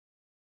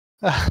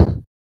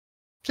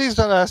Please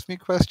don't ask me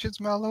questions,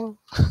 Mallow.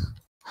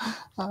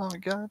 Oh my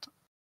god.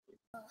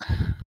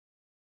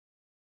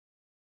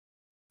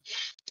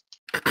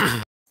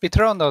 Be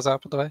throwing those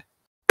out of the way.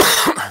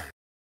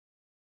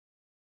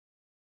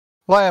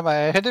 Why am I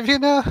ahead of you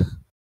now?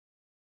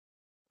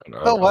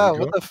 Oh wow,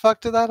 what the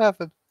fuck did that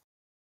happen?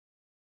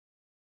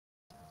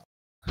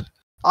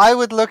 I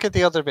would look at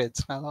the other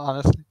bids, man,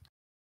 honestly.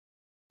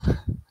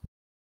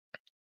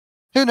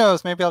 Who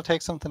knows, maybe I'll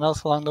take something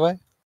else along the way.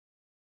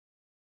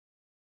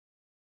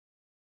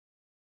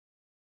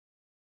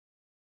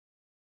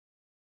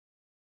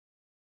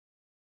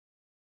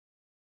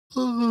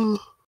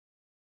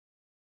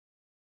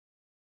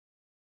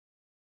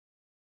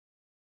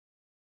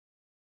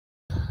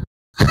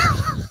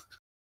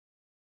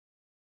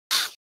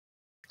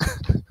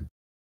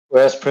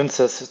 Where's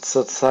Princess? It's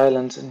so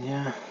silent in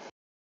here.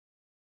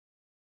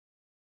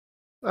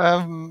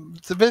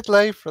 It's a bit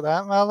late for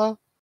that, Mallow.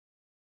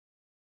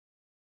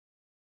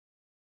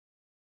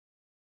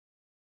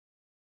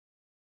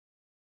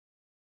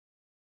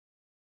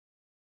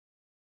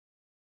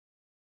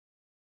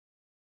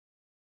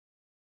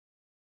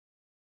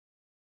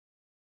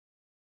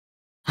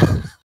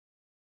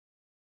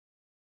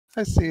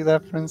 I see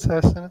that,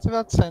 Princess, and it's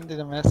about sending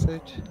a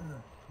message.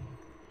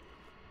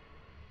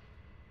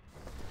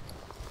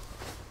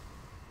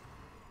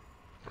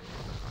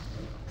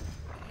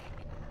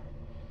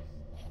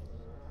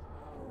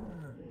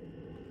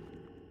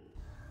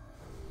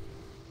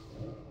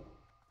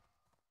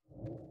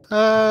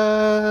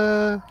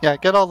 Yeah,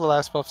 get all the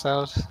last buffs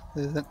out.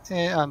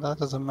 And that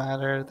doesn't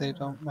matter, they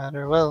don't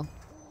matter. Well,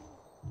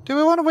 do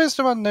we want a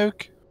wisdom on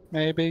Nuke?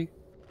 Maybe.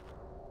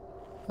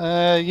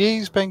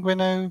 Yee's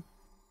Penguino,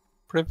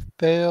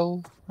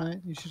 Prevail,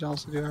 right? You should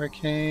also do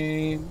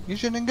Arcane.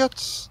 Fusion and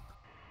Guts.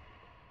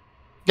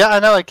 Yeah, I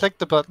know I clicked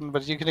the button,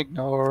 but you can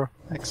ignore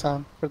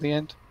Exxon for the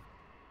end.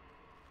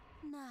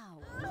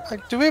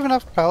 Like, do we have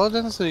enough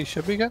paladins that he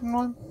should be getting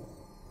one?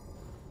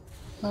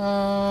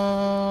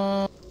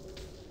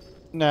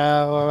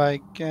 No, I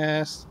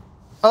guess.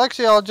 Well,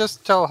 actually, I'll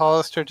just tell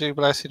Hollister to do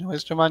Blessing and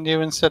Wisdom on you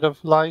instead of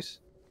Light.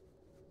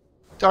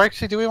 Or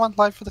actually, do we want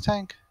Light for the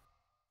tank?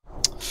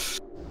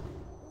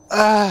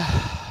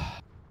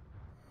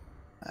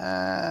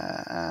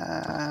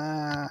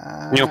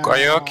 Nuke, are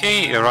you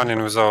okay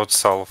running without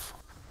Salve?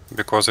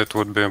 Because it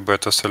would be a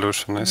better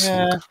solution, I think.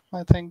 Yeah,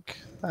 I think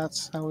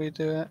that's how we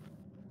do it.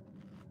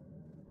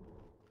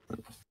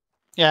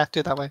 Yeah,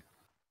 do it that way.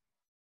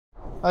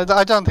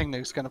 I don't think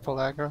Nuke's gonna pull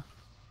aggro.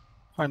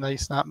 Or at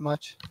least not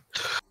much.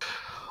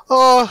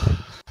 Oh,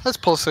 let's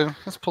pull soon.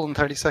 Let's pull in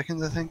 30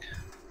 seconds, I think.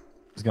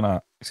 He's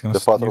gonna The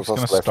patrols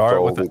gonna left, start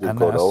so with we the can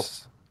go now.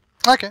 NS.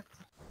 Okay.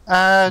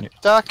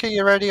 Daka,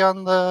 you ready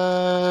on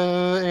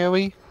the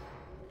AoE?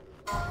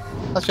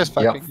 Let's just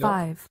fucking go.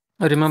 5,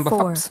 I remember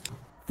 4, Hops.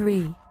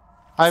 3,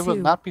 I will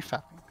 2, not be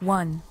fapping.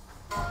 1.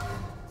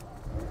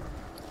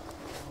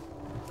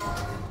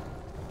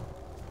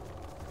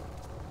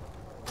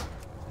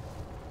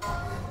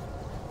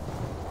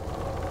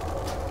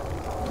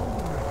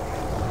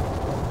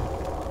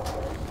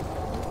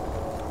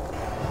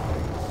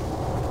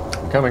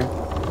 Coming.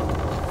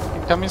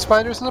 Incoming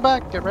spiders in the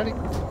back, get ready.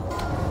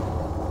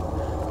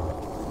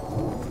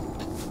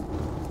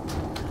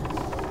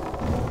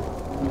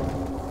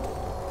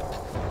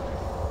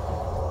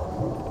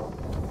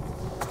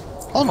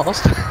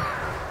 Almost.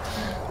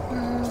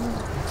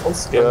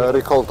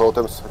 Recall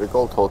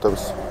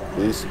totems,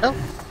 please. Go.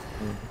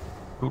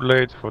 Too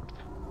late for...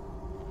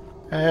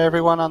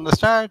 Everyone on the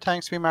star,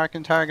 tanks be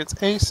marking targets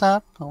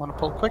ASAP. I want to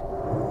pull quick.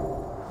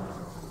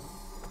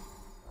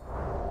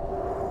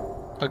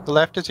 Look the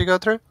left as you go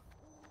through.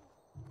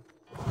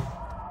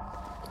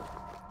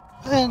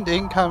 And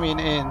incoming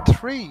in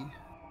 3,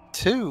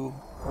 2,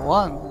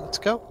 1. Let's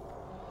go.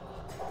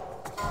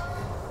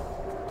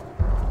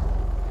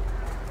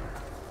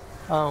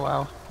 Oh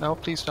wow. No,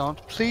 please don't.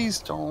 Please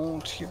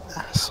don't, you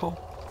asshole.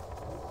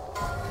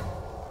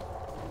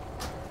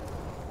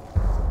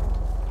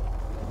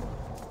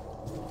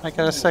 I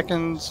got a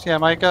second. Yeah,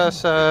 Mike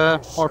got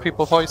more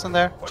people poison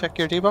there. Check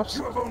your debuffs.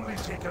 You have only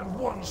taken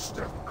one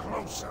step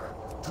closer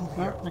to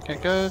the Okay,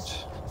 good.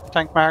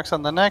 Tank marks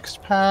on the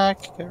next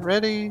pack. Get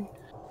ready.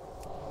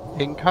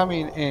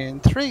 Incoming in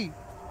 3,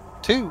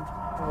 2,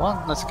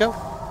 1. Let's go.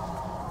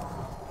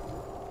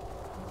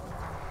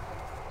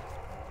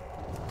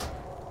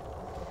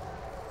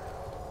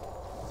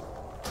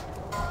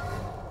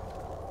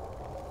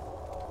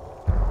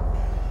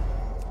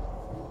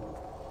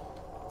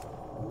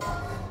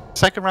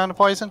 Second round of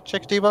poison.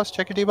 Check your debuffs.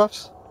 Check your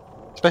debuffs.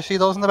 Especially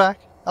those in the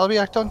back.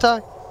 LB, don't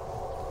die.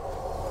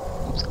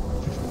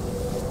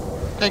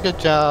 Okay, good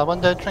job.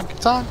 Undead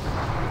trinkets on.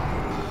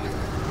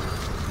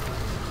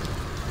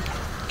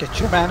 Get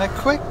your mana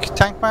quick.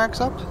 Tank marks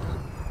up.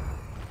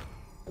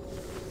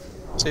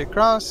 See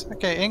across.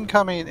 Okay,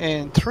 incoming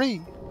in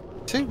 3,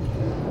 2,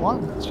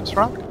 1. Let's just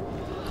rock.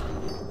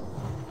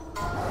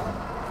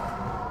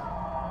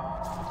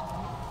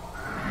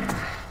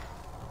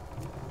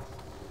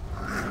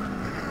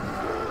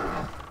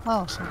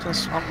 Oh, so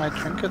just on my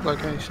trinket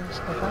locations.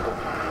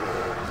 Okay.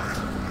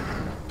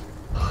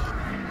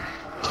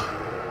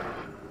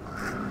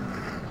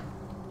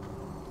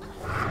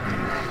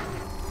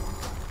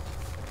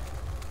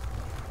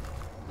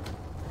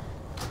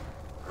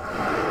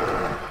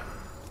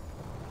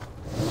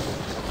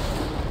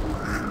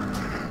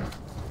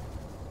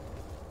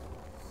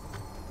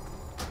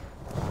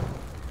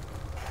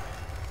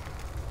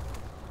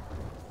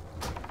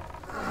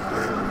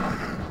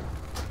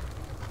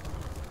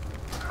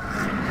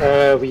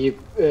 We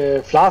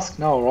flask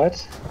now,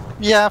 right?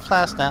 Yeah,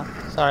 flash now.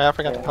 Sorry, I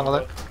forgot to call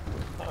it.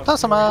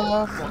 Doesn't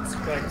matter.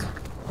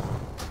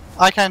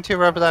 I can too,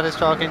 wherever that is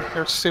talking.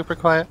 You're super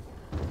quiet.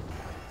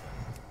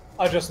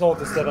 I just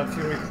noticed that on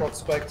Fury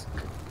Prospect.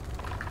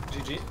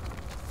 GG.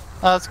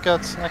 Oh, that's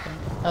good. Okay,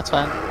 that's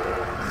fine.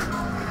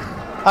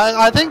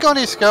 I think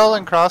only Skull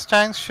and Cross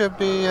Tanks should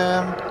be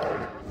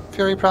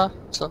Fury Pro.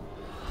 So.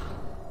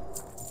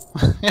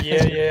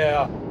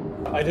 Yeah.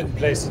 I didn't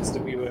play since the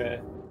we were.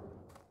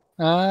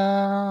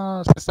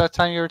 Ah, since that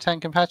time you were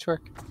tanking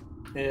Patchwork.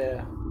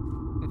 Yeah.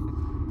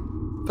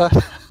 But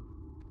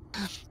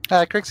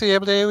Crix, are you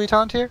able to AoE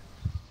taunt here?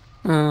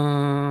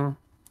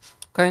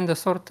 Kinda,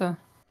 sorta.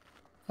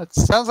 That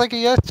sounds like a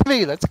yes to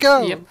me. Let's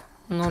go. Yep,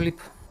 no lip.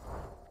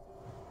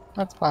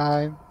 That's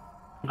fine.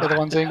 The other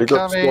ones got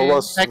incoming. small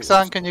ones.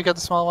 Exxon, can you get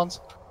the small ones?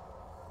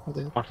 I'll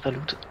do. Master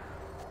loot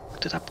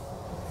it up.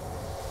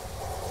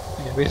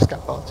 Yeah, we just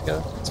got both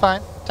together. It's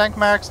fine. Tank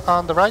marks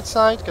on the right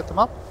side. Get them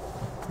up.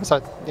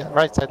 Sorry, yeah,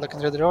 right side looking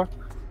through the door.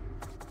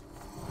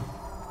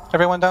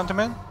 Everyone down to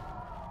moon.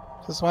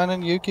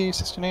 Swanen, Yuki,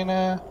 Sister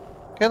Nina.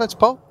 Okay, let's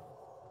pull.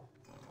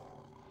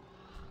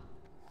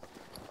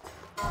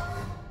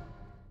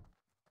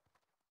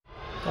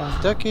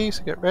 Ducky,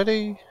 so get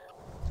ready.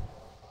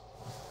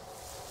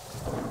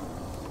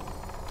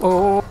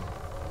 Oh,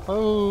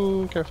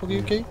 Oh, careful,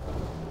 Yuki.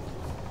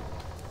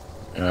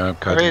 Yeah,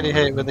 I really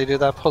hate when they do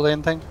that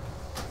pull-in thing.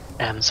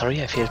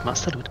 Sorry, I failed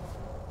master loot.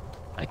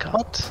 I can't.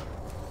 What?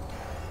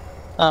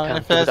 Oh, and Can't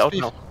if pull it there's out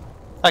people,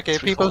 now. okay,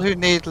 It's people free who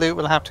need loot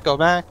will have to go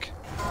back,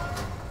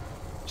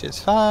 which is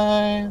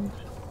fine.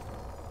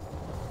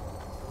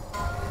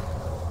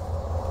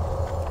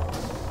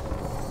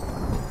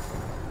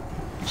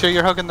 Make sure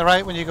you're hugging the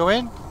right when you go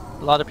in.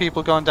 A lot of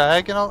people going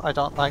diagonal. I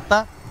don't like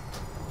that.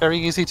 Very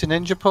easy to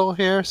ninja pull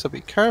here, so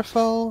be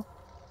careful.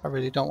 I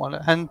really don't want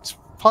to. And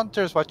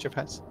punters, watch your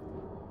pets.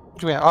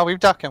 Oh, we've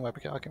duck and web.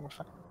 Okay, we're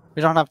fine.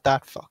 We don't have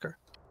that fucker.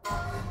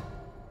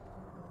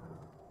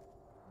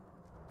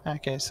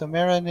 Okay, so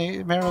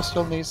Mira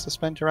still needs to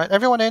splinter right.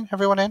 Everyone in,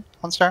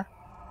 on star.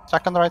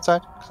 Stack on the right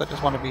side, because I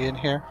just want to be in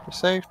here for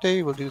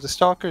safety. We'll do the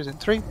stalkers in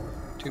 3,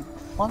 2,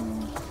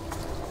 1.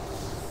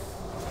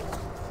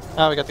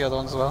 Oh, we got the other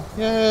ones as well.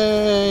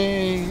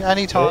 Yay!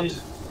 Any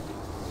taunt.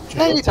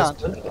 Any taunt.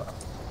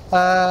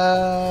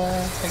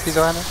 Thank you,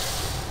 Joanna.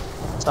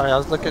 Sorry, I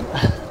was looking.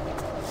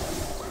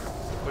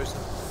 Where's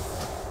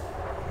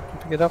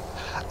that? Pick it up.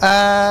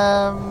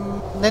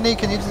 Nini,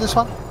 can you do this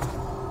one?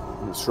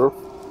 Sure.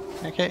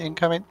 Okay,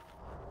 incoming.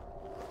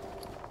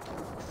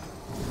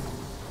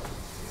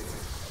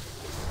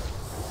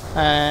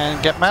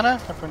 And get mana.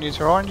 Everyone use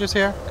your oranges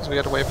here, because we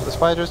gotta wait for the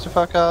spiders to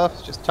fuck off.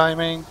 It's just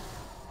timing.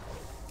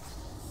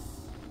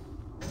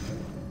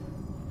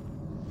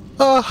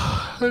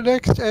 Oh, the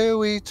next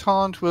AoE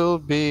taunt will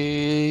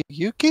be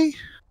Yuki,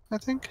 I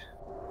think.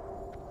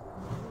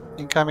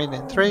 Incoming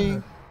in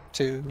 3,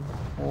 2,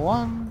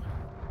 1.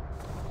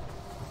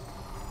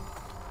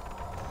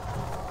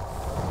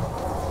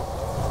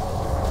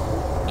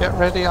 Get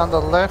ready on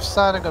the left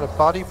side. I'm gonna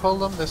body pull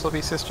them. This will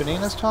be Sister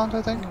Nina's taunt,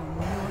 I think.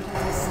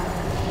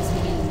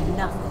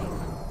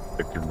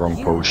 Picked the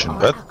wrong potion,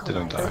 but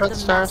didn't die. Stay by the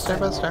star, stay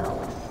by the star.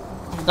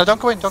 No,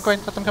 don't go in, let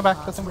them come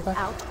back, let them come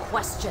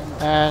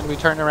back. And we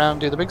turn around,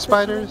 do the big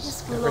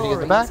spiders. Get ready in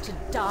the back.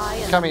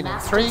 Coming in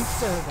 3,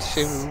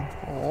 2,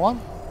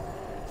 1.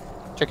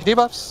 Check your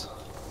debuffs.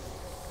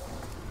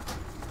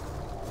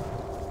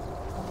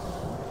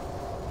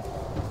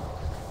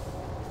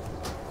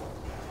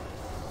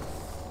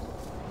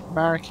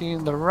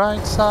 Marking the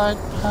right side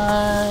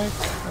pack.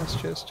 Let's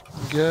just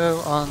go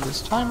on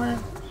this timer.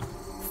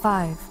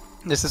 5.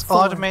 This is 4,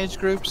 odd mage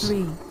groups.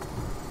 3,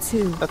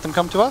 2. Let them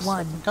come to us. 1.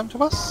 Let them come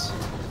to us.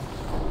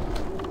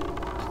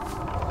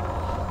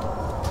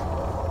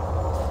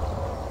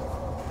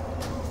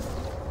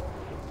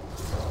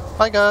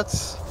 Bye,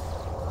 guts.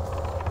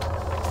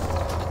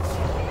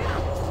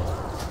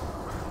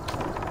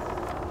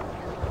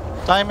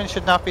 Diamonds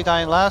should not be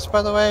dying last,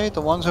 by the way.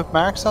 The ones with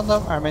marks on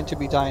them are meant to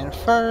be dying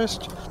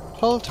first.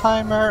 Full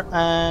timer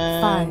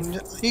and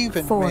 5,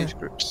 even 4, mage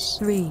groups.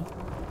 3,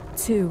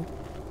 2,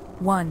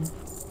 1.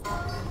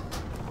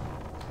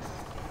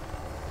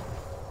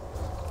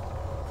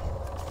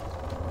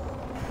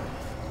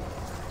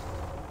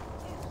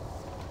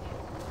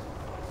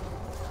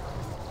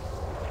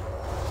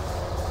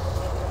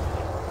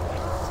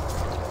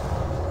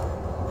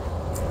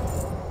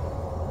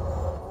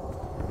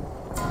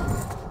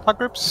 Hot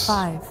groups.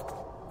 5,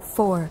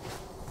 4,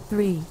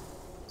 3,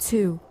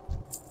 2,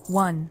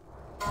 1.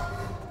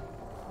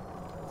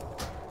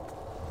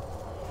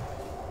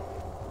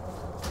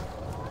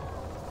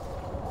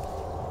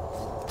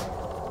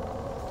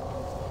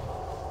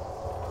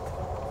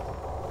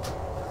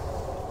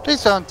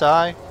 Please don't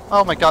die.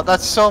 Oh my god,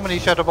 that's so many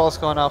shadow balls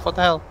going off. What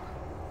the hell?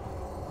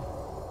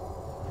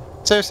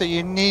 Seriously,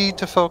 you need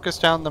to focus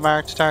down the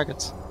marked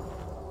targets.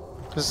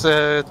 Because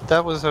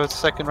that was a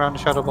second round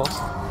of shadow balls.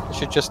 It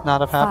should just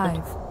not have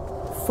happened.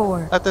 5,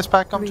 4, Let this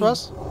pack come to 3,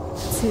 us.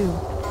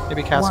 2,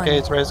 Maybe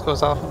Cascade's raise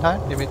goes off in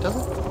time. Maybe it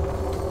doesn't.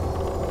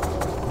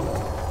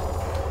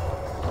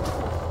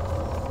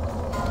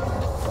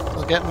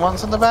 So getting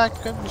ones in the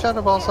back, getting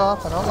shadow balls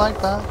off. I don't like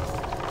that.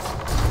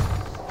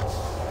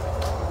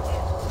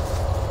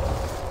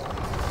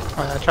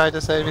 Right, I tried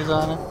to save his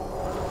on it.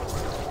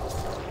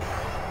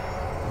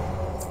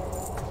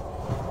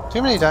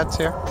 Too many dads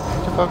here.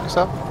 Need to focus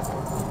up.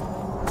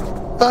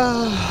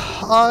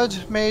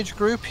 Odd mage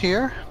group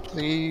here.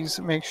 Please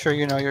make sure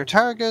you know your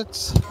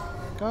targets.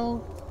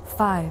 Go.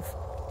 5,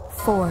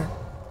 4,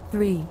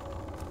 3,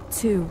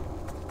 2,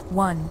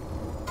 1.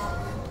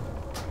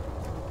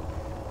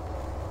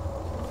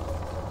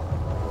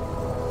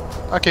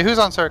 Okay, who's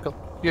on circle?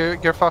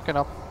 You're fucking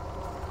up.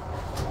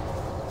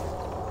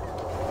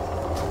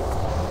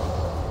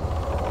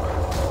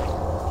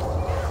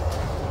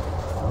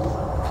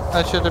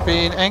 That should have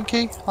been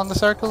Enki on the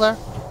circle there.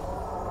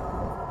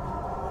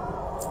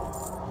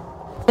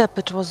 Yep,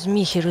 it was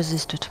me he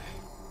resisted.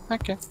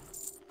 Okay.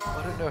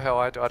 I don't know how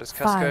I died as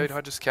Cascade. 5,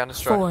 I just counter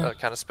 4,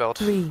 spelled.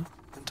 3,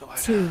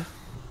 2,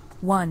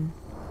 1.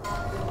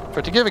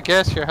 For to give a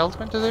guess, your health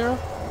went to 0?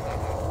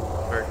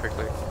 Very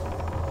quickly.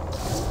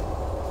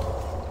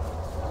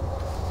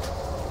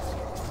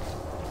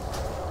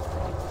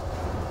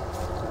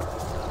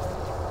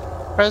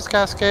 Res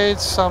Cascade,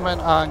 summon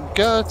on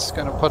Guts,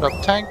 gonna put up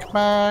tank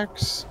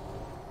marks.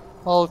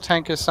 All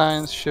tank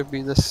assigns should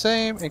be the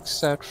same,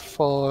 except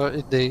for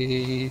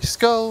the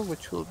skull,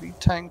 which will be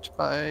tanked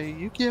by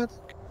Yuki, I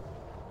think.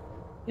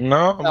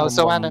 No, I'm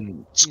Zoanna.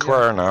 on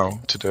square now,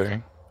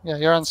 today. Yeah,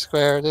 you're on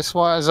square. This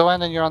one,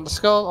 Zoanna, you're on the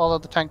skull, all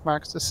of the tank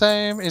marks the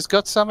same. Is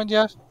Guts summoned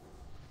yet?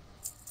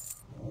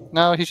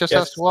 No, he just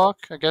has to walk.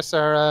 I guess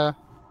our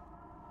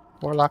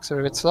warlocks are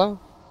a bit slow.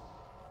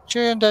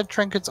 Cheer and dead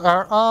trinkets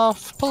are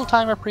off. Pull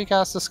timer,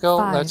 precast the skull.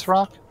 5, Let's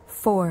rock.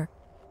 4,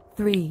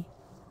 3,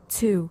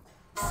 2,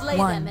 Slay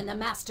 1. them in the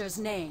Master's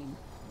name.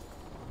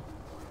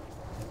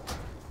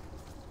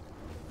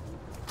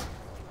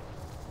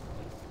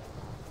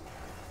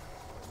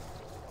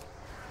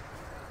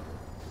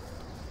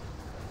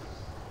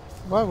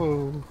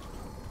 Whoa.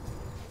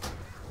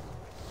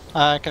 Can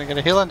I get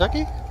a heal on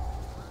Ducky?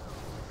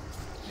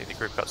 The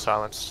group got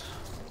silenced.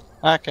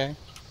 Okay.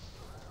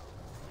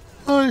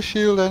 Oh,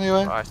 shield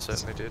anyway. I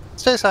certainly did.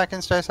 Stay sacking,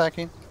 stay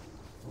sacking.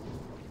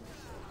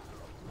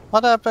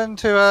 What happened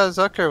to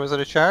Zucker? Was it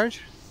a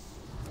charge?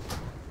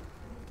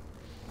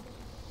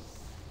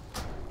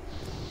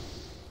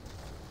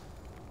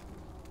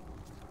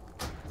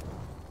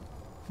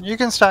 You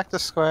can stack the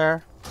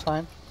square, it's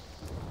fine.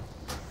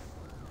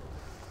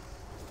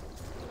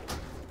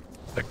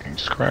 Stacking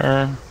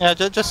square. Yeah,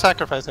 just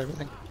sacrifice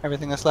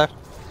everything that's left.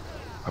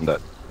 I'm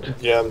dead.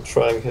 Yeah, I'm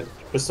trying hit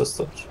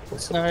resistance.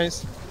 No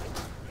worries.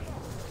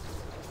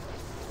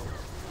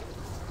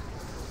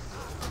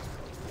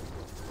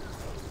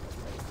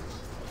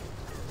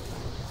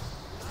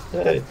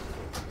 Hey.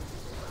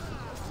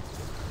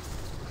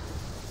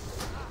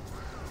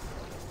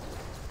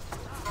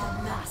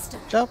 The Master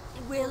Jump.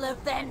 will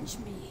avenge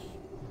me.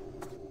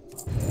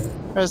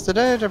 Where's the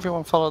dead?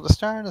 Everyone follow the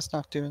star. Let's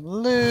not do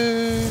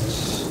loot.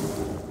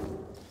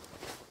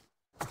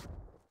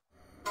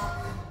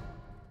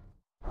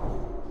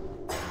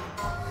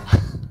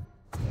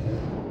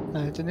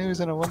 Danu's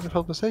in a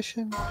wonderful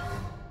position.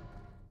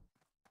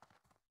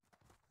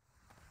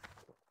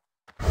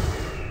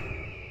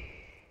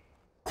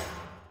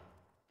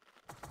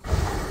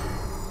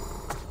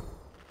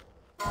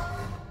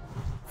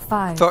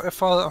 Five,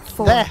 Four,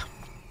 there.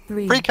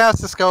 3, Precast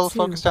the skull, 2,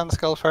 focus down the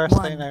skull first,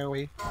 1. then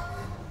AoE.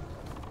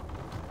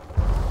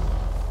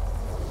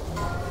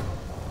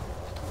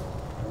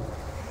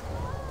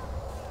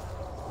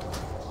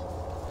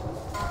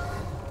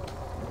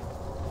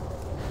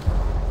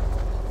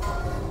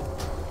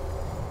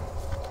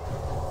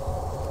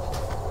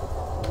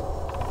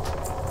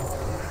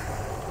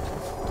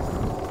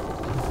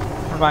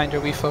 Reminder,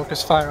 we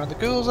focus fire on the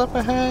ghouls up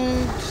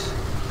ahead.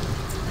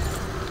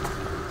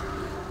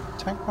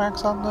 Tank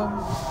marks on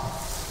them.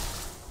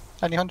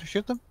 Any hunter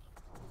shoot them?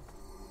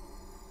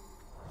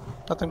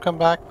 Let them come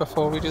back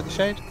before we do the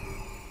shade.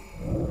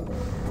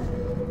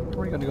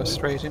 We're gonna go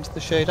straight into the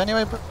shade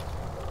anyway, but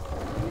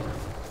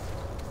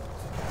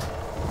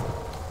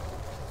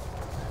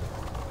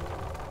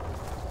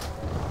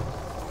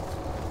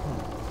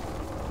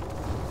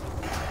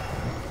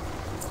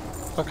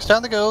focus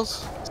down the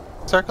ghouls.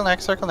 Circle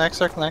next, circle next,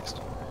 circle next.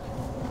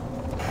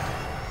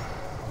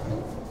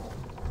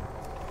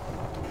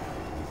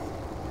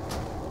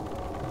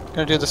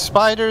 Gonna do the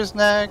spiders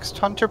next.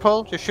 Hunter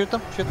pull, just shoot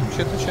them, shoot them,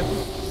 shoot them, shoot them.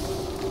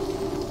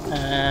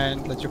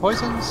 And let your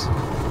poisons.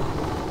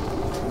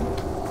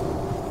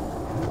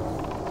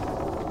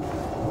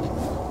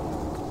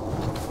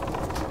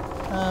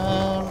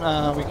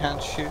 We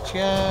can't shoot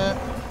yet.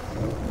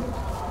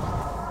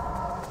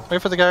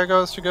 Wait for the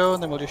Gargoyles to go,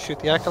 and then we'll just shoot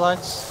the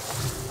Acolytes.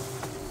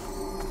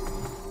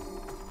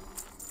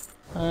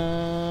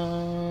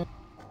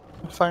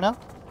 Fire now?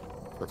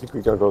 I think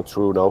we can go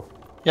through now.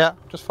 Yeah,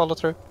 just follow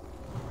through.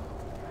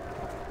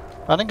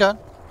 Run and gun.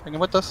 Bring him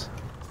with us.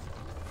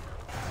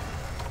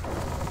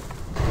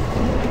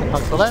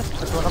 Up the left.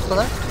 Everyone up the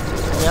left.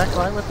 Bring the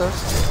Acolyte with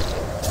us.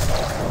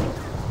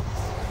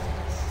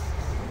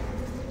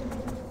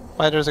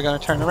 Fighters are going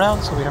to turn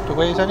around, so we have to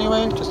wait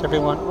anyway. Just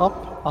everyone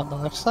up on the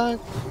left side.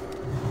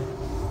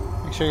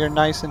 Make sure you're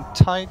nice and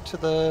tight to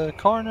the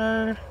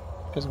corner,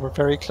 because we're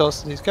very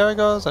close to these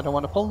Gargoyles. I don't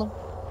want to pull them.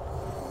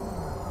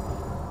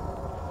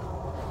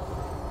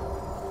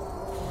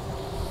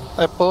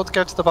 Both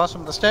get to the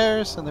bottom of the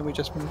stairs, and then we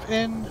just move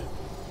in.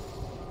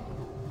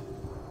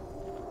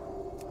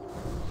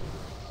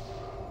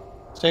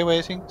 Stay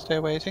waiting, stay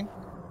waiting.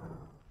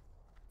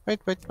 Wait.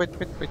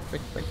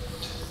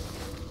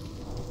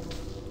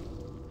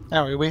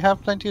 Now we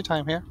have plenty of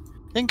time here.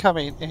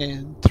 Incoming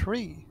in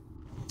 3,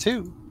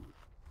 2,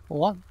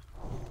 1.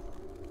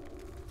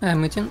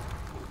 I'm waiting.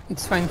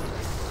 It's fine.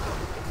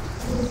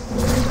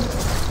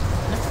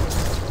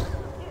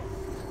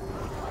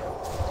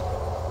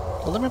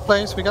 Hold them in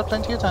place, we got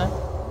plenty of time.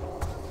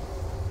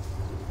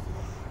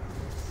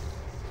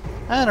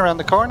 And around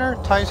the corner,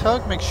 tight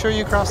hug, make sure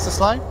you cross the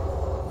slide.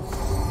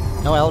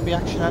 No LB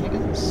action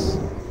shenanigans.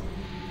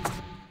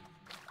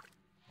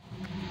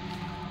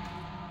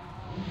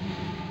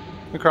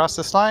 We cross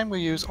the slime, we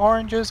use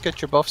oranges,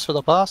 get your buffs for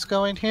the boss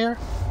going here.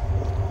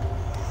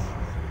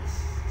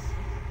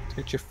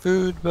 Get your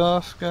food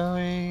buff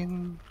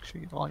going, make sure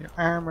you have all your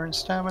armor and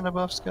stamina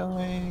buffs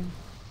going.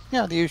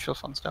 Yeah, the usual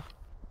fun stuff.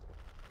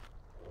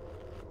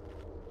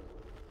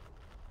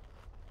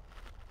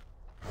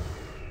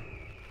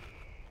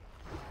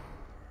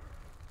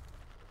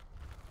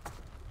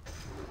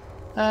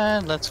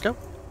 And let's go.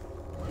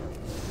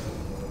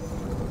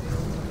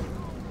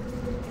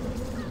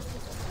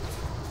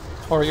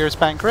 Warriors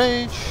Bank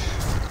Rage.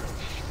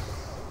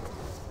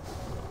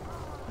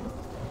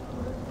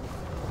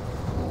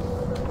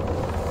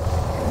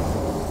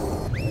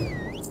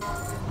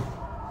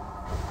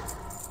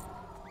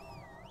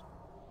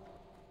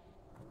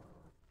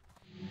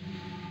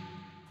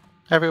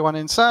 Everyone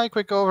inside,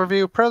 quick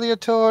overview.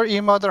 Perliator,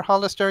 E-Mother,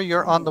 Hollister,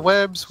 you're on the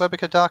webs.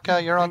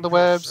 Webikadaka, you're on the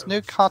webs.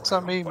 Nuke, Hots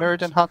on me.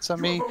 Murden, Hots on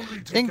me.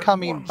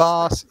 Incoming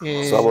boss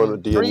is...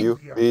 Someone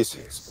DNU,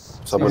 please.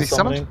 Someone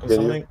summoning.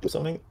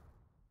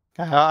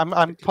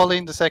 I'm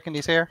pulling the second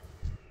he's here.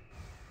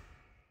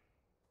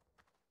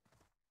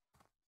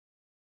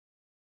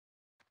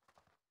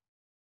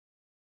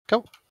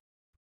 Go.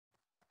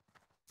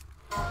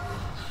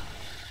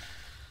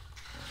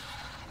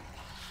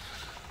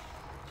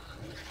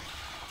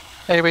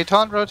 Anyway,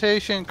 taunt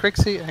rotation,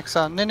 Crixie,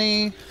 Exxon,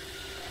 Ninny.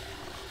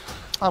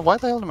 Oh, why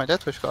the hell did my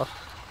Death Wish go off?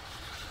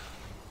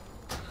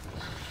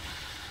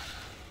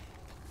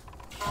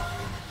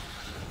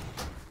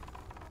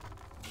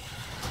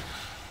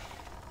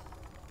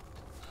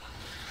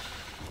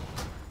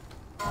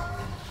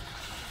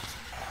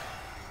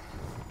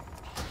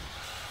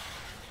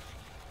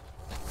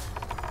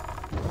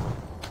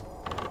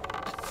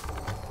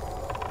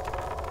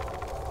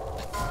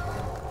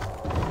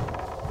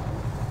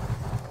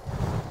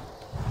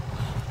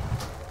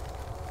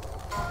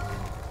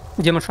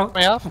 Demo shot?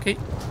 Me off? Okay.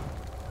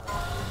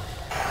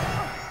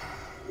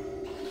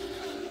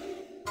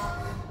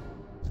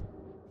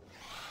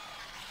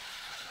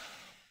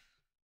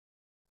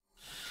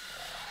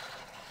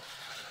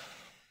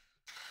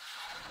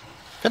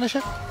 Finish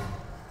it.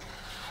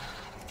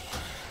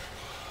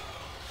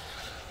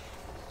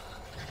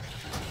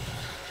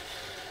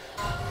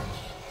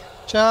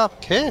 Job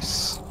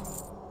kiss.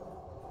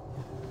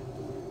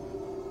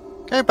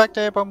 Okay, back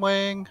to Airborne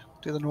Wing.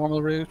 Do the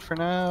normal route for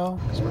now,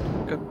 because we're at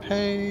a good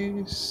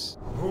pace.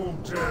 Who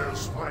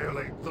dares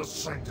violate the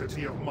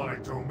sanctity of my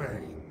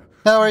domain?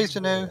 No worries,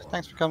 Janu.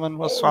 Thanks for coming.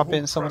 We'll swap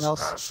in someone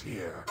else.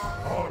 Here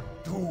are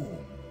doomed.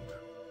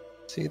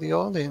 See the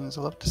audience.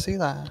 I'd love to see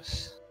that.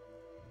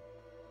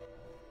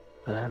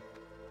 Let's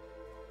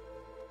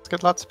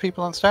get lots of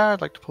people on star.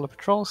 I'd like to pull a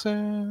patrol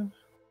soon.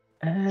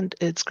 And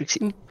it's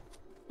Crixie.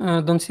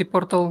 Don't see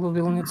portal,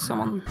 we'll need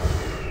someone.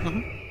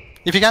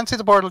 If you can't see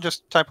the portal,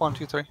 just type 1,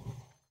 2, 3.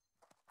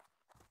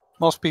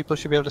 Most people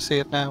should be able to see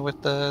it now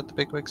with the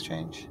big wigs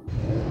change.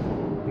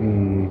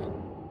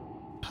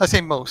 I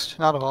say most,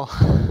 not all.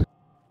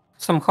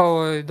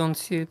 Somehow I don't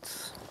see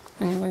it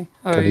anyway.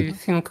 I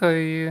think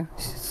I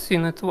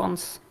seen it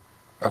once.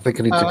 I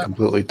think I need to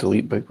completely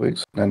delete big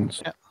wigs. Then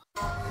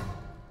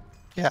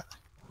yeah.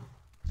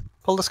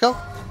 Pull the skull.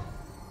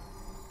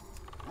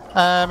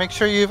 Make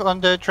sure you've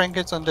undead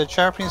trinkets, undead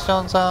sharpening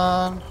stones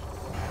on.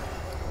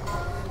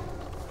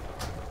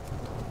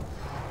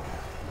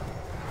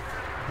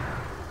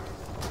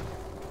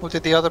 We'll do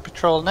the other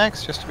patrol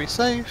next, just to be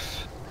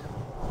safe.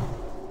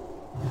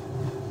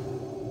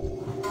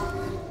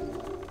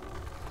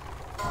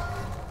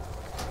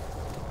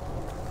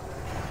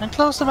 And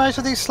close them out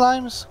of these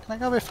slimes. Can I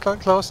go a bit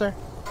closer?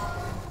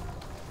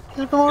 A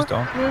little bit more?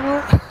 A little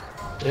more?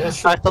 Yeah,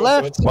 sure. Back to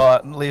left. Well,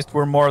 at least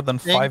we're more than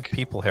Ink. 5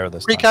 people here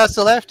this time. Recast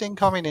to left,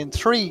 incoming in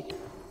 3,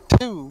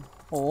 2,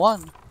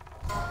 1.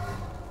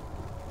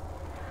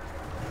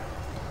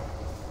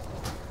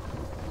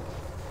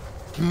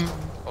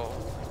 Oh.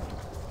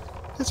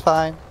 It's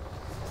fine.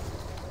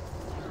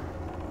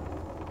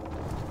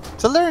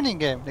 It's a learning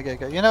game,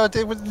 Nagega. You know,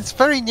 it's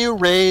very new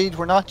raid.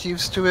 We're not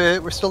used to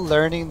it. We're still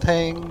learning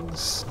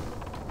things.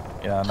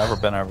 Yeah, never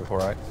been here before,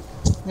 right?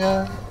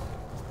 Yeah.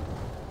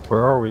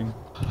 Where are we?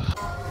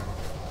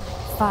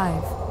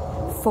 5,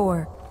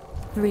 4,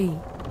 3,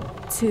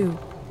 2,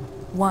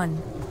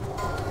 1.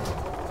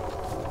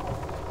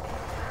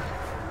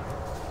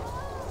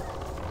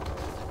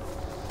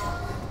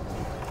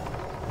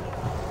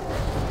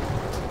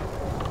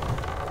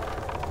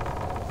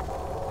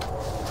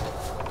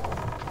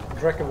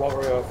 Dragon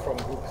Warrior from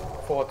group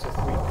 4 to 3,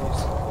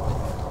 please.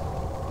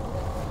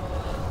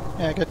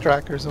 Yeah, get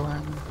trackers away.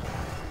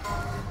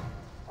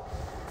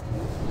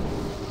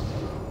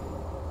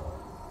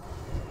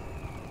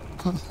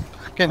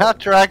 Okay, not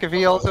track if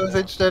he also has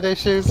internet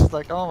issues. It's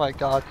like, oh my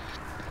god.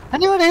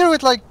 Anyone here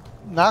with like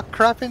not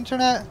crap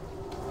internet?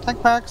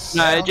 Tank packs?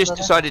 No, it just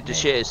decided to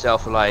shit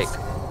itself for like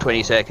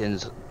 20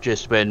 seconds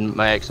just when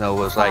my ex-no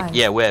was like,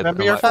 yeah, web.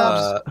 Remember your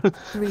fabs?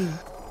 3,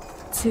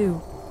 2,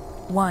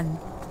 1.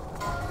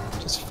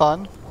 Just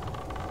fun.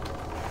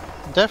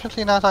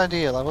 Definitely not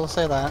ideal, I will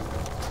say that.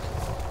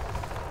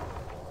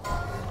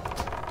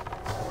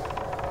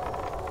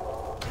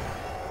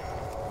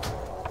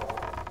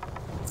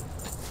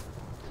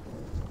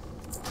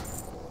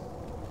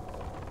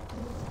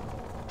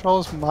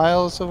 Controls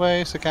miles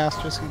away, so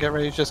casters can get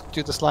ready to just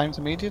do the slimes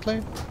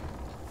immediately.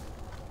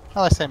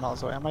 Well, I say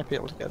miles away, I might be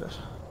able to get it.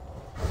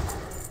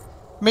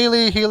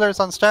 Melee healers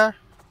on star.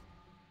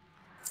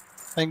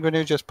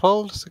 Ingvenu just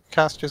pulled, so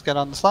casters get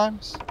on the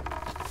slimes.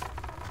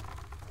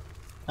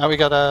 Now we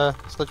got a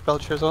Sludge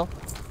Belcher as well.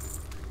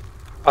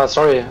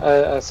 Sorry,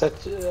 I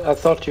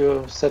thought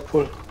you said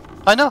pull.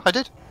 I know, I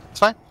did. It's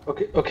fine.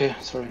 Okay,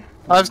 sorry.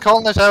 I was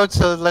calling it out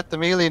to let the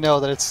melee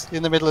know that it's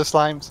in the middle of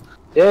slimes.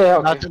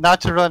 Yeah, okay.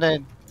 Not to run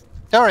in.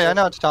 Don't worry, I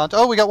know it's taunt.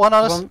 Oh, we got one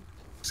on us.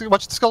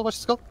 Watch the skull, watch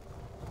the skull.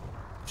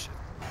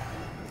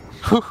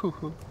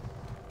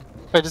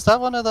 Wait, is that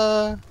one of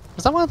the...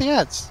 Is that one of the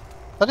ads?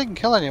 That didn't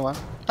kill anyone.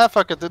 Ah,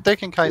 fuck it, they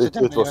can kite it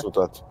down. It wasn't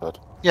that bad.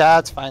 Yeah,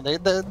 that's fine. They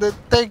got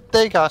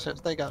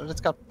it. They got it.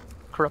 It's got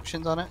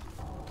corruptions on it.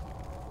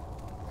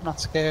 I'm not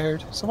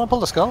scared. Someone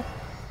pull the skull.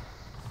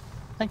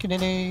 Thank you,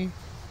 Nini.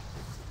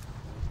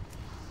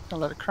 Don't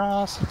let it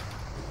cross.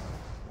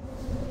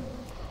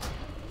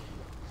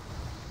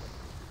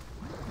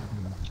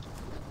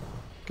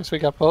 Guess we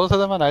got both of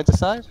them on either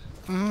side.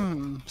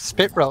 Mmm,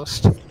 spit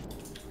roast.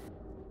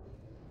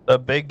 The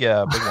big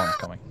one's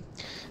coming.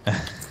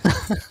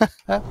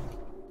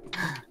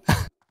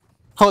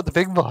 Oh, the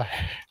big boy.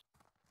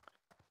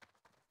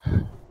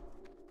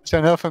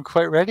 Don't know if I'm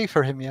quite ready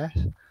for him yet.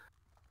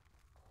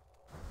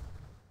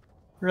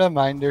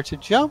 Reminder to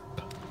jump.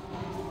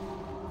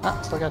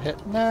 Ah, still got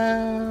hit.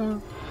 No.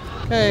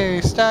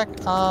 Okay, stack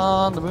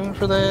on the moon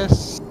for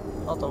this.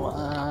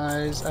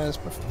 Otherwise, as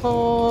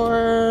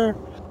before.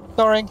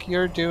 Thorink,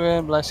 you're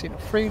doing Blessing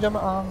of Freedom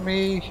on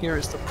me. Here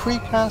is the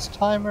precast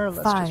timer.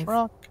 Let's just 5,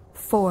 rock.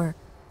 4,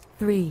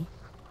 3,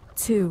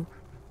 2,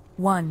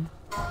 1.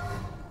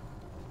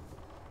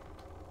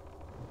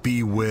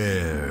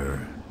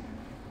 Beware.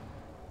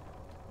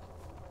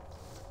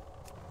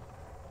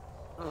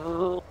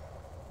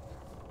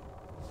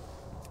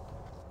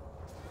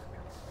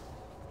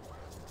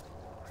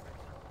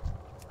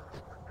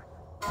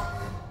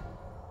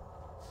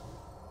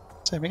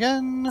 Same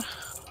again.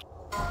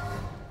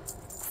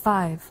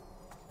 5,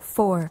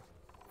 4,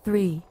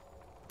 3,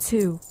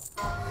 2,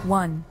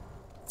 1.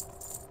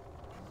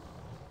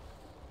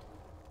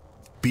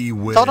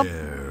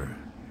 Beware.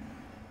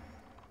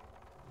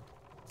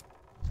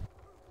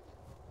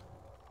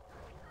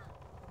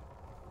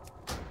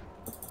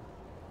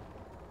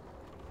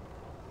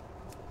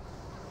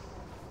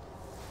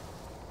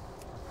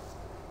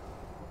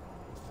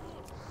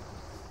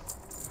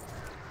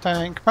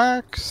 Tank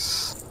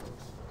max.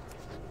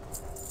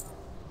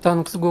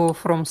 Tanks go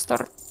from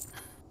start.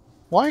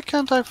 Why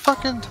can't I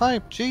fucking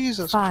type?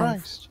 Jesus 5,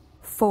 Christ.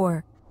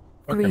 4,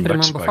 3,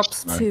 Remember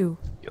hubs. 2,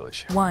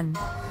 1.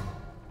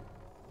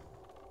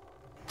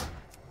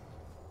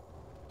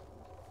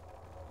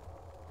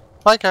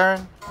 Bye,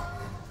 Karen.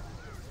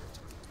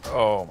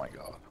 Oh my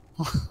god.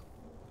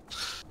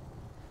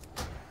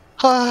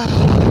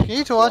 You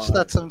need to watch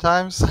that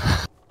sometimes.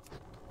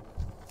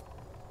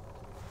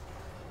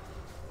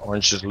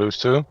 Orange just lose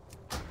too.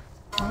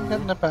 I'm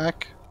getting it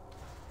back.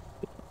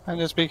 And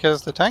it's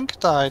because the tank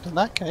died in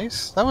that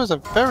case. That was a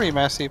very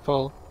messy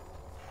pull.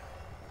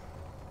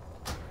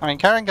 I mean,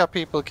 Karen got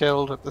people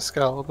killed with the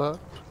skull, but...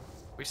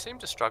 We seem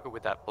to struggle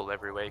with that pull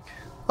every week.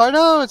 I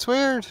know, it's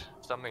weird.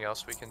 Something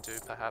else we can do,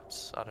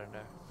 perhaps? I don't know.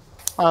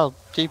 Well,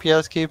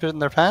 DPS keep it in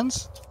their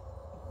pants.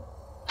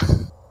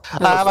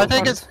 I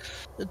think it's...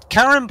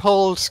 Karen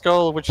pulled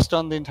skull, which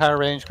stunned the entire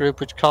range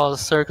group, which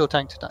caused circle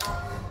tank to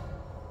die.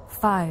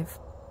 5,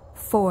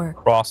 4,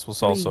 Cross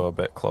was also 3, a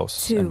bit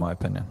close, 2, in my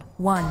opinion.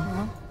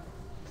 1.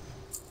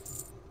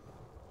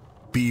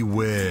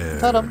 Beware.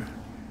 Got him.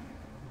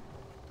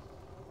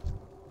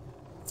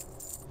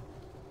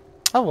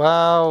 Oh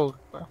wow!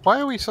 Why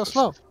are we so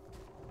slow?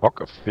 Rock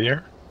of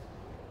Fear?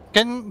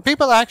 Can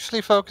people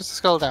actually focus the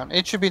skull down?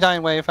 It should be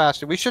dying way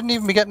faster. We shouldn't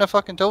even be getting a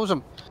fucking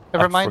totem.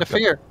 Never mind a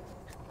fear.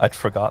 I'd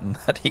forgotten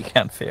that he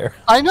can't fear.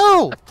 I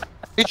know!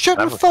 It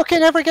shouldn't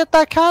fucking ever get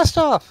that cast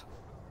off!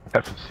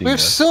 Haven't seen We have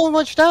that. so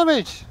much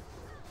damage!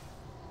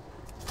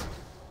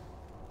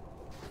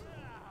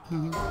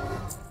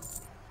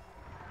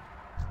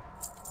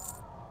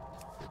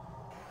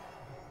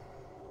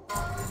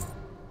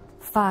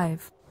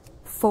 5,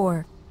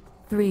 4,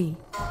 3,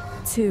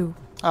 2,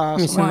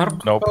 Missing 1.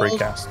 mark. No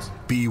precasts.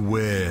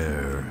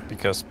 Beware.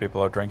 Because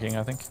people are drinking,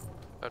 I think.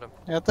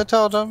 Get the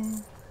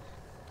totem.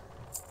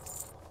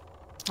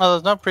 Oh,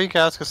 there's no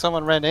precast because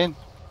someone ran in.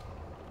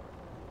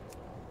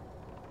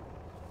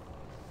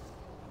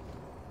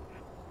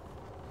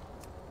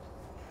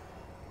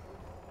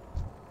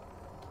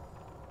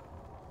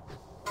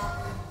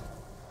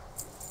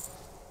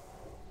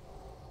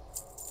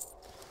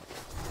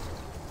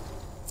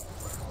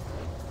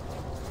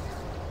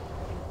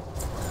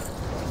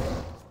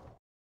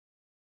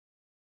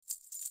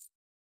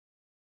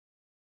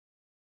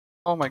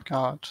 Oh my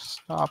god,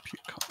 stop, you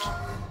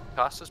cunt.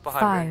 Casters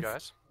behind Moon, 5,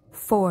 guys.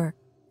 4,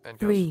 And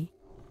 3,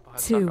 behind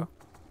 2, Tucker.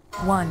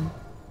 1.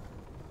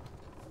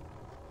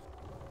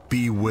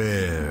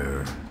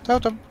 Beware.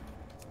 Totem.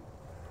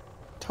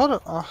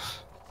 Totem. Oh.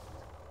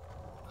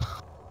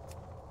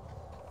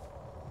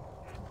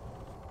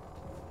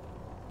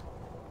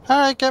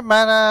 Alright, get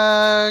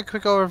mana.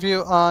 Quick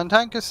overview on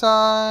tank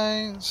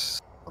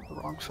assigns. On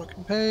the wrong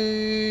fucking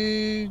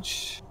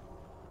page.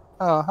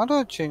 Oh, how do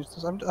I change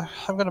this? I'm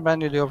gonna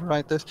manually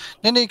overwrite this.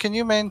 Nini, can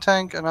you main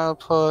tank and I'll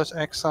put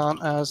X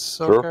on as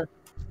soaker? Sure.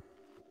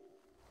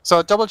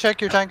 So double check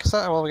your tank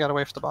assign. Well, we gotta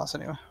wait for the boss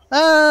anyway.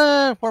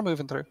 We're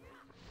moving through.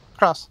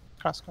 Cross.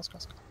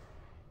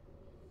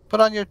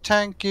 Put on your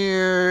tank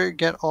gear.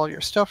 Get all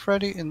your stuff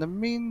ready in the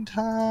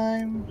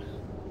meantime.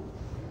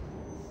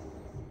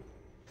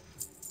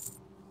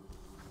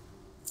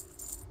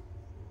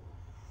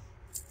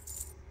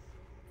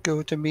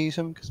 Go to meet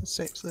him because it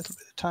saves a little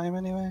bit of time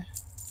anyway.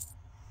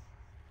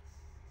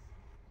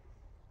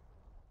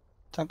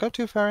 Don't go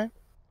too far in.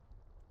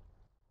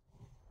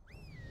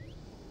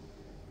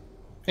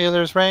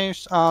 Healer's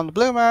ranged on the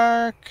blue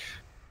mark.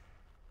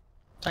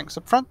 Tanks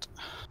up front.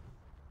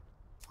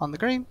 On the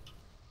green.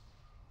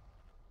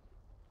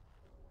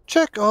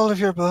 Check all of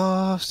your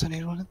buffs. I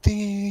need one of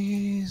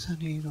these. I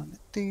need one of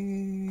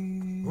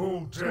these.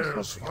 Who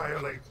dares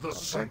violate the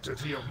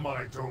sanctity of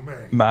my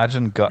domain?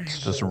 Imagine Guts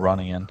just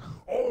running in.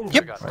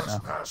 Yep. Right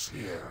now.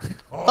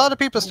 A lot of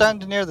people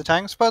standing near the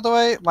tanks, by the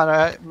way, but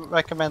I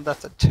recommend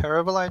that's a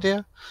terrible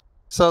idea.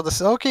 So the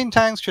soaking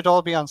tanks should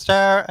all be on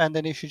star, and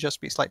then he should just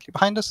be slightly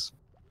behind us.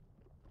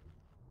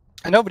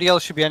 And nobody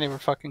else should be anywhere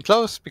fucking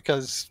close,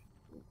 because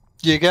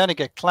you're gonna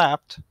get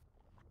clapped.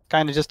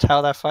 Kind of just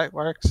how that fight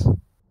works.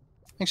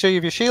 Make sure you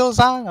have your shields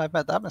on. I've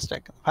made that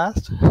mistake in the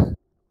past.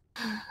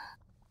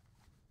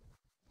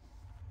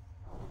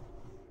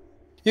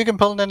 You can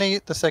pull Nini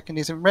the second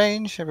he's in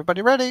range.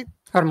 Everybody ready?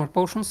 Armor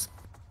potions.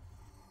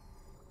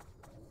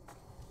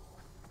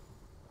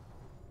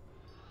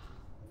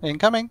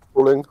 Incoming.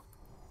 Pulling.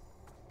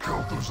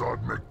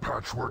 Kel'Thuzad make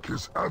Patchwork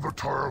his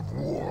avatar of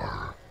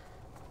war.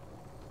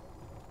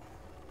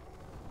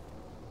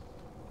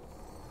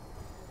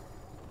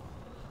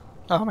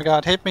 Oh my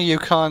god, hit me, you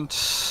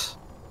cunt.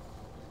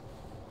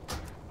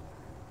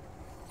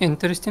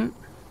 Interesting.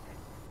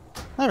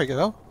 There we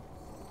go.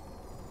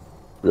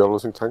 We are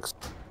losing tanks.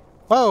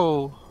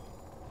 Whoa!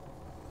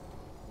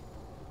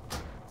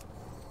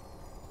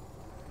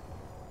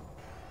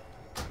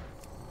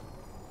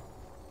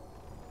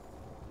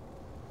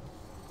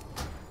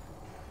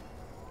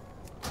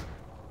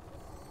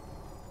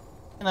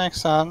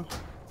 Next on.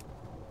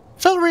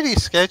 Felt really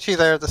sketchy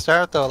there at the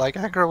start though, like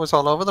aggro was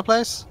all over the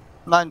place.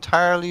 I'm not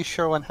entirely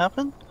sure what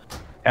happened.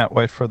 Can't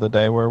wait for the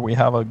day where we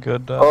have a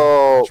good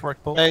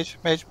Patchwork build. Mage.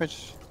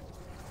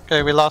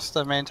 Okay, we lost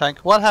the main tank.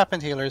 What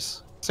happened,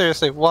 healers?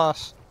 Seriously,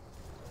 what?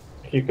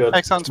 You got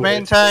Exxon's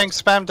main tank,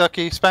 spam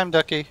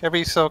ducky.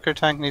 Every soaker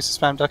tank needs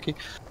to spam ducky.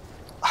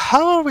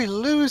 How are we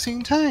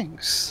losing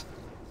tanks?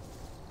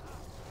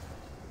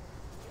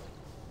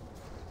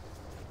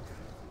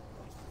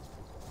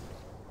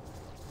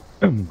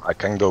 I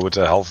can go with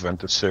the health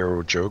vent to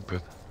 0 joke,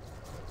 but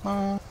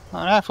I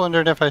half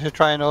wondered if I should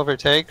try and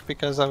overtake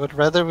because I would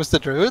rather it was the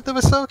druid that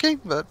was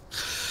soaking, but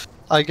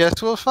I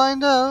guess we'll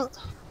find out.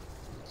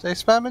 Stay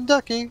spamming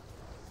ducky.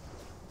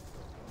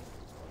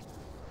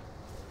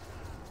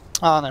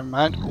 Oh, never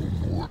mind.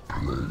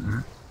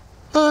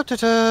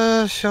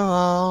 Show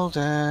all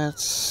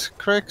that's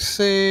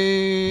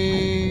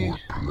Crixie.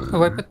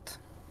 Wipe it.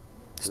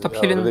 Stop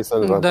healing.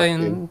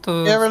 Dying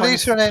to Yeah,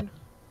 release your name.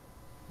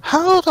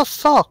 How the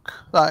fuck?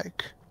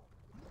 Like.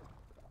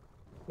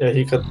 Yeah,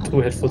 he got 2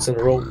 headfoots in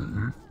a row.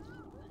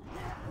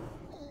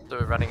 So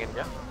we're running in,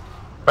 yeah?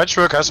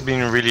 Patchwork has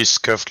been really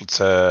scuffled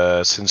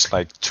since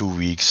like 2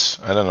 weeks.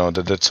 I don't know,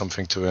 that did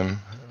something to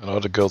him.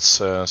 Another guild's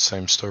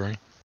same story.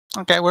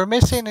 Okay, we're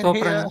missing in Stop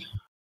here. running.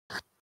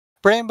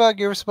 Brainbug,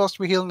 you were supposed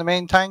to be healing the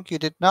main tank. You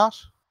did not.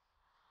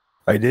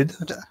 I did.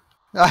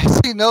 I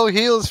see no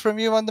heals from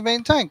you on the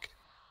main tank,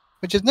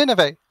 which is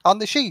Nineveh on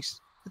the sheet.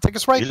 It's like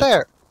it's right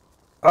there.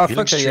 Oh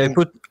Healing fuck! I stream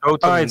put.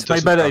 totem It's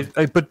my doesn't bad. count.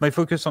 I put my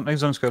focus on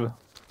Exxon Skull.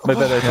 My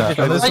bad. I Yeah, forget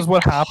and this about is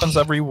what happens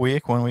every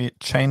week when we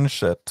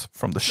change it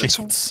from the That's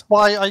sheets.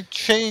 why I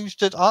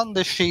changed it on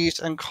the sheet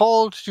and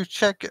called to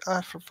check it.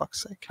 For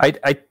fuck's sake.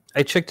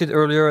 I checked it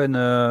earlier and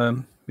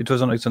it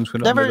was on Exxon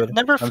Skull.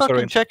 Never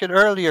fucking check it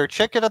earlier.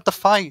 Check it at the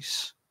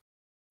fight.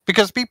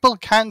 Because people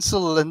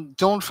cancel and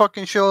don't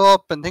fucking show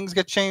up and things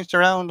get changed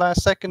around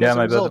last second Yeah, as a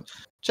my bad. result.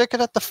 Check it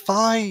at the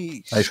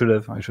fight. I should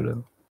have.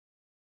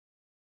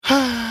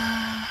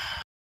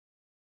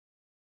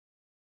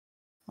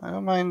 I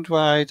don't mind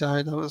why I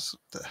died. We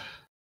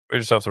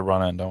just have to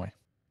run in, don't we?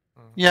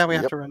 Yeah, we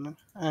have to run it.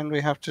 And we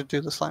have to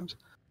do the slimes.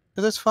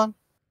 Is this fun?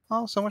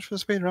 Oh, so much for the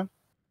speed run.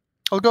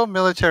 I'll go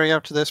military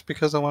after this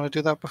because I want to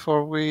do that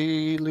before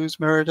we lose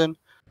Meriden.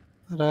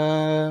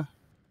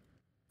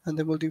 And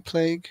then we'll do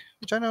Plague,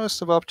 which I know is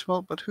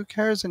suboptimal, but who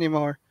cares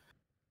anymore?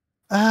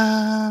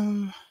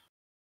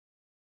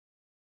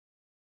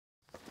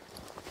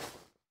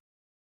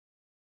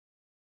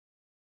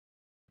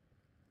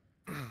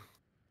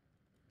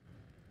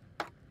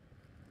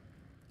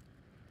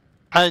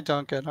 I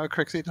don't get how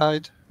Crixie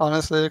died.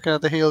 Honestly, looking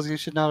at the heals, you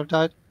should not have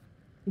died.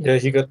 Yeah,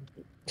 he got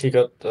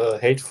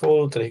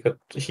hateful, then he got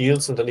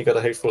heals, and then he got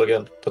a hateful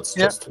again. That's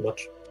too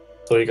much.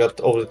 So he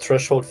got over the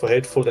threshold for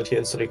hateful, then he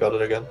instantly got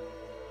it again.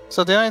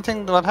 So the only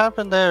thing what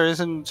happened there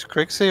isn't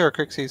Crixie or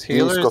Crixie's He's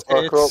healers. got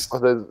aggro, It's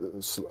and then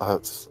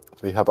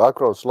we have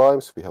aggro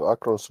slimes. We have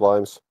aggro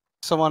slimes.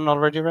 someone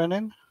already ran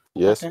in.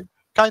 Yes. Okay.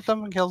 Kite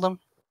them and kill them.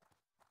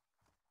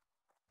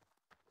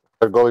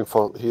 They're going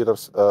for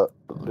healers.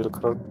 Little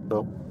crown.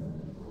 No.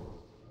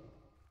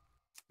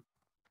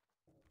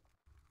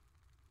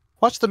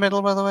 Watch the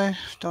middle, by the way.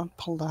 Don't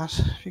pull that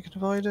if you can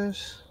avoid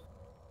it.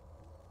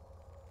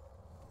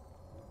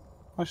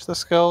 Watch the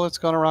skull. It's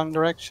going the wrong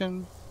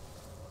direction.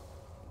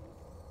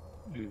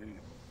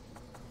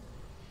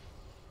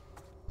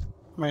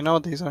 I know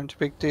these aren't a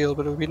big deal,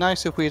 but it would be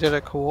nice if we did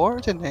a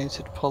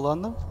coordinated pull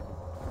on them,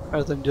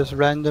 rather than just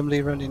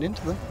randomly running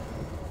into them.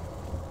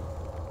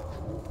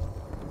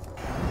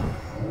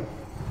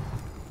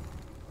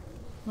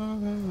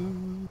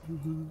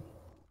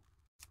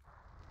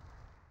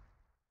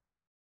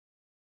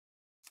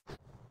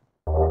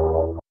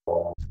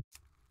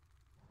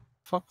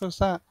 Fuck was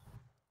that?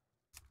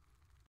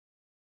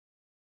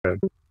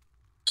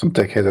 Some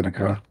dickhead in a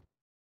car.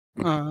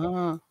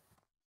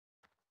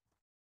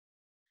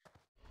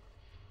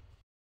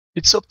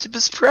 It's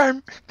Optimus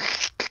Prime.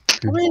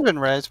 Or even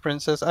Res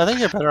Princess. I think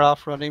you're better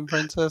off running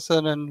Princess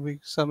and then we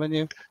summon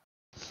you.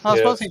 I Yeah,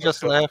 suppose he for just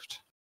sure. left.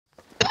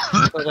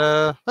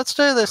 But let's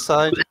stay this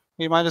side.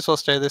 We might as well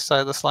stay this side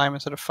of the slime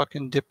instead of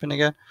fucking dipping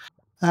again.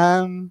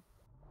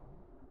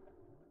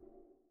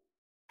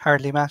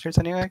 Hardly matters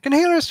anyway. Can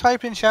healers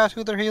type in chat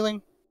who they're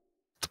healing?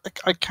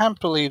 I can't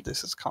believe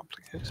this is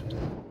complicated.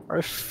 I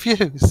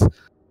refuse.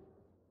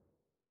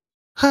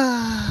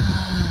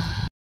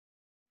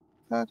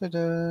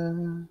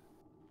 Da-da-da.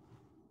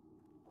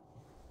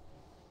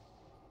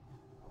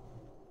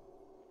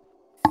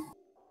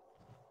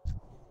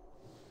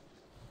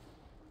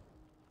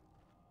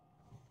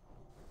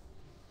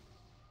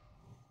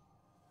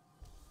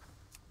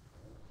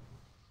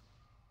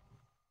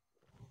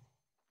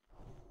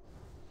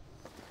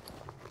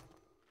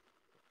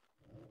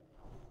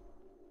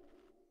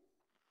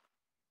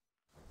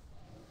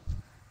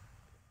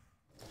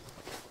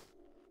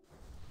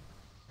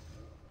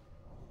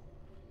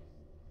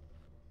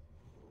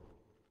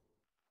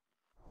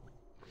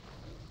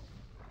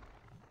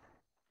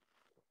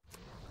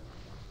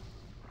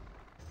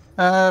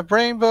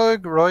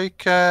 Brainbug,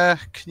 Roika,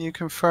 can you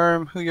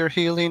confirm who you're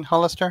healing,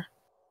 Hollister?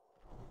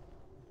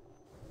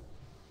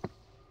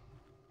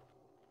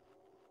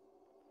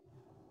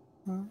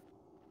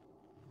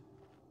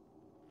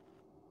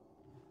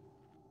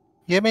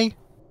 Yimmy? Do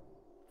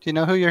you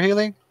know who you're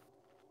healing?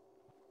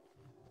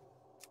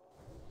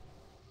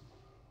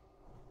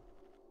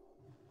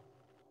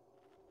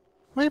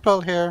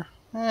 Maple here.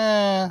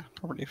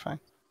 Probably fine.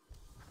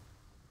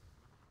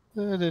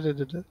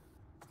 Da-da-da-da-da.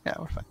 Yeah,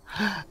 we're fine.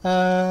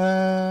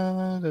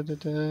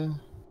 Da-da-da.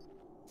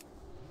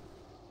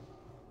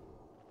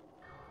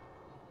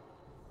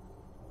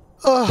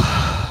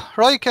 Oh,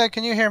 Roika,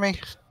 can you hear me?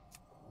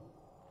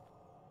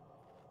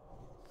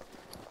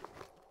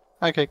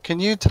 Okay,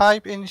 can you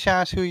type in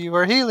chat who you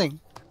are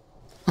healing?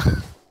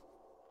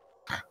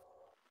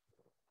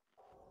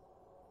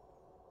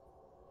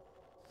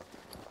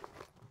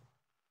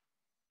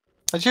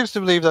 I choose to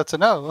believe that's a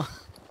no.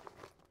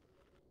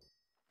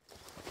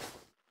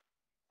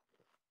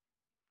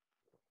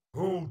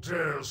 Who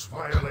dares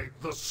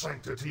violate the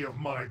sanctity of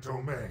my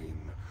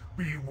domain?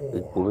 be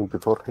He's pulling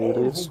before he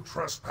All leaves. who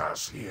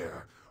trespass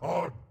here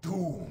are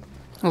doomed.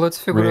 Let's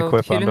figure out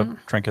Re-equip healing.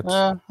 under trinkets.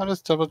 I'll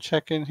just double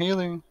check in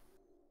healing.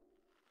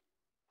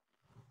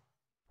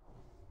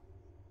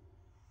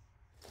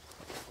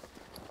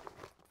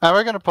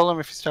 We're gonna pull him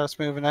if he starts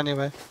moving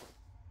anyway.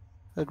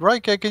 But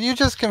Rika, can you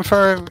just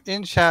confirm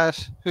in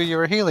chat who you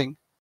were healing?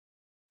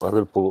 I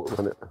will pull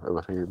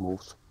whenever he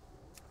moves.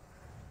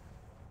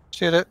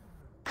 Shoot it.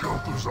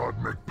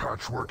 Kel'Thuzad make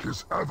Patchwork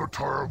his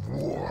avatar of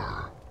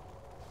war.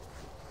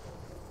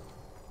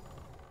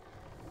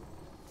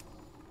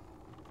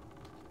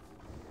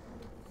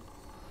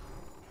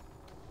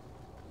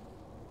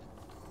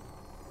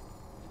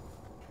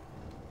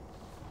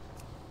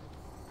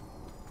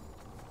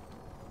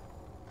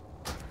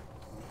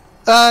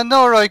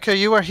 No, Rika,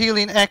 you are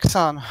healing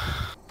Exxon.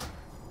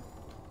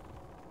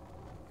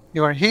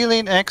 You are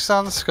healing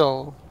Exxon's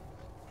skull.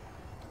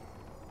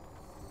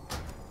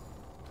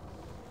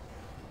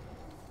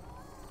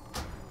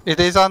 It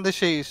is on the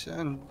sheet,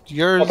 and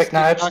yours Topic is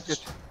not knives. good.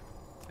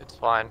 It's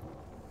fine.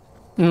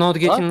 Not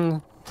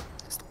getting.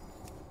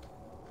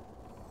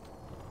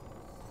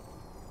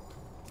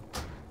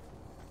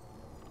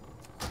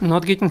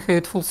 Not getting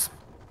hatefuls.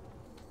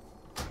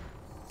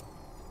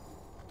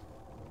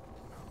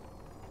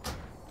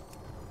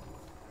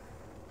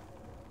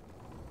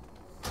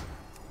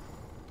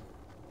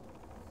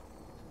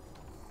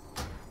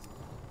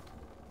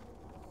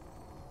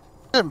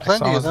 Getting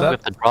plenty of them.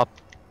 With the drop.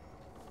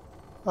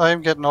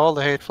 I'm getting all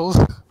the hatefuls.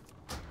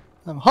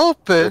 I'm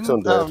hoping.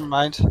 Exxon dead. Never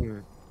mind.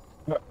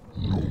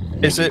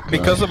 Is it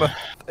because of a?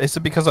 Is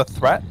it because of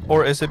threat,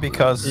 or is it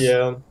because?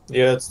 Yeah,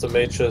 it's the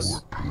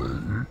mages.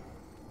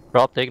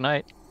 Drop the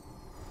ignite.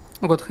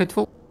 Got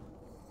hateful.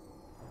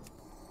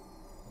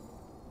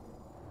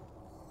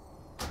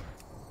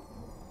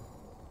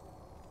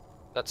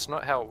 That's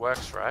not how it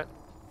works, right?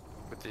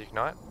 With the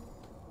ignite?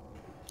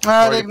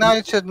 The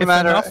ignite shouldn't If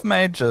matter. enough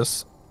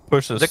mages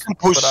pushes, They can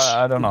push but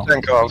I don't know.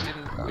 tank out.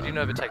 We didn't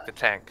overtake the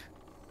tank.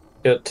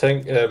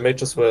 Yeah,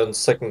 mages were in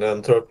second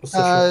and third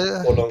position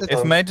for a long If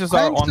time. mages are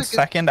Tanks on are good.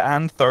 second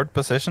and third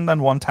position,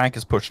 then one tank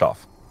is pushed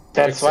off.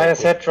 That's why I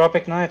said drop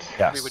ignite.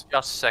 Yes. We were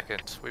just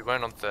second. We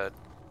weren't on third.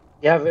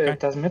 Yeah, but it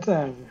doesn't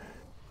matter.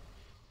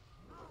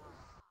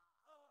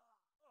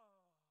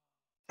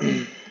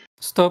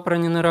 Stop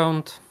running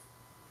around.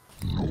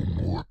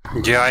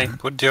 DI,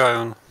 put DI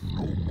on.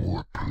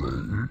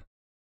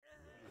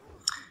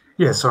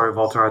 Yeah, sorry,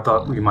 Walter. I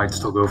thought we might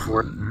still go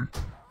for it.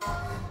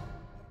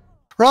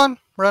 Run.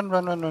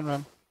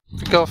 If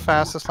you go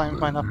fast, the slimes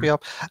might not be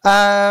up.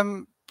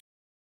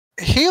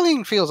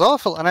 Healing feels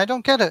awful, and I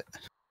don't get it.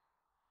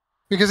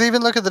 Because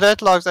even look at the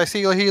death logs, I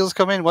see your heals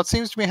come in. What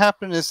seems to be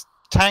happening is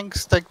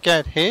tanks that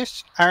get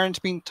hit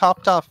aren't being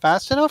topped off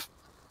fast enough.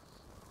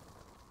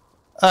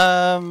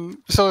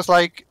 So it's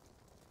like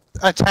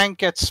a tank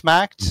gets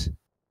smacked,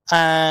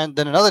 and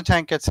then another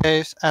tank gets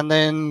hit, and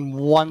then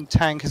one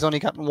tank has only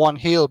gotten one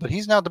heal, but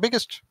he's now the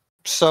biggest.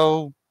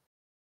 So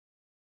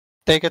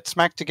they get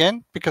smacked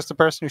again because the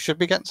person who should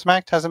be getting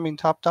smacked hasn't been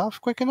topped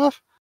off quick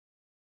enough.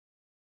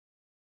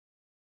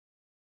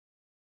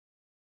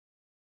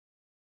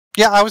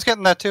 Yeah, I was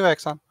getting that too,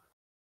 Exxon.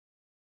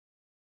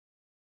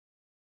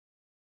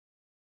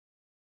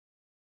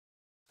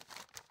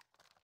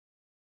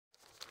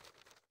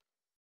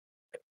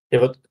 Yeah,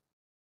 but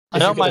I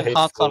if you don't get a mind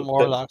thoughts on hateful,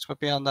 warlocks, but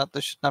beyond that,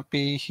 there should not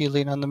be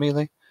healing on the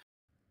melee.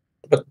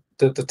 But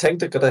the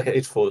tank that got a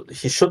hateful,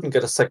 he shouldn't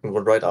get a second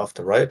one right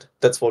after, right?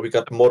 That's why we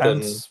got more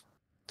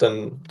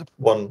than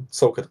one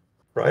socket,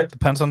 right?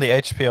 Depends on the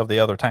HP of the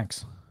other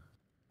tanks.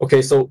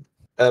 Okay, so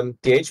the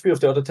HP of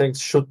the other tanks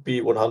should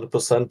be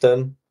 100%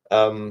 then.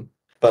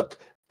 But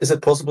is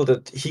it possible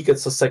that he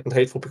gets a second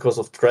hateful because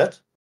of threat?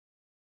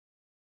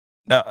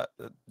 Now,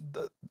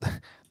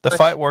 the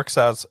fight works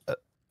as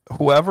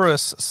whoever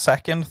is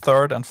second,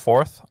 third, and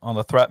fourth on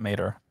the threat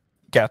meter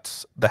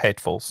gets the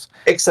hatefuls.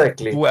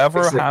 Exactly.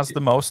 Whoever has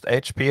the most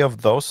HP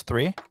of those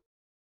three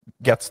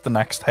gets the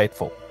next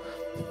hateful.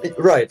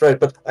 Right.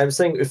 But I'm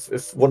saying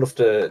if one of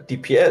the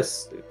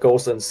DPS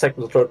goes in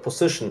second or third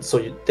position, so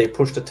they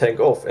push the tank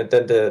off, and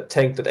then the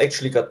tank that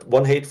actually got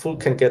one hateful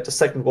can get the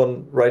second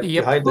one right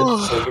behind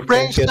it. So you can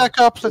Range get stack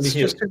up, fully let's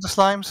healed. just do the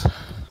slimes.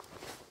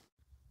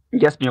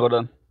 Yes,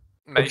 Mjordan.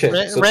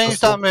 Okay, so range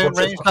just that not moon, just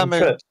range that fucking moon.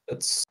 threat.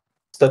 It's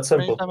that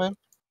simple. Range that moon.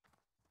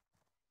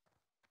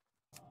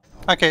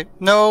 Okay,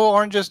 no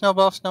oranges, no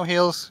buffs, no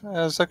heals.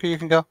 Zucker, you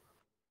can go.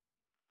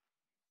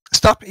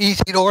 Stop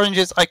eating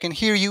oranges. I can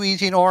hear you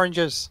eating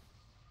oranges.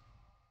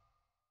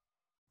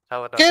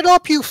 Tell it up. Get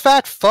up, you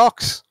fat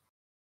fox!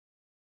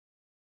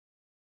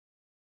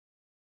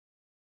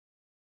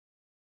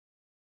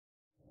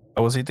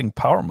 I was eating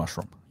power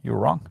mushroom. You were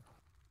wrong.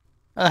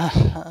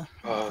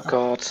 Oh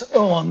god.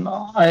 Oh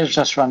no. I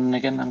just run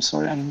again. I'm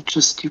sorry. I'm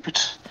just stupid.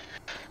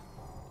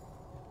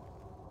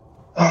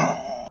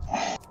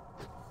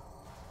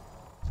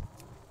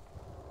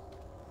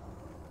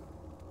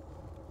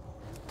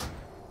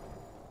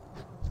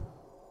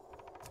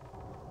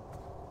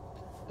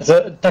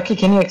 So, Ducky,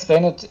 can you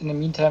explain it in the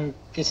meantime,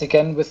 please,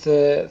 again, with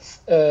the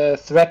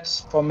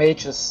threat for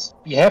mages?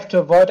 We have to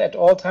avoid at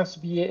all times to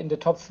be in the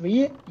top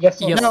 3?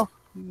 Yes or Yes. no?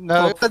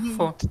 No, it Top doesn't.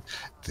 4.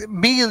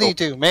 Melee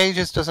do.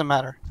 Mages doesn't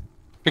matter.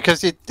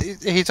 Because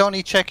he's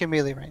only checking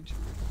melee range.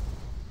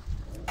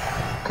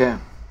 Okay.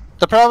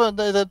 The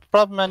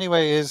problem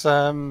anyway is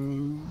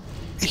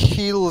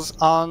heals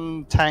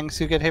on tanks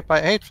who get hit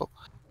by hateful.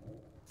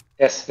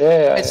 Yes,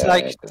 yeah.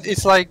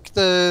 It's like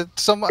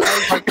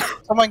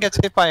someone gets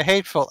hit by a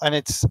hateful and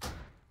it's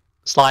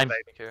slime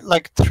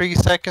like 3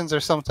 seconds or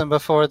something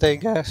before they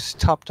get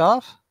topped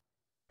off.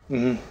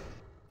 Mm-hmm.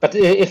 But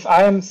if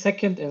I am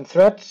second in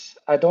threat,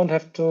 I don't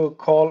have to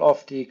call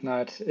off the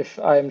ignite if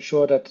I am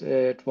sure that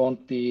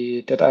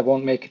I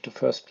won't make it to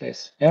first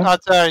place. Yeah.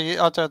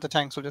 Odds are the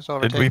tanks will just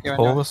overtake Did we you.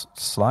 pull Anyway.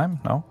 the slime?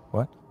 No.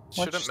 What?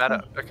 Shouldn't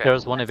matter. Okay. There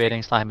was one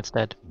evading slime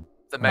instead.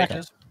 The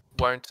mages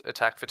won't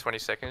attack for 20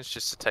 seconds,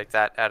 just to take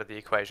that out of the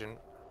equation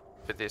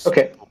for this.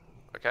 Okay.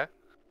 Okay?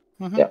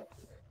 Mm-hmm. Yeah.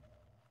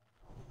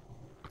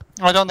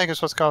 I don't think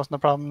it's what's causing the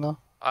problem, though.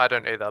 I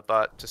don't either,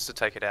 but just to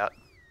take it out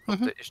of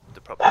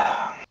the problem.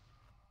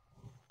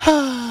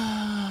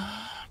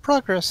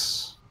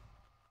 Progress.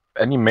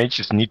 Any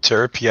mages need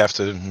therapy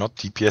after not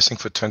DPSing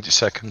for 20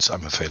 seconds,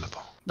 I'm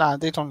available. Nah,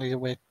 they don't need to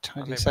wait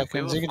 20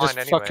 seconds. we You were can just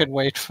fine anyway. fucking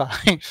wait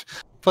 5.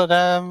 But,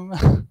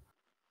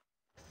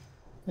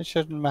 it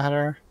shouldn't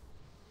matter.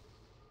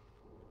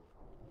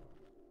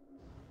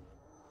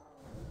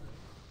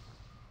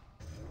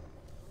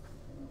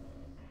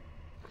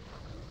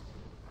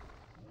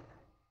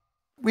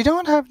 We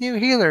don't have new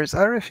healers.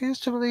 I refuse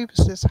to believe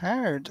it's this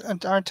hard.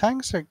 And our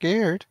tanks are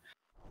geared.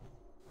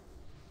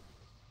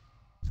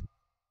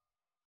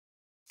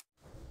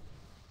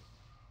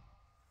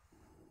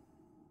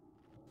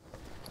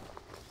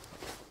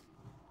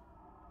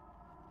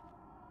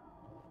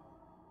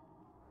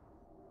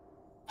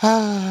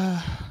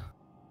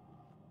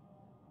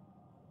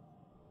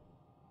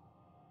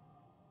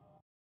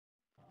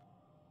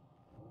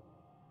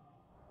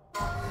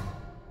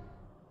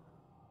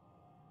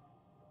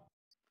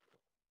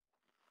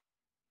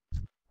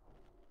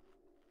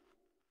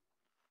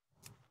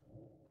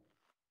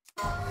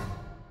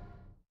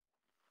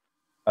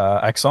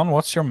 Axon,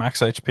 what's your max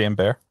HP in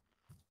Bear?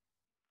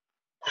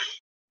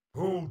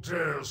 Who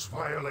dares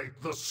violate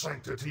the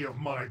sanctity of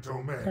my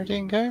domain?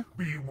 13k?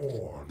 Be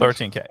warned.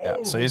 13k,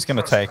 yeah. So he's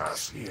gonna take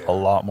a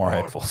lot more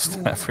hatefuls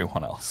than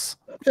everyone else.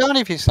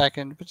 Only a few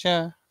seconds, but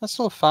yeah, that's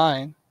still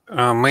fine.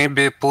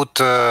 Maybe put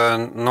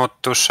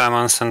not 2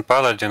 shamans and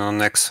paladin on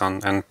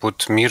Nexon and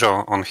put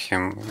Miro on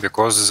him,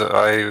 because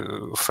I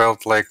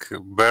felt like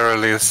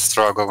barely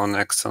struggle on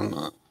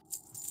Nexon.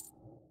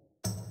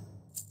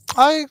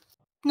 I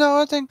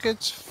think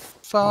it's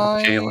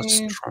fine. Okay,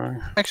 let's try.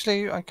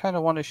 Actually, I kind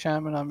of want a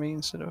shaman on me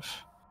instead of.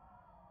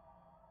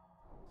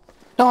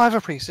 No, I have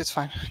a priest. It's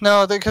fine.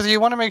 No, because you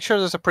want to make sure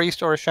there's a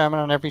priest or a shaman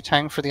on every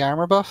tank for the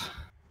armor buff.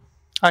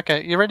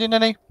 Okay, you ready,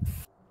 Ninny?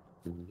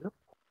 Yep.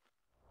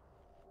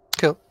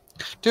 Cool.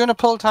 Doing a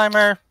pull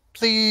timer.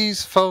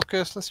 Please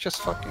focus. Let's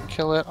just fucking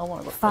kill it. I want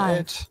to go to 5,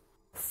 bed.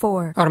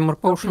 4, Armor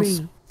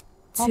potions.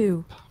 3,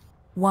 2,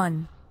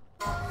 1.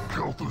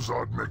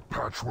 Kel'Thuzad make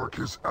patchwork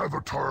his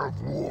avatar of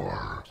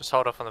war. Just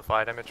hold off on the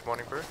fire damage,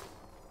 Morning Brew.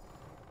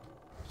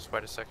 Just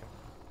wait a second.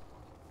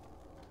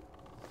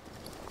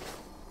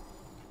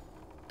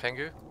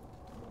 Pengu?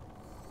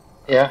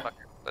 Yeah. Fuck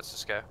it, let's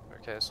just go.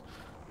 Who cares?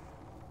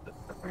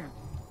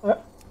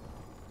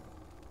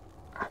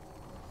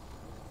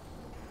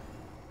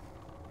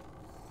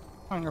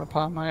 I'm gonna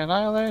pop my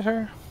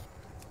annihilator.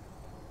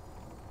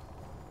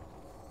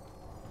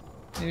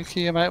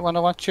 Yuki, you might want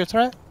to watch your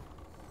threat.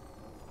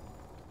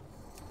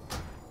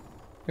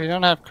 We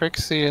don't have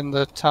Crixie in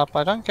the top.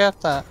 I don't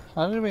get that.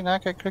 How did we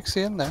not get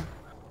Crixie in there?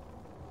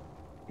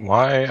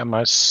 Why am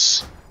I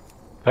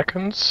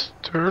second,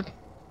 third?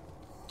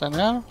 Don't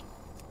know.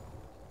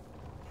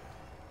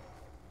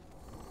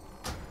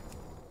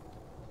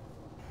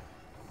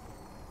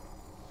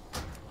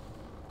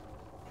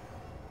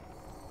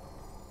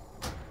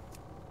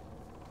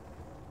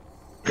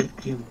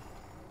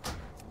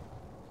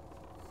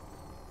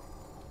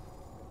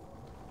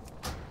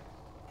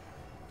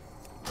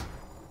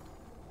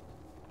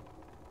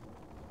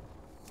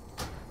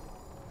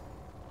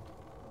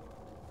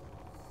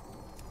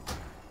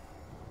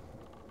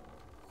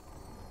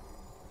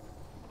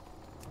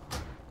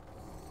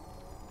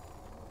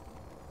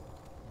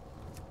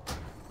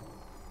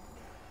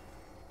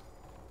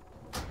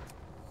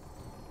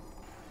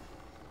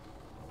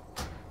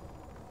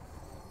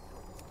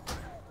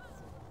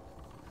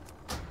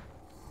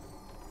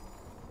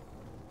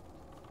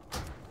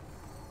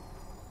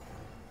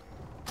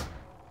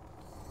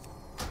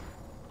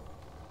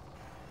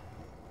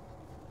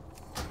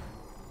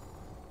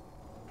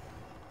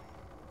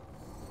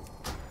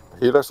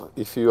 Healers,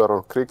 if you are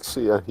on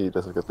Crixie and he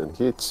doesn't get any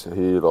hits,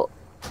 he'll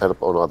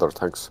help on other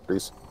tanks,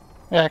 please.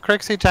 Yeah,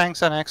 Crixie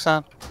tanks and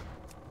Exxon.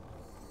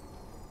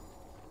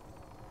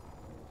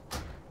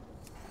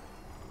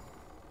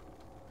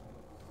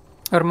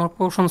 Armor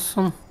potions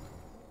soon.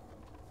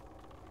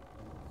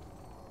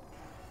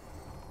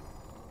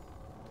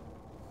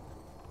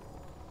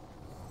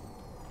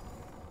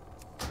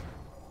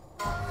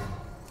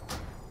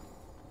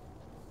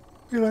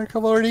 feel like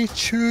I've already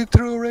chewed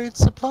through a raid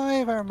supply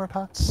of armor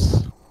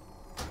pots.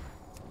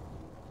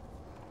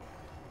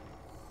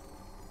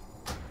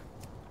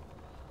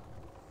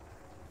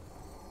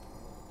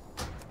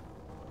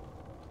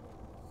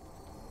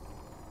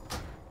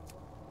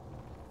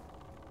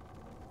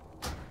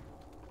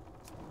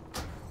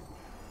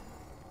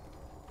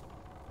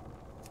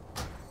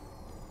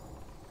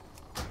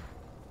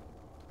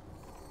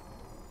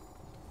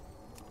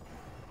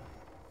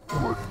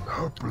 What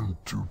happened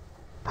to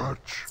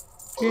Patch?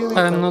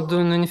 I'm not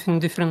doing anything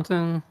different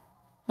than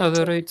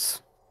other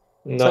raids.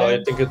 No,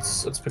 I think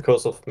it's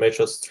because of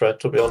Mage's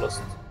threat, to be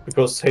honest.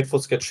 Because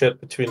hatefuls get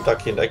shared between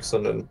Ducky and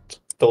Exxon and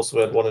those who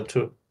had 1 and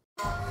 2.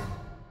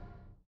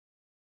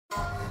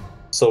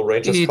 So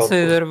Rangers It's count.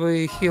 either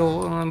we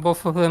heal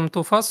both of them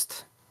too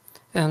fast,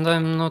 and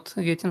I'm not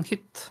getting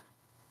hit.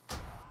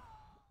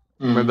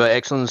 Remember,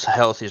 Exxon's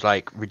health is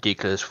like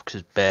ridiculous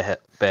because bare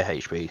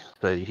HP,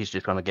 so he's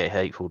just trying to get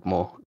hateful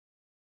more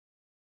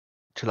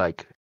to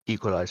like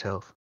equalize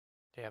health.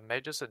 Yeah,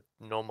 mages are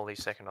normally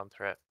second on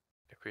threat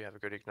if we have a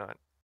good ignite.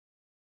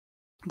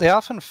 They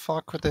often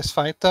fuck with this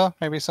fight though.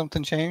 Maybe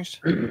something changed.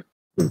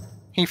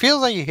 He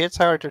feels like he hits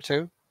harder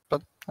too,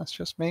 but that's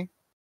just me.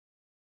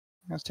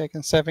 I was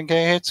taking 7k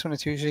hits when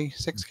it's usually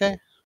 6k.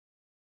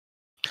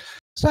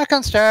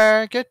 Second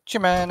star, get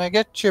your mana,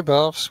 get your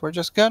buffs. We're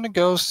just gonna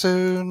go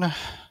soon.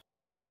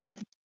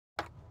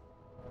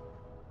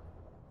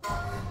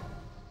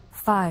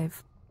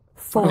 5,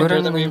 What do 4, we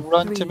do? Then we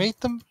run 3, to meet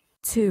them?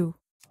 2,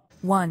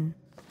 1.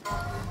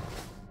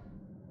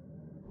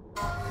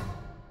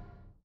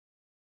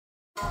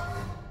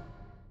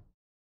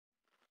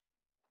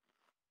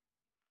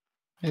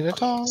 Hit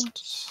it on.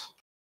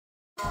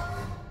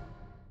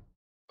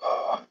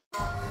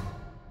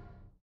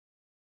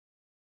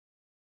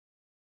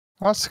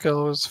 That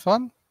skill was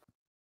fun.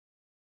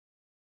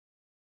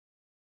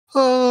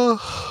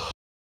 Oh.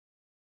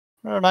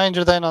 A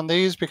reminder then on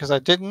these, because I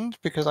didn't,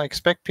 because I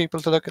expect people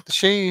to look at the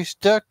sheet.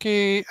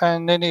 Ducky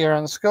and Nini are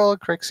on the skull,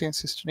 Crixie and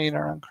Sister Nina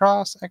are on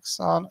cross,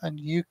 Exxon and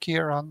Yuki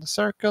are on the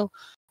circle.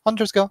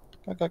 Hunters go.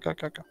 Go, go, go,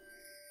 go, go.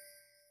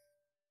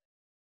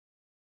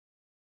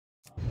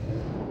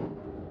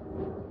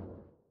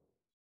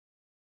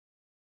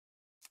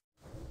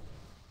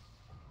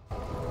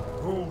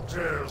 Who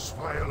dares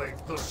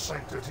violate the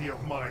sanctity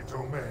of my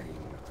domain?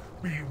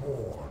 Be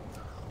warned,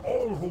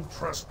 all who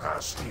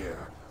trespass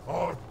here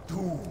are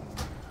doomed.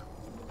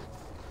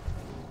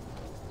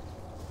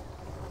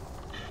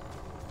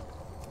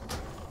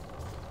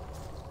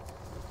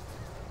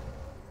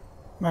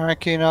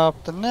 Marking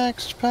up the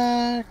next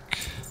pack.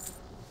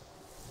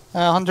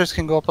 Hunters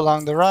can go up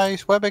along the right.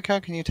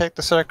 Webica, can you take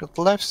the circle to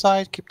the left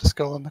side? Keep the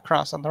skull and the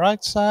cross on the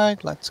right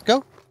side. Let's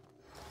go.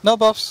 No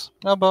buffs,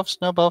 no buffs,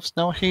 no buffs,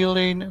 no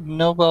healing,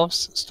 no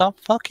buffs. Stop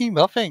fucking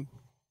buffing.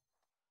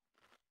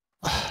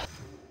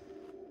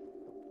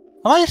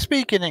 Am I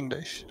speaking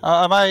English?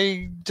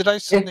 Did I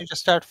suddenly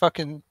just start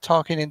fucking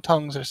talking in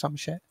tongues or some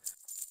shit?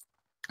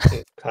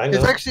 Kind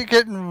It's of. actually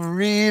getting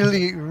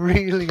really,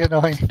 really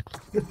annoying.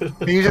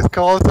 You just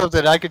call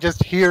something, I could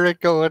just hear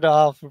it going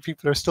off, and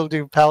people are still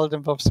doing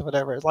paladin buffs or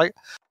whatever. It's like,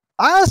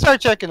 I'll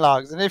start checking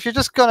logs, and if you're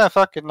just gonna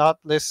fucking not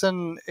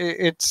listen,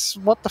 it's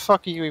what the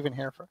fuck are you even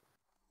here for?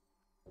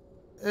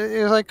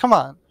 It's like, come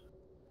on.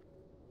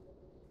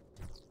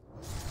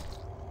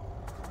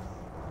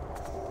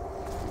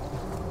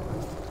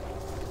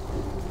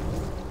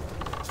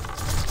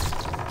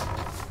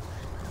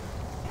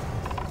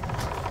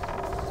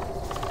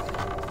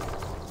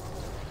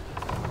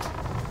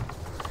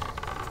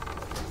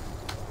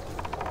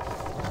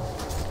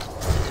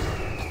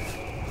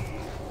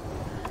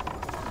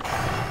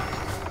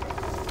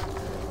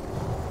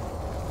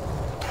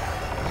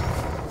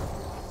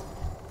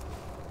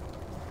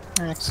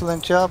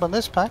 Excellent job on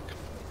this pack.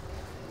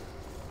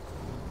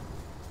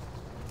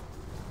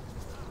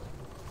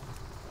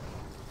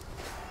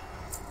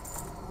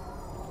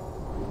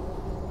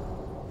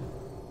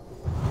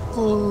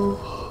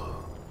 Oh.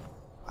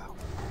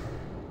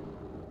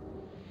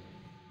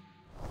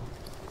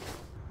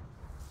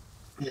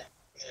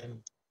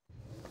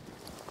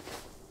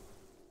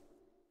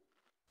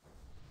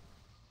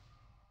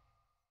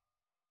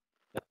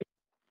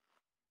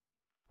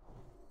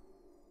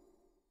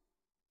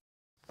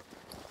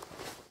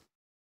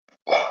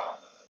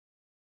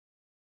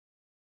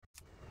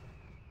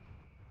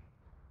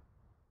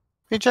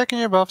 Be checking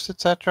your buffs,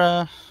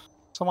 etc.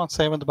 Someone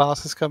say when the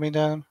boss is coming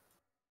down.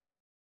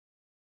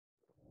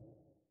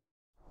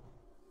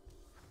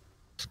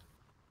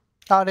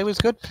 God, it was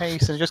good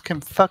pace, and it just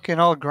came fucking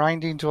all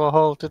grinding to a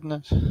halt, didn't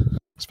it?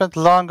 Spent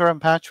longer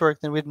on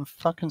patchwork than we did in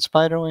fucking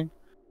Spiderwing.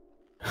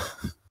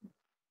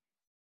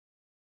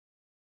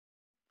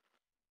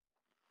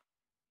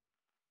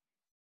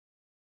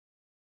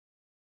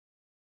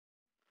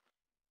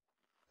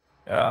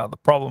 The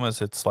problem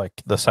is it's like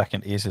the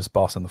second easiest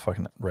boss in the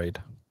fucking raid.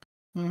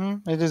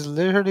 It is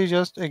literally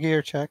just a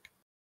gear check.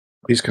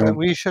 He's coming. That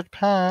we should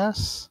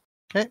pass.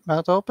 Okay,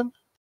 mouth open.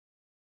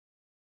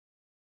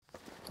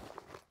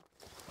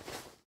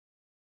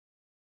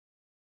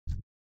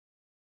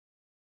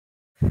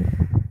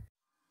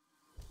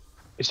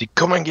 Is he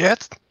coming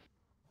yet?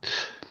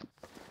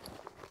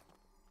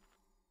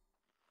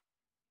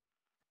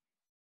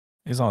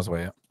 He's on his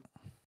way up.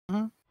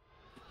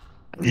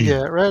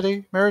 Yeah,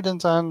 ready.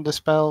 Mirrodin's on the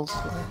spells.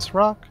 Let's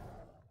rock.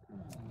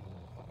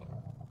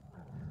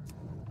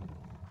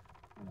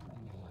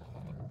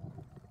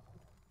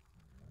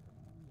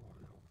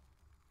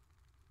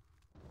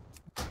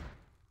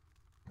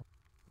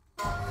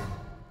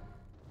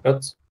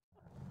 That's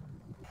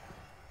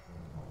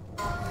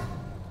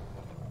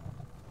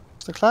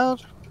It's the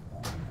cloud.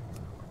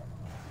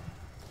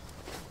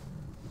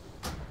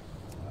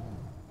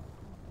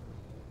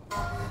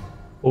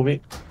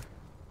 POV.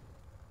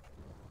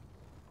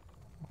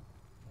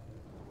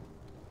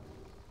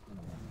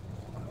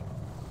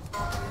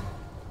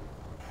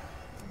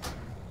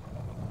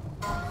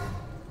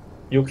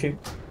 Yuki.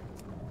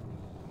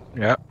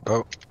 Yeah,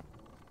 go.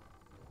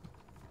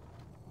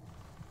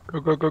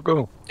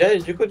 Go. Yeah,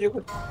 you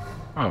could.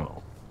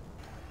 Oh.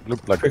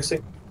 Looked like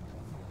Trixie.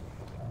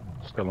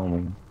 still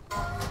on.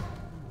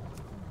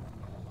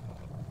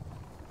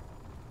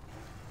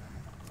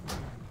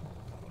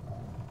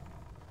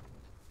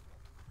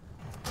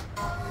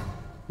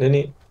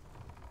 Nini.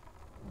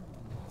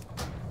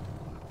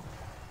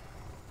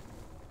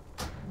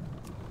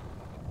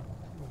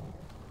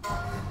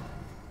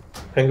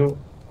 Pengu.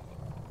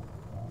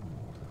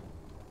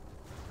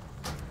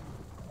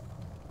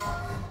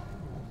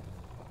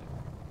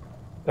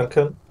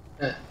 Duncan.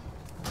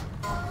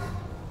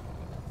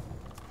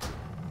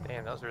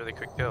 Damn, that was a really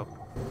quick kill.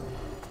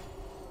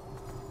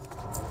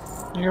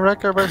 You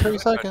wreck her by 3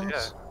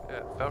 seconds. Yeah,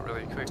 it felt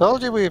really quick.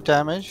 Told you we have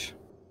damage.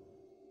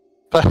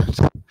 But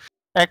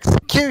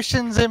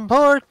execution's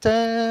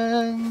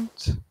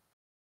important.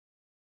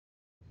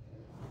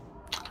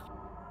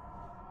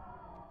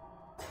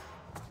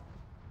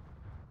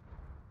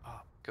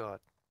 Oh god.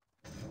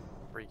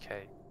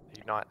 3k.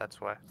 Ignite,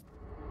 that's why.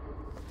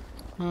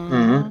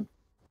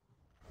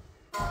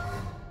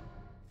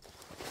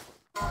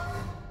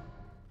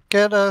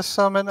 Get a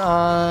summon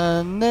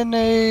on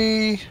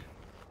Nini.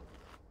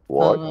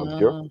 What? I'm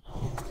here.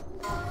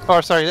 Oh,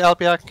 sorry,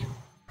 Albiak.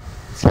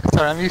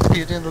 Sorry, I'm used to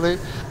you doing the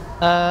loot.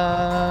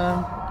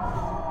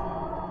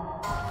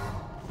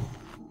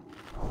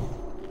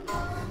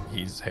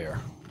 He's here.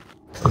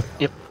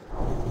 Yep.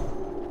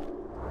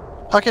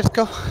 Okay, let's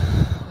go.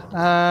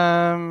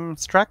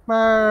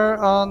 Strakmar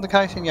on the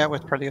kiting, yeah,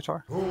 with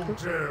Predator. Who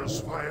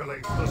dares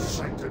violate the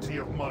sanctity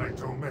of my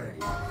domain?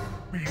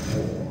 Be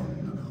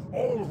warned,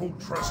 all who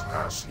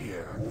trespass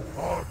here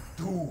are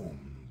doomed.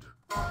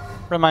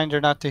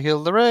 Reminder not to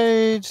heal the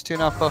rage. Do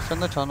not buff in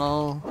the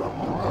tunnel.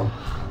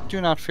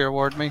 Do not fear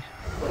ward me.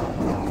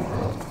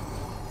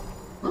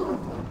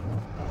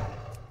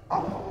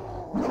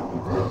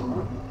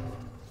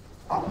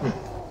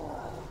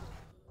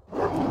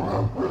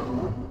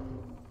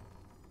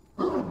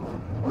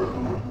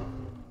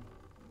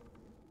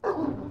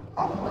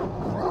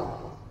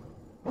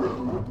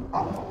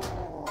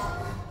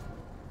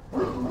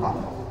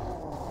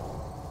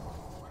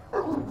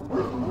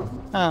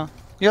 Oh,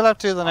 you'll have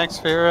to do the next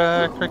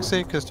sphere,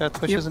 Crixie, because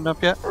Death Wish isn't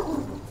up yet.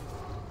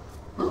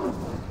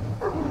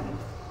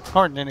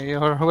 Or Nini,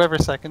 or whoever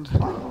second.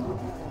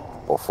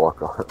 Oh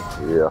fuck.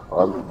 Yeah,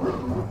 I'll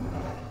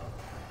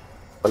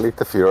eat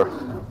the fear.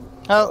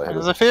 Oh,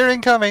 there's a fear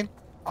incoming.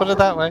 Put it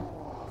that way.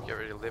 Get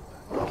rid of lip.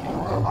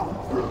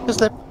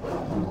 Just lip.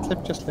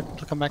 Just lip.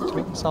 It'll come back to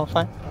me. It's all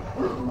fine.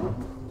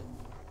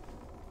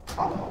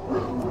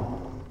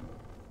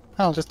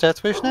 I'll just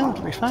Death Wish now.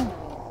 It'll be fine.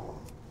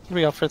 It'll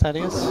be up for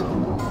Thaddeus.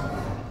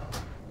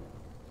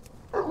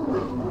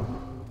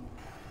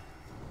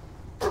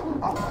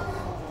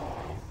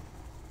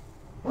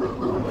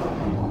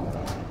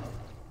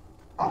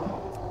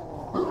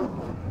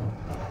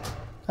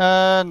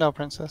 No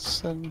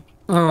princess.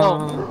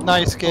 Oh,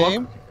 nice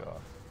game.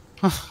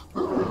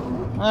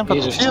 I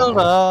put the shield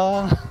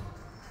on.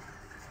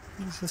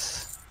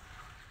 Jesus.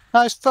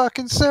 Nice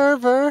fucking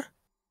server.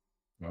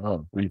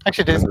 Oh,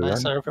 Actually, it is a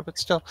nice server, but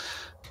still.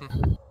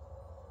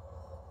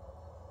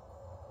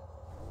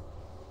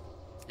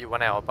 Your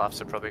 1 hour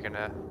buffs are probably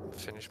gonna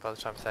finish by the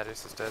time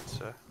Thaddeus is dead,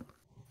 so.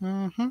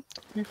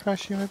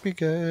 Refreshing would be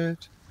good.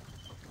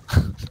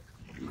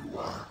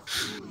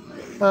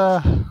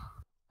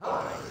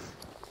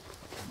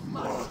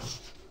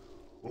 Must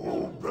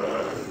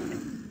obey.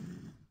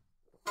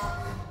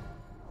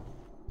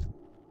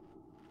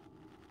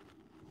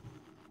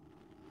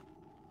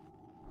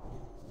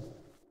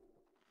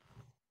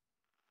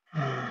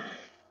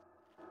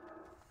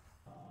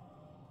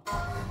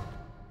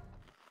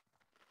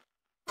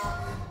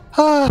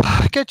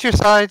 Get your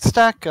side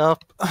stack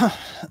up.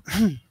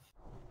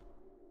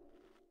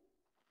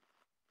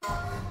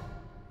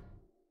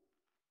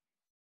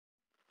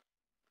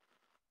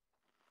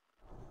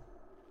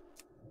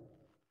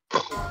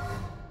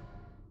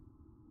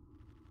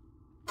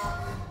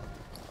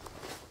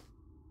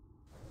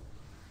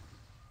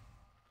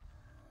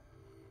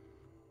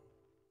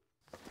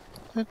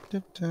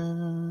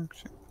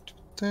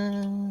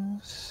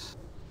 This.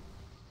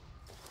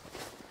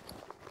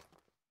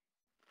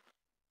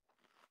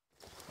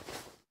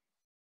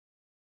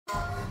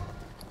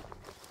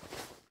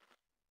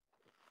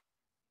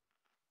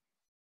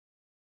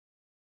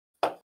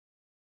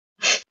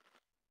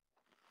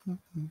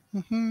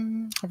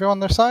 Everyone on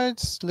their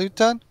sides? Loot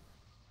done?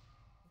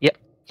 Yep.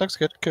 Looks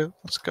good. Cool.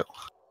 Let's go.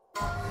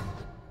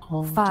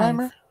 Home 5,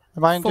 timer.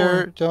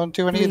 Reminder, 4, don't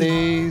do any of 3,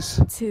 these.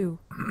 2,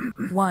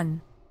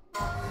 1.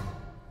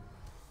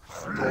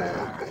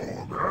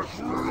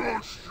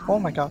 Oh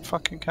my god,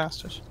 fucking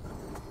casters.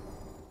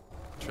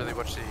 Let's really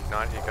watch the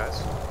ignite here,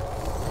 guys.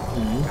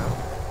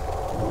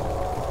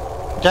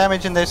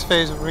 Damage in this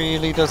phase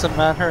really doesn't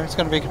matter. It's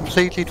going to be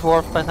completely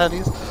dwarfed by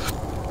heavies.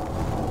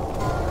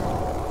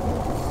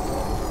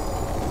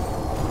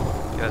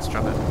 Yeah, let's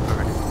drop it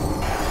already.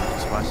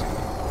 Spicy.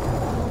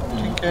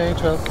 10k,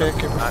 12k,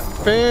 okay, we're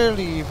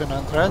fairly even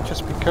on threat,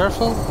 just be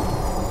careful.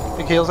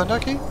 Big heals on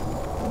Ducky.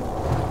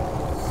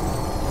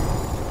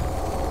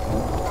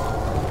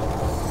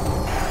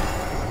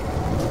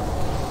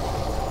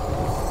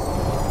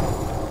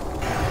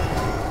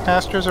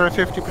 Casters are at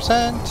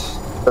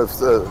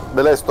 50%.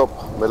 Melee stop,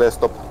 melee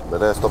stop,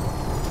 melee stop.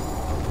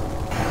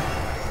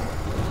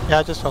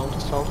 Yeah, just hold,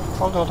 just hold.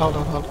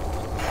 Hold.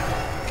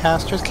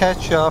 Casters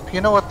catch up, you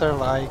know what they're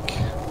like.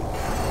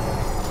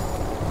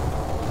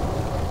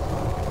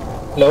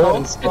 Low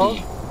and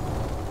steady.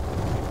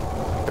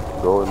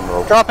 Going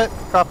up. Drop it.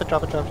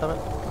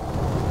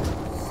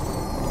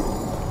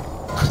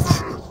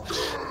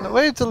 The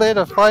way to lay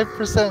a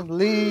 5%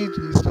 lead,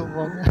 you still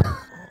won.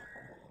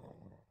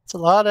 It's a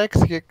lot of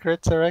execute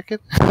crits, I reckon.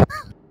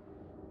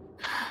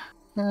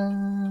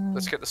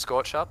 Let's get the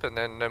scorch up and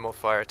then no more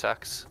fire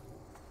attacks.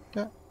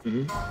 Yeah.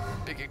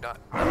 Big ignite.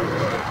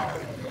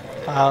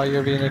 Wow,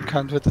 you're being a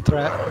cunt with the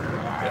threat.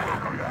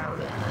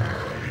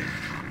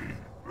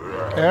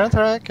 Care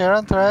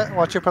on threat.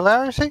 Watch your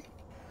polarity.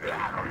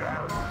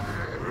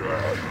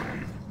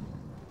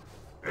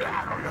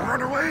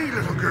 Run away,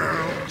 little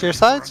girl. To your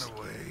sides.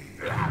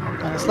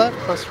 Minus left,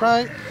 plus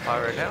right.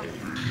 Pyro now.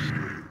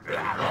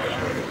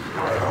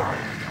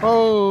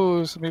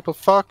 Oh, some people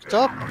fucked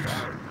up.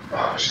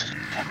 Oh, shit.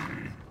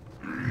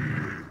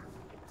 I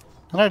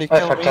already I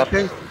killed fucked me up.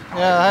 too.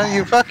 Yeah,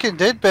 you fucking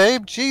did,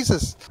 babe.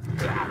 Jesus.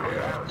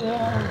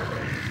 Yeah.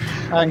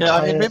 I need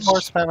a bit more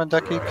spam on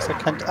Ducky because I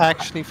can't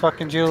actually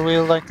fucking dual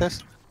wield like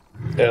this.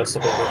 Yeah, it's a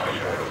bit good.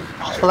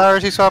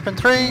 Polarity swap in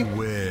 3.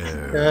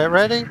 Get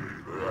ready.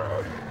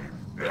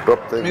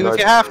 Drop the Move ignite. if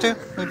you have to.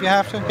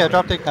 Yeah,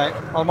 drop the ignite.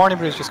 Well, Morning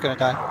Brew's just gonna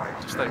die.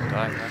 Just let him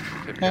die, man.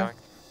 Keep it Yeah. going.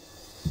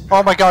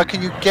 Oh my god,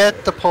 can you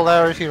get the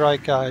polarity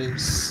right,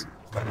 guys?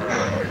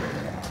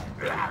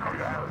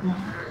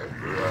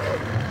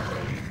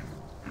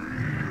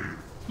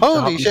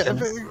 Holy shit,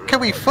 can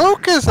we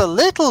focus a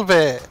little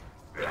bit?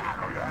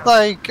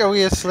 Like, are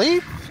we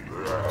asleep?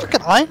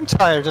 Fucking, I'm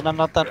tired and I'm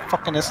not that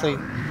fucking asleep.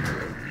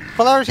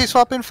 Polarity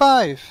swap in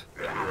 5.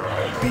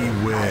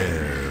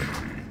 Beware.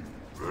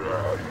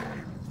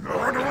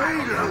 Run away,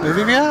 little Move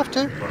if you have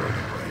to.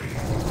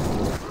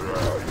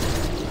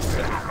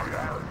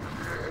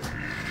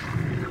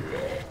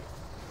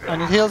 I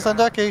need heals on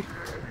Ducky.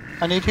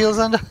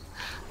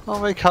 Oh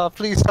my god,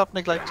 please stop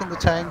neglecting the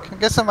tank. I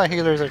guess some of my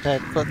healers are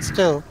dead, but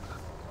still.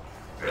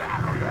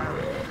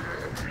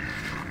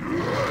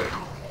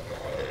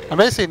 I'm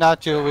basically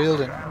not dual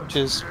wielding, which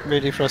is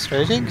really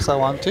frustrating because I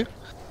want to.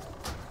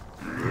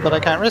 But I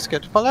can't risk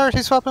it.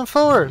 Polarity swap in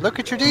 4. Look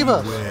at your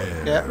debuff.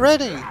 Get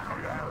ready.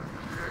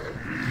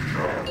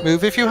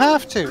 Move if you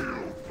have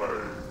to.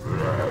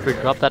 If we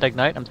drop that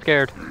ignite, I'm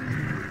scared.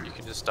 You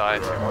can just die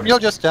if you want. You'll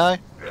just die.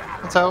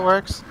 That's how it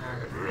works.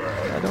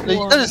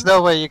 There's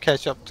no way you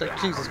catch up to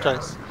Jesus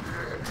Christ.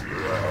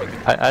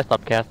 I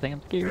stopped casting,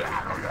 I'm scared.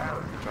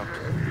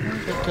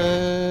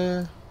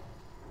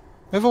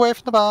 Move away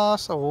from the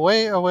boss.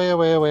 Away.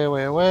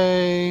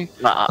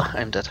 Nah,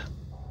 I'm dead.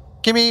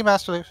 Give me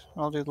master loot.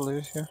 I'll do the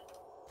loot here.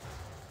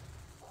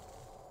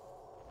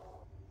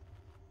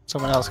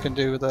 Someone else can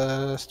do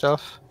the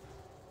stuff.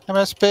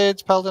 MS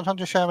Spades, Paladin,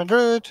 Hunter, Shaman,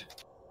 Druid.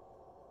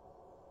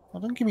 Oh,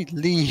 don't give me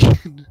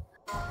lead.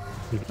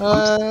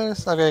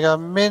 Okay, I got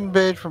min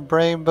bid from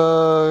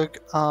Brainbug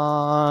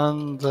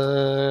on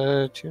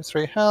the tier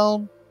 3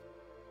 helm.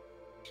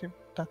 Give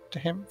that to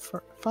him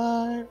for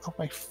 5. Oh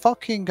my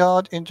fucking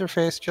god,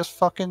 interface, just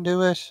fucking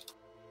do it.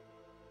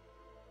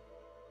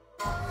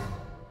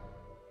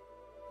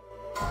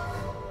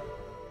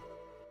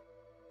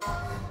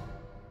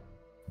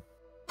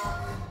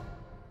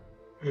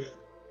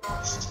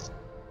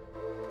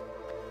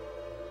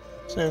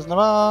 So there's the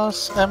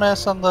boss,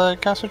 MS on the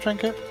caster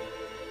trinket.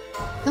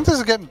 I think this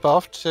is getting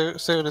buffed soon,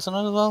 isn't it, as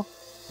well?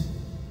 I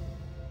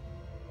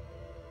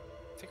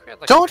think we had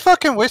like Don't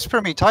fucking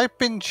whisper me,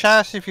 type in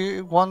chat if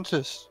you want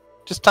it.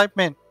 Just type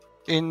min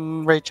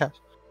in raid chat.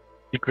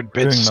 Secret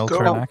Doing bits.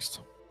 military Go. next.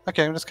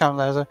 Okay, I'm just counting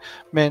that as a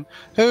min.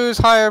 Who's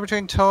higher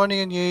between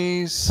Tony and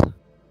Yeez?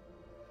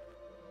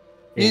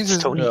 Yeez is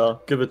Tony. Yeah,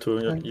 give it to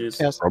Yeez.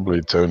 Yes.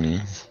 Probably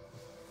Tony.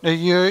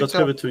 You, Let's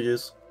give it to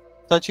Yeez.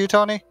 that you,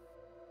 Tony?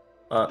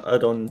 I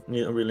don't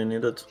really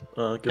need it.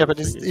 Give Yeah, it but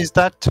to Yeez. is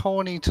that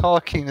Tony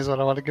talking is what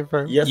I want to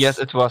confirm. Yes. Yes,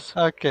 it was.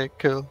 Okay,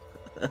 cool.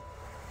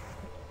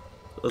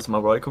 Is my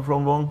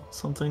microphone wrong?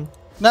 Something?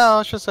 No,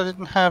 it's just I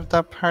didn't have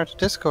that part of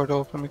Discord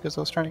open because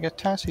I was trying to get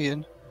Tassie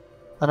in.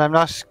 And I'm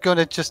not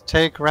gonna just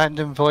take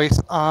random voice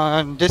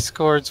on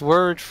Discord's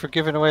word for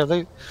giving away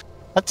loot.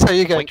 That's how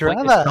you get Wink, wink,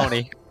 drama. it's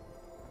Tony.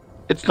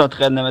 It's not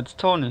random, it's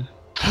Tony.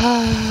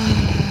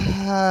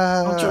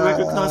 Don't you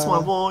recognize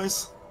my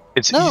voice?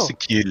 It's No. easy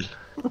kill.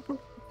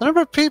 The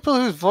number of people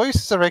whose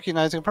voices are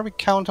recognized can probably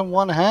count on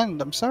one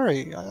hand. I'm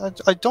sorry.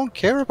 I don't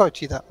care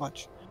about you that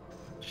much.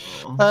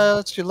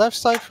 Let's do left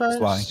side first.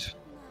 Lying.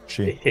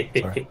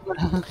 Sorry.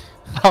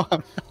 No,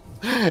 I'm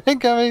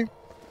incoming.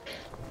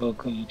 Oh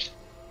god.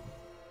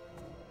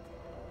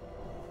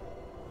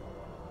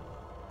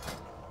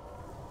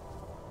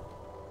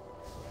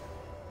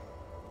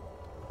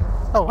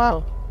 Oh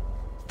wow.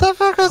 The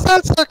fuck was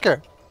that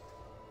sucker?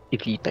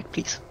 If you back,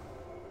 please.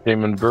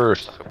 Game and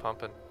burst.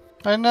 Pumping.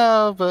 I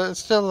know, but it's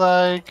still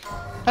like...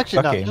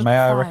 Actually, Okay, no. may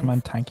I 5,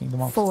 recommend tanking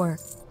them off? 4,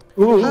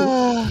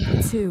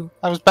 Ooh. 2.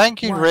 I was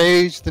banking 1.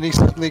 rage, then he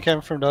suddenly came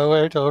from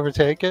nowhere to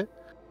overtake it.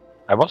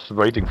 I was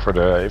waiting for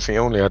the. If he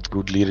only had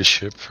good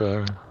leadership.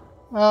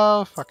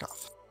 Oh, fuck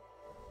off.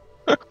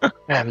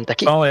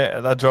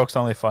 That joke's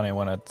only funny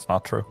when it's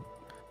not true.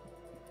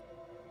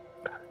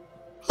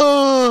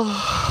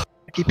 Oh.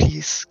 Okay,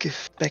 please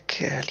give back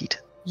lead.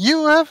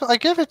 You have... I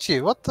give it to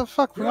you. What the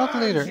fuck? We're not the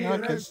leader.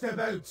 Okay.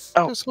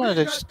 Oh. Just wanted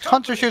to just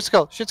hunter, shoot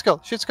skull, shoot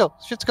skull, shoot skull,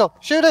 shoot skull,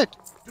 shoot it!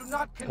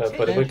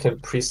 But we can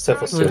priest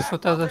have a sword.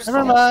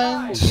 Never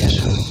mind.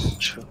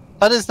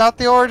 That is not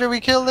the order we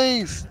kill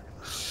these.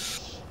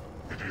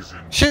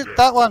 Shoot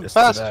that one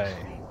fast.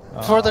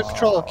 Before the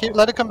control. Keep.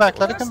 Let it come back.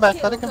 Let it come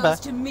back. Let it come back.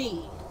 To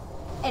me.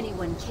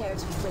 Anyone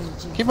cares who's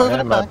raging. Keep moving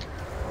it back.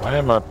 Why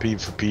am I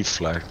PvP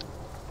flagged?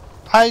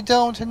 I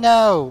don't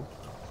know.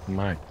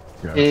 My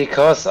God.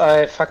 Because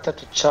I fucked up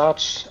the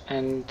charge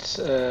and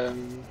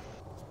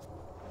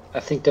I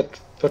think that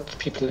put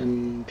people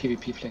in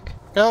PvP flag.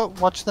 Go.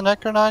 Watch the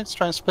Necro Knights.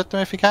 Try and split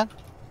them if you can.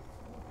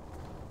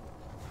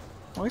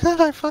 Why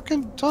did I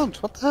fucking don't?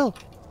 What the hell?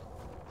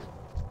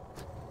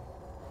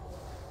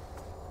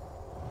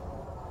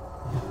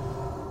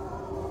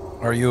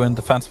 Are you in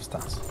defensive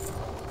stance?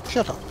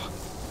 Shut up.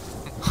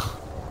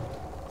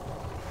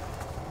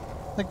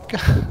 Like,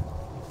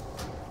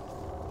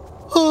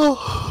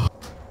 oh,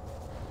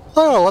 I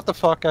don't know what the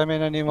fuck I'm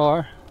in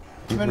anymore.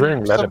 I'm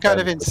in some kind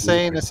of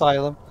insane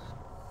asylum.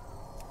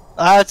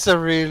 That's a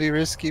really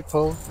risky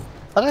pull.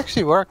 That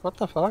actually worked. What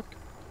the fuck?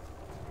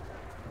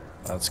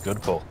 That's a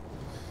good pull.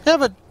 Yeah,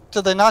 but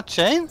do they not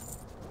chain?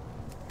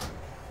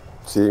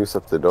 Seems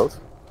that they don't.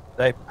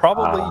 They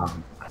probably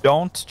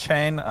don't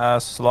chain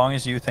as long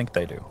as you think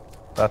they do.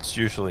 That's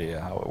usually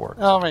how it works.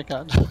 Oh my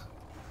god.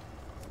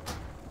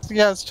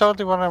 Yeah, it's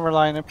totally what I'm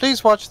relying on.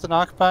 Please watch the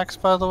knockbacks,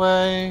 by the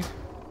way.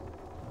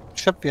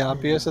 Should be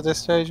obvious at this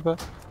stage,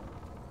 but...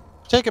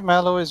 Take it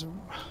mellow is...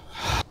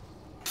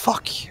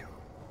 Fuck you.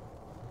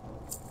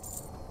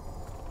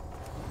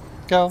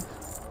 Go.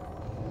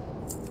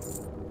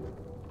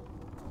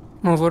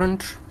 Move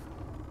orange.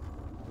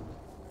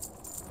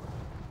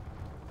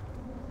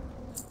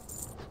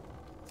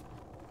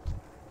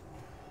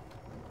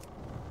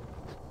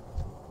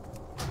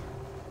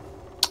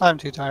 I'm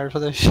too tired for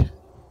this shit.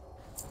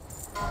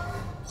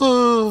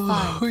 Oh,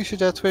 5, we should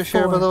death wish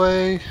here, by 4, the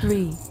way.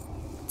 3,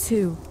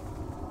 2,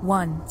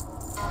 1.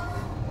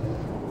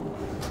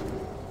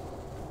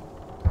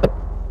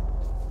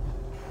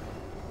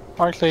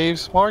 More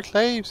cleaves, more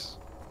cleaves.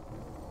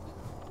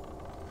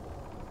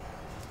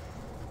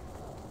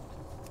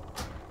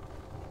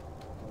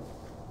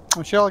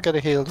 I'm sure I'll get a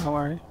heal, don't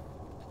worry.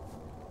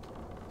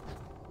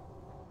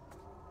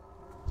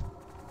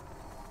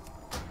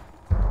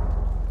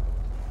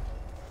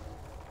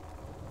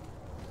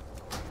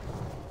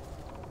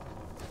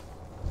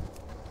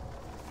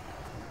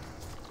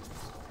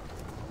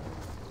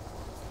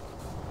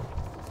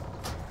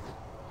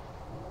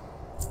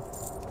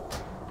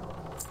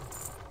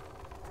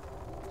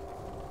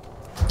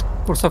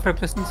 Force of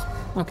resistance.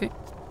 Okay.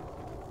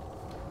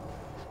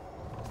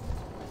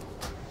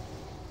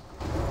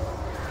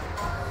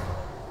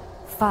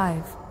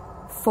 Five,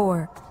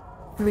 4,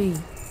 3,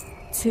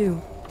 2,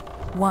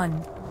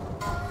 1.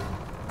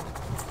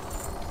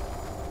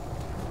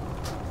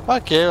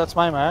 Fuck you, that's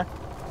my mark.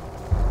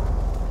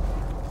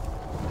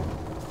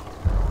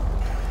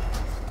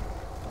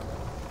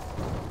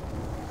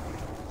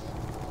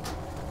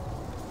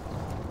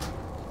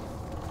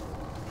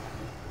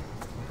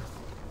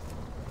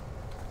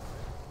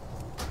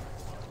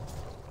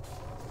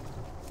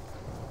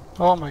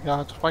 Oh my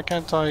god, why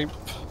can't I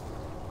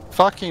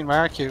fucking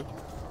mark you?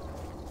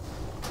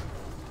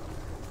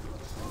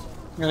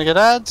 I'm gonna get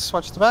ads,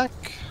 watch the back.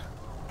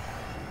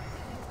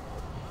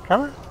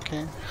 Cover?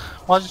 Okay.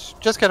 Well,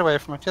 just get away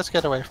from it, just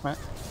get away from it.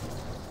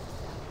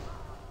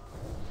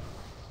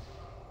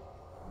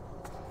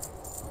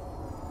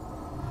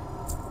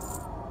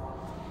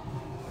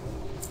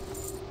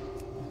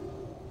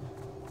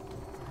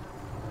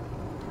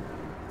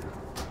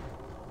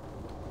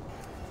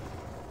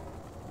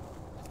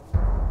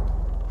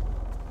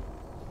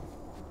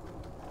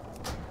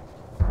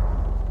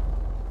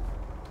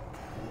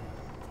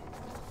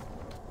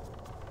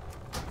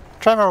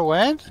 Tremor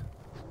went?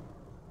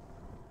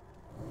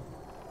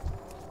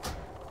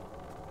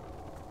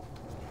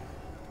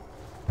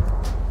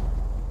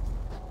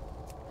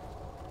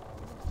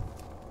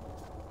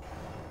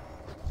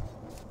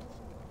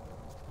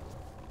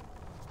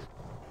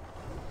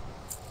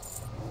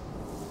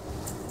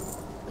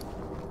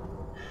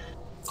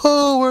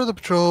 Where are the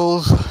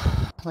patrols?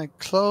 Like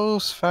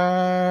close,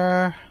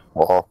 far,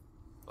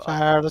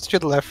 far. Let's do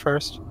the left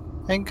first.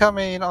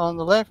 Incoming on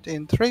the left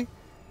in 3,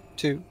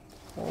 2,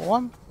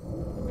 1.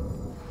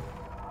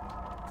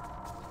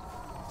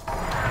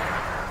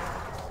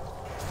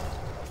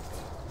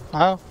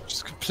 Wow,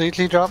 just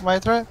completely dropped my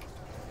threat.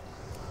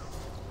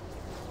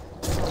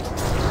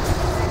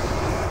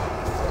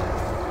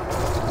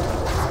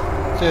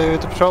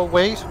 Dude, the patrol,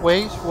 wait.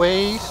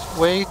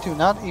 Do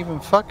not even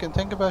fucking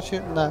think about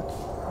shooting that.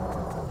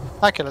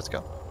 Okay, let's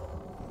go.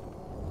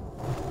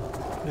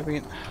 I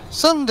mean,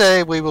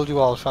 someday we will do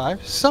all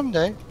 5.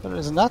 Someday, but it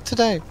is not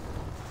today.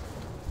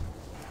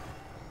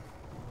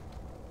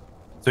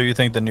 So you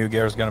think the new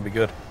gear is gonna be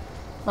good?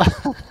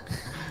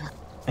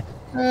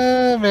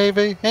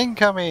 Maybe.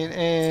 Incoming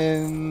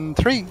in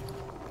 3,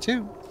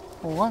 2,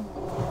 1.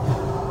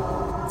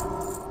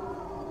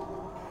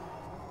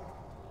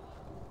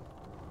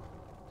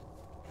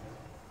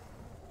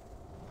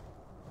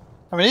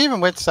 I mean,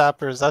 even with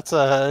sappers, that's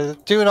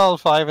doing all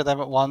 5 of them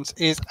at once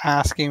is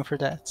asking for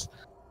deaths.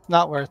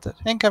 Not worth it.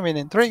 Incoming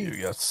in 3.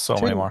 You got so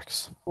 2, many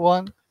marks.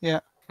 1. Yeah.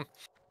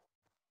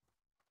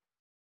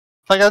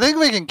 Like, I think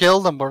we can kill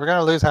them, but we're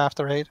gonna lose half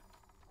the raid.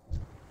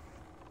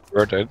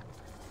 We're dead.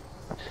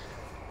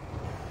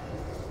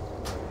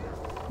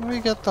 Can we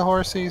get the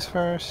horsies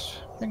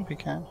first? I think we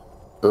can.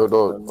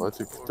 No, I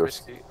think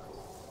there's...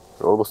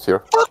 We're almost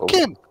here.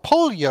 Fucking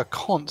pull, you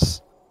cunts!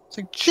 It's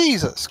like,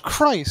 Jesus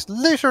Christ,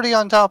 literally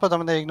on top of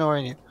them and they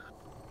ignoring you.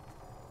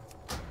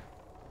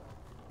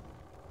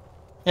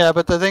 Yeah,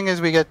 but the thing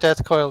is we get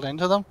death coiled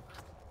into them.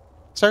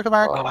 Circle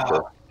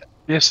mark.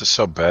 Yes, it's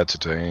so bad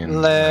today.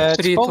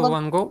 Let's 3, 2, pull them.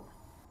 1, go.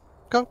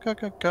 Go.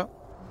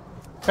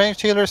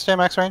 Ranged healers, stay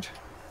max range.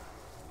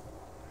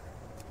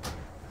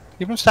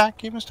 Keep them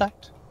stacked,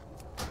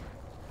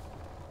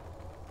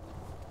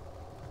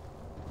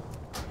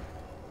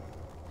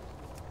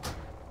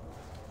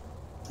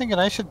 Thinking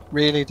I should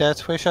really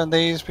death wish on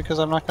these because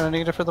I'm not going to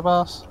need it for the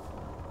boss.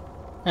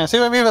 Yeah, see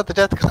what I mean about the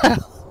death coil?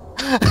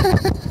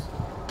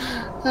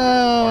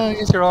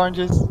 Use your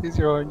oranges.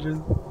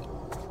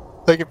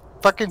 Like, it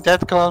fucking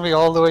death coil me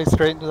all the way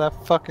straight into that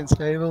fucking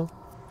stable.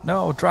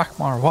 No,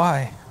 Drakmar,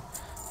 why?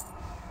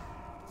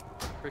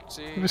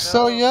 He was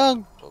so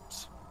young.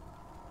 Oops.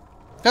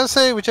 Gotta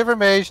say, whichever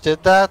mage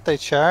did that, they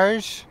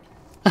charge.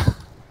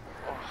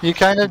 You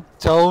kind of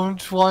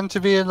don't want to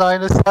be in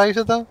line of sight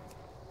of them.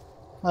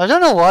 I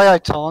don't know why I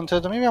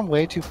taunted. Maybe I'm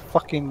way too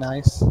fucking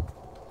nice.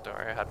 Don't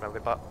worry, I had my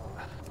lip up.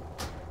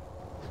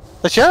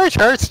 The charge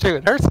hurts too.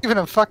 It hurts even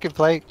on fucking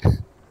plate.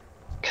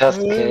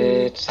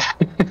 Cascade.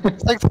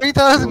 It's like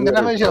 3,000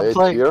 damage on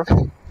plate.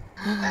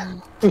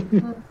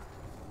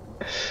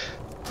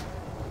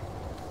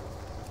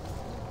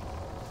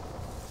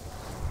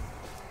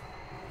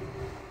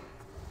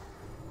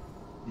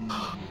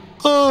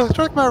 Oh,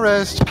 Drakmar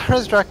res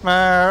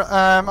Drakmar.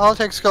 I'll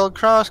take Skull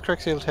Cross,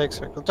 Crixie will take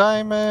Circle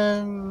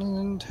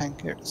Diamond,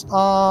 Tank here is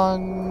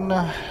on,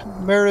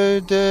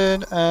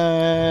 Mirrodin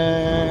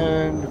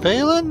and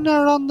Valen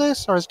are on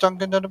this, or has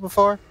Duncan done it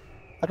before?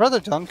 I'd rather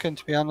Duncan,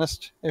 to be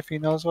honest, if he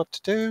knows what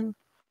to do.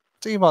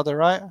 It's E-Mother,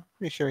 right? I'm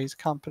pretty sure he's a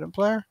competent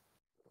player.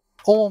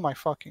 Oh my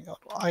fucking god,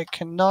 I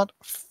cannot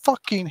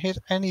fucking hit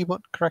any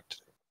button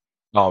correctly.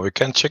 No, we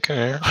can chicken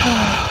here.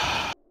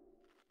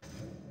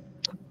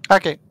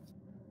 Okay.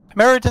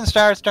 Meriton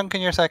starts,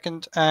 Duncan you're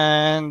second,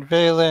 and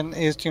Valen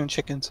is doing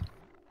chickens.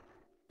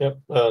 Yep,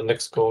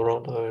 next go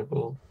around I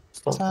will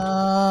start.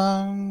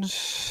 And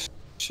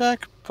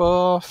check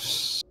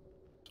buffs.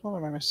 What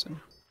am I missing?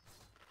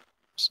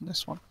 Missing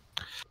this one.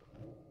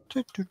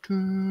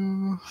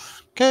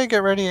 Okay,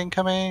 get ready,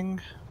 incoming.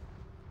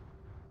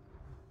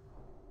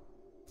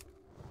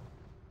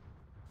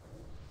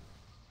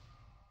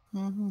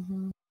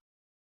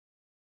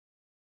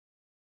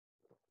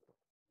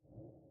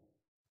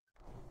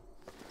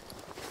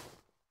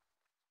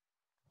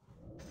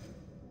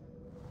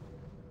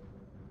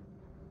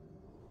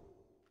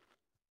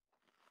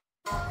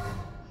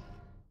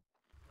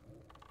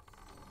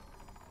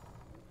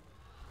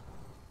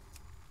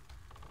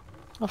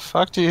 What the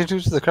fuck do you do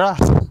to the cross?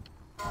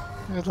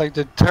 He was like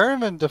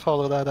determined to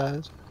follow that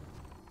ad.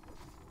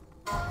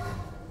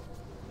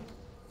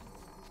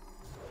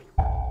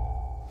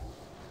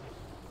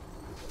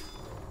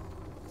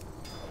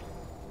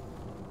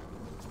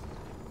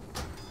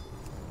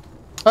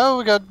 Oh,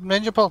 we got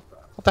ninja pull.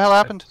 What the hell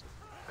happened?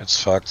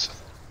 It's fucked.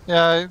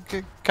 Yeah,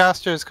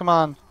 casters, come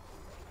on.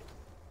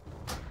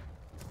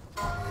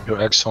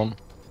 Your X on.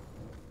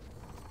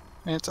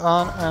 It's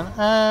on an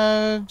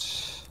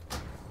edge.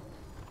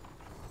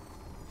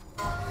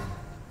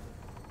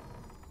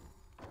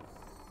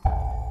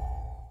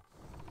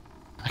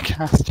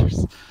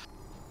 Casters.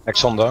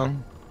 X on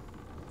down.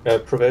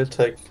 Prevail,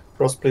 take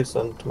cross please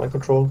and mind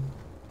control.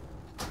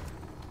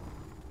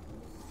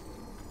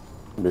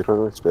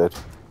 Mirror is dead.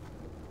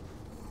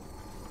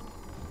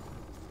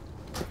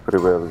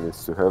 Prevail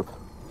needs to help.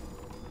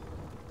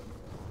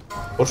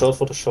 Watch out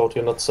for the shot,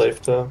 you're not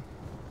safe there.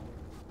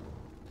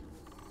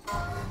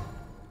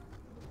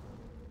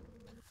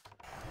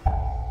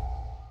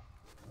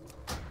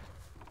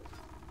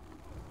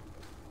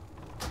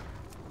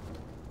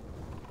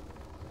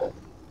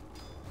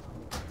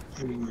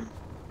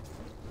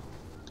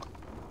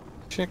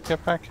 Shit,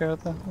 get back here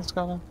then. What's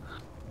going on?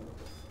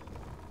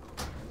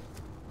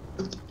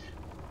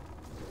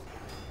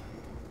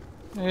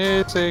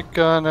 Is it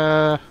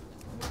gonna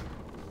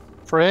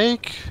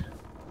break?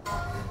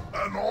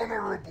 An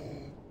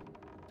honorable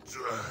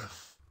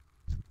death.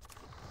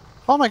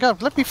 Oh my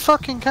god, let me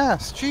fucking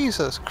cast!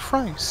 Jesus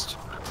Christ!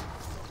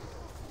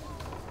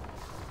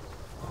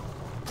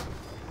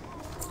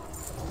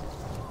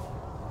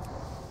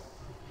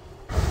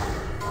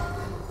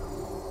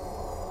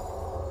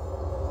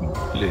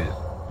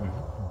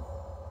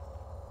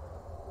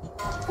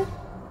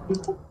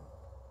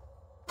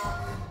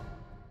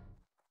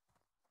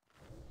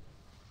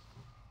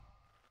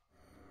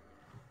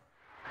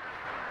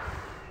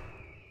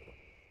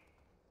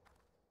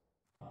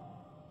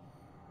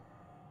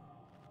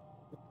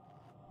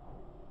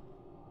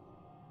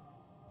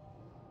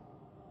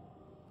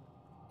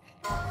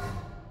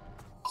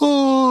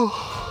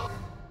 Oh,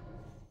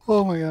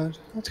 oh my god.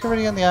 Let's get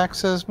ready on the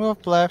axes. Move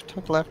up left,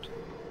 hook left.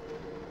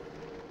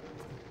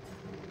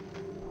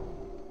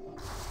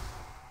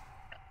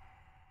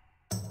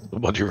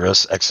 Body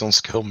res, excellent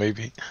skill,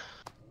 maybe.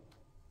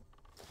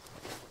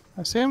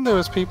 I assume there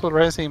was people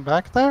racing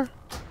back there?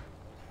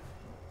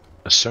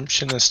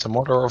 Assumption is the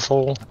mother of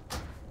all.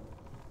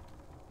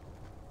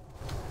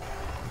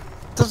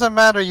 Doesn't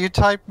matter, you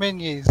type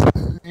minis.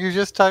 You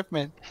just type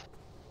min.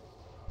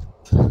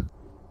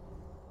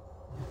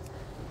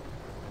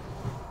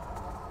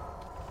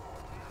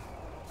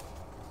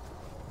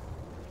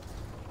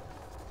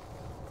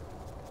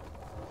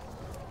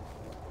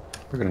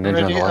 We're gonna ninja on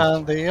Ready the left.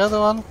 on the other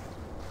one.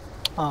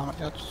 Oh my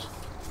god.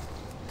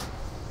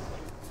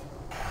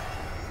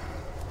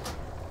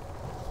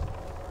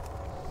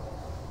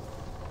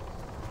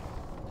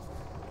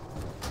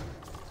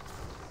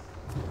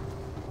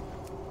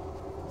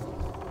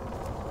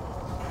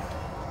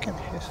 Can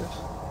hit it.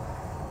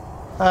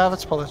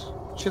 Let's pull it.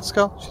 Shoot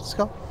skull, shoot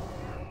skull.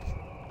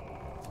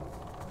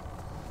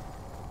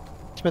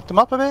 Split them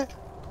up a bit.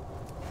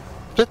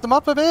 Split them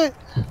up a bit.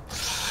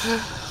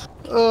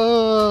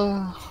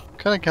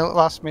 Kind of kill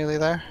lost melee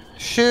there.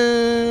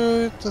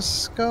 Shoot the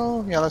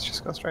skull. Yeah, let's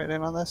just go straight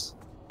in on this.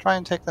 Try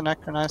and take the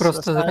necronis to the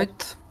Просто side.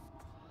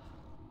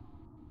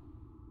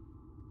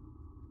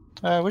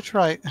 right. Which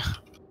right?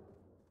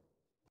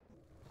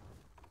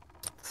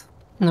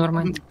 Never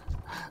mind.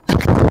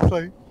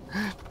 Like,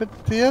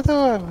 but the other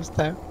one was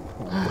there.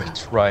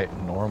 Which right?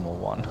 Normal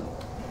one.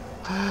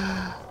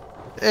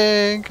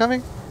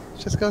 Incoming.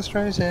 Just go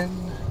straight in.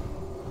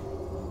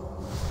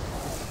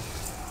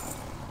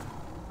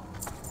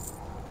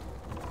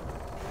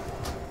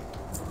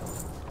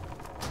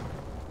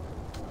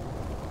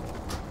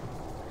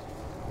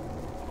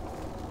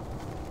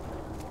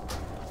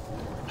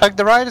 Hug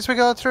the right as we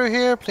go through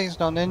here. Please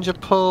no ninja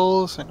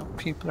pulls. I know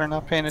people are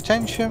not paying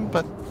attention,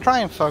 but try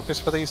and focus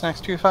for these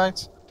next two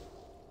fights.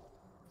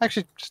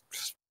 Actually,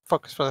 just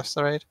focus for this,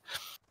 the raid.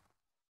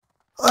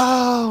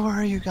 Oh, where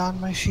are you gone,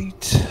 my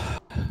sheet?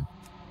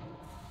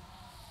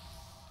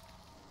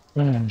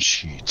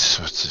 Sheets,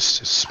 what is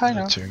this? I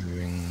know.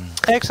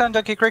 Exxon,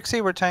 Ducky,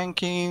 Crixie, we're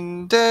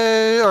tanking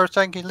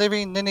tanking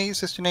Living, Ninny,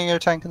 Sister Ning, you're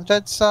tanking the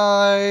dead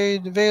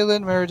side.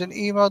 Valen, Meriden,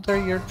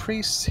 Mother, your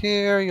priests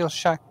here, you'll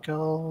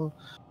shackle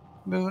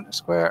Moon,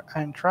 Square,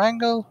 and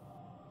Triangle.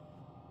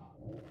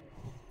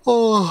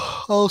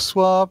 Oh, I'll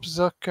swap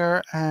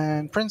Zucker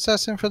and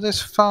Princess in for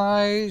this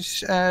fight.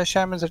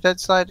 Shamans are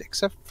dead side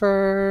except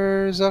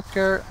for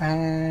Zucker,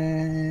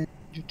 and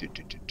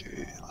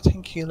I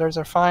think healers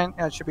are fine.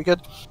 Yeah, it should be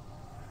good.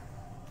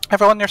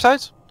 Everyone on your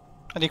sides?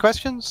 Any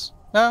questions?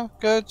 No?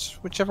 Good.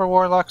 Whichever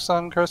warlock's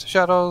on Curse of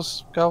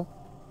Shadows, go.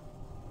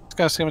 It's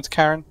gonna assume it's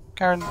Karen.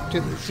 Karen, do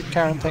the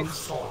Karen thing.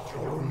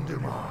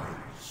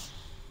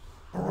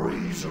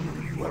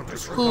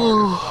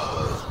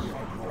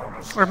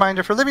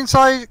 Reminder for living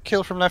side,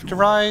 kill from left to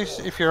right.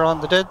 If you're on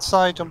the dead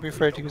side, don't be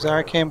afraid to use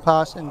Arcane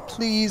Pass, and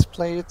please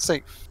play it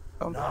safe.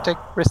 Don't take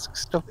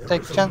risks, don't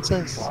take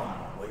chances.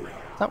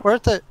 Not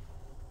worth it.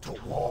 To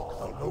walk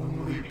the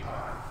lonely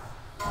path.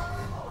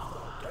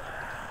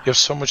 You have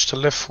so much to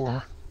live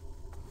for.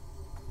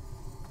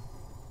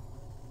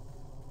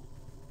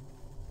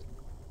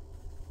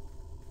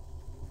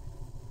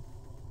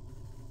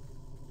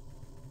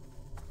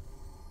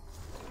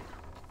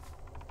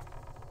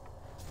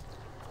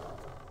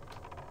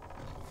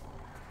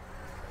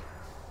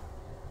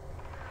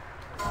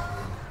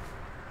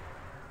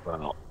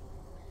 Well,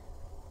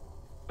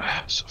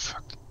 so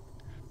fucked.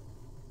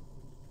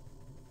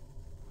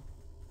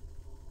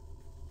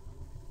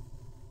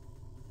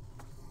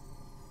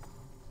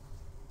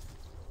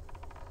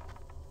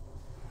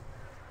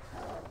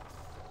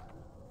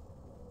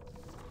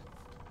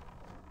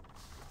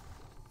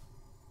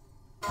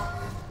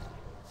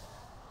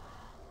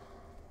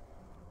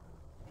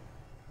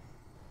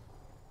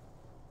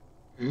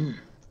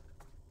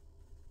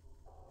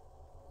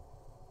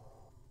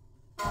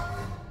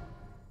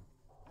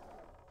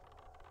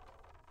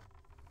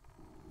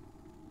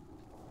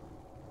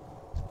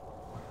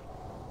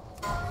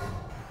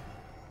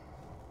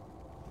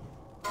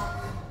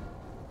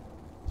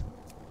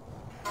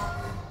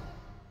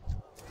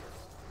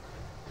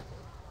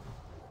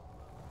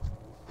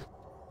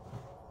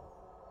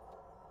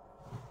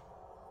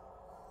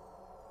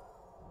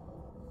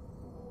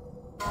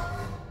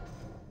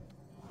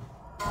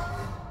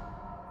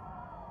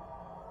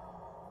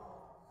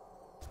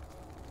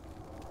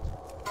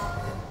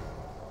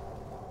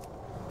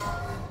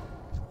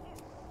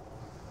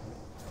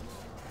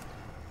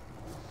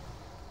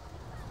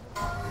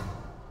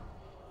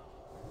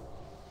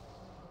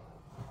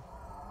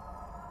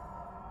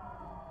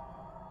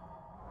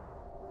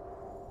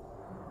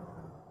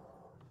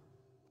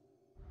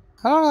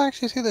 I don't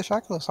actually see the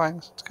shackle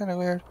signs. It's kind of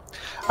weird.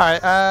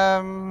 Alright,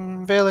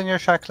 Valen, you're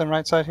shackling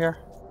right side here.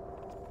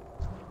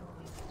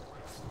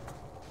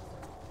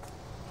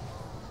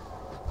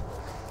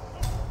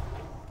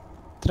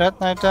 Dread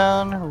Knight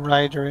down,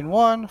 Rider in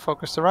 1,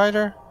 focus the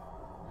Rider.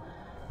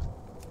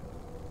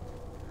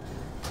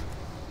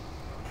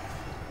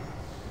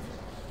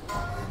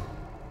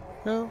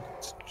 Go.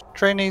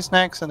 Trainees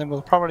next, and then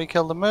we'll probably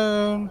kill the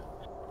moon.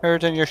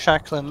 Erden, you're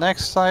shackling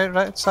next side,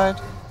 right side.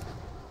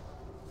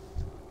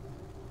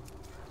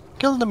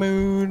 Kill the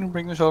moon,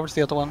 bring this over to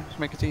the other one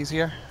to make it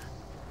easier.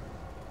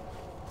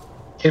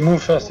 Kill moon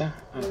first, yeah?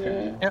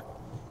 Okay. Yep.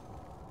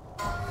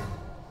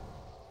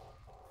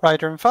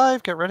 Rider in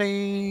 5, get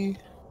ready.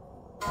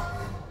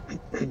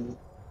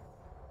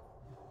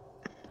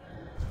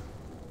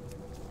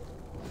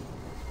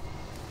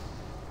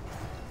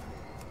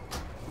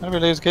 How do we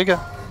lose Giga?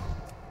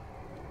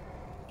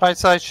 Right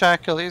side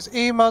shackle is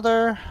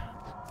E-Mother.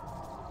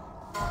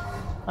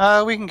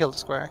 We can kill the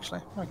square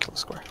actually. I'll kill the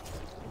square.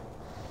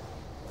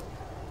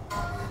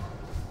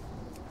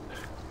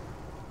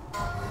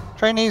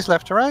 Trainees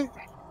left to right.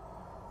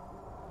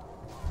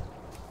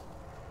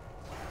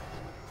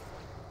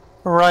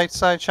 Right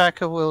side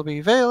shackle will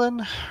be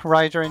Valen.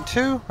 Rider in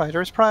 2.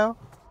 Rider is Prio.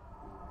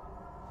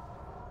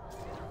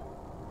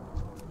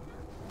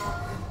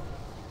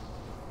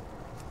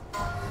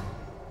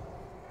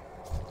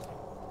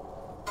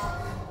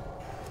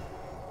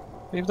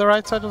 Leave the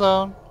right side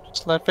alone.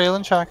 Just let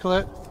Valen shackle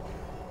it.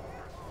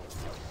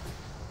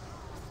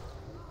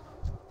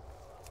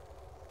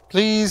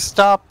 Please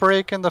stop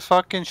breaking the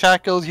fucking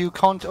shackles, you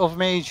cunt of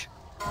mage.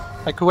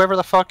 Like whoever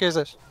the fuck is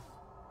it.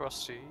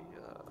 Rusty.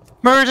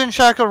 Merge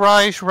shackle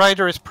right.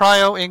 Rider is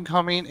Prio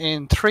incoming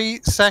in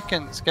 3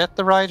 seconds. Get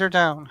the Rider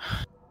down.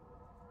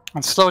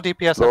 And slow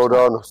DPS. Slow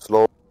down,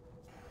 slow.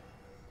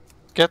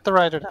 Get the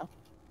Rider down.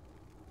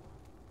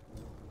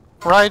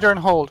 Rider and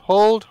hold.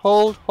 Hold,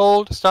 hold,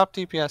 hold. Stop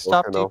DPS.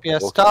 Stop Okay, DPS.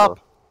 okay, Stop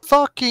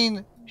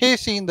fucking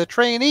hitting the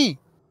trainee.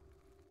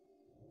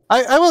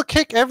 I will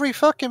kick every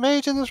fucking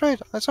mage in this raid.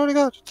 I swear to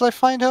God. Until I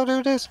find out who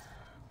it is.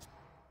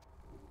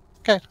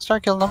 Okay,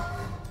 start killing them.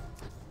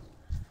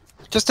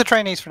 Just the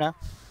trainees for now.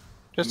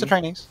 Just the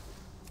trainees.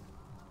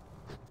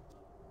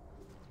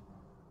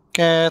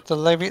 Get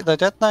the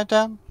Death Knight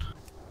down.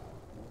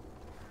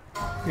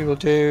 We will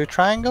do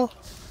triangle.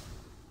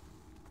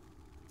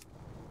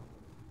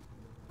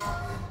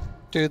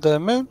 Do the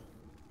moon.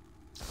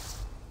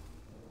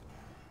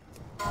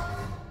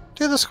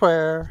 Do the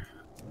square.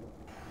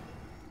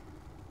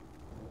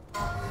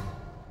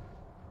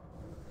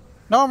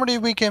 Normally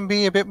we can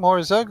be a bit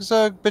more zug,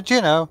 but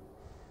you know,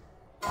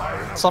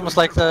 it's almost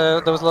like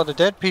there was a lot of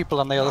dead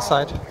people on the other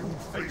side.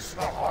 Face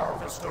the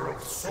harvester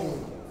of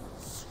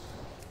souls.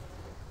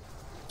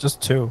 Just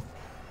 2.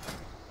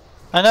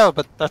 I know,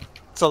 but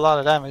that's a lot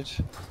of damage.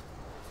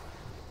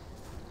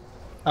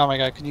 Oh my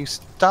god, can you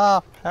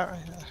stop?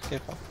 Okay,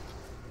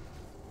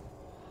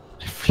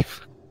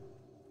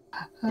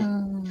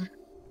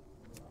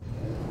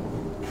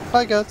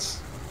 Bye,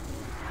 Guts.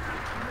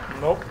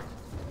 Nope.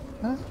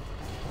 Huh?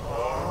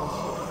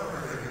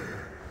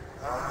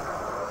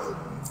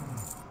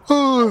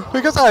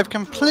 Because I have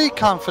complete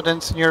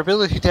confidence in your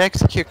ability to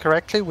execute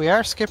correctly, we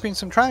are skipping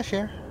some trash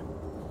here.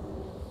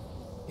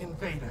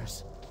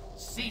 Invaders,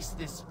 cease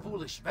this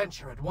foolish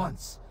venture at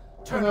once.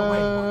 Turn away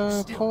while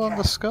you still Pull on can.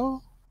 the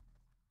skull?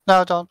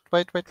 No, don't.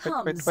 Wait.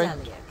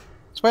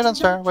 Let's wait on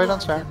Star, wait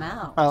on Star.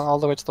 Well, all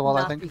the way to the wall,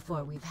 I think.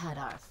 Before we've had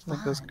our I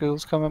think there's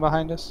ghouls coming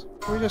behind us.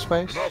 We just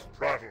wait. Enough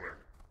prattling.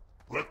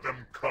 Let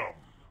them come.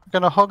 We're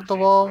gonna hug the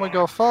wall when we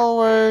go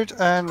forward,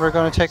 and we're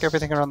gonna take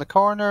everything around the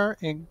corner.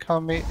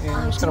 Incoming.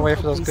 I'm just gonna wait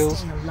for those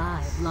ghouls.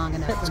 Long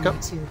enough Let's for go. me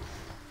to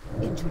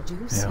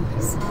introduce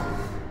myself.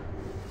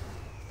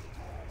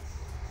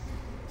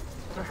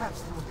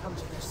 Perhaps they will come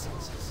to their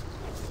senses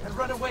and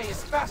run away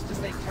as fast as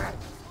they can.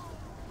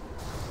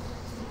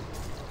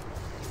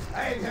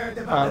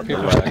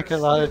 People are taking a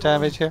lot of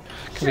damage here.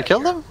 Can we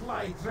kill them?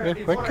 A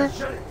bit quicker?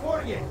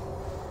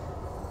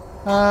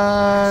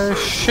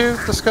 Shoot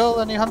the skull,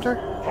 any hunter?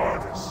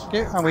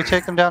 Okay, and we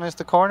take them down into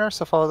the corner,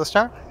 so follow the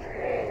star.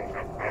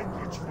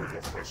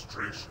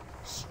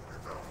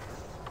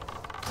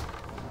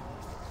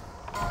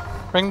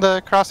 Bring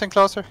the crossing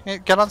closer.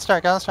 Get on star,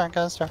 get on star,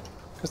 get on star.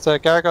 Because the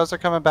gargoyles are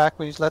coming back,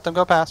 we need to let them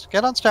go past.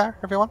 Get on star,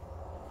 everyone.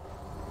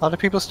 A lot of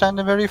people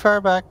standing very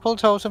far back. Pull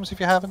totems if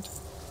you haven't.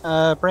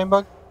 Brain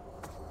bug.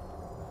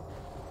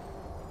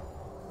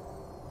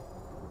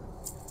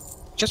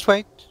 Just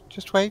wait.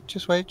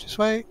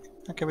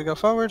 Okay, we go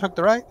forward, hook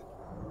the right.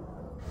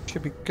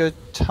 Should be good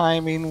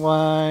timing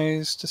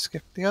wise to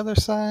skip the other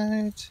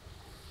side.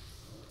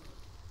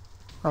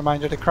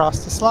 Reminder to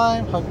cross the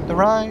slime, hug the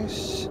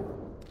right.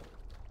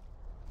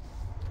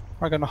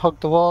 We're going to hug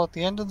the wall at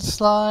the end of the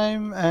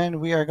slime, and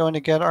we are going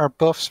to get our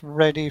buffs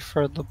ready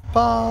for the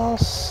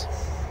boss.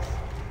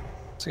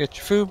 So get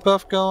your food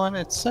buff going,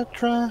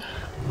 etc.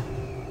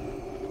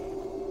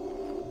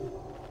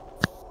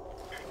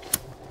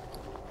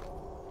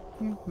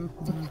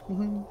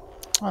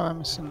 Oh, I'm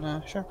missing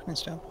sharpening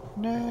stone.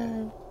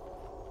 No.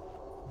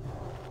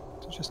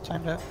 just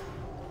timed out.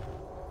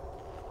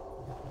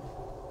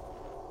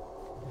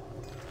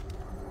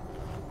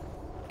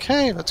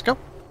 Okay, let's go.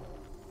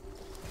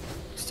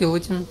 Still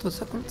waiting 2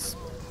 seconds.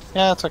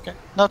 Yeah, it's okay.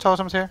 No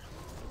totems here.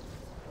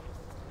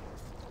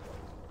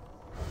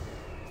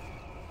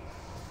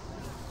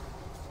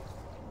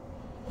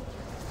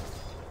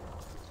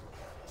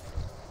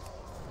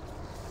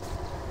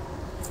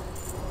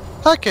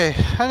 Okay,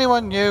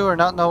 anyone new or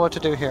not know what to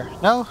do here?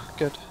 No?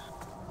 Good.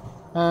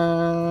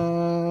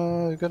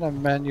 Gonna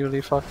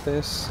manually fuck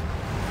this.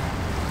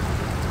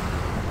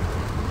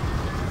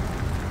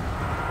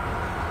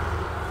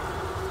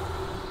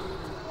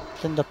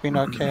 End up being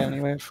okay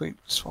anyway if we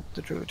swap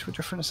the druid to a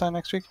different assign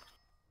next week.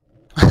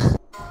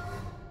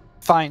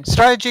 Fine.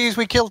 Strategies,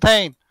 we kill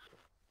Thane.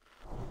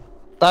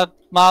 That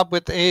mob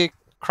with a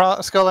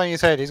skull on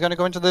his head. He's going to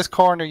go into this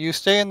corner. You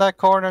stay in that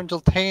corner until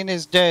Thane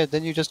is dead.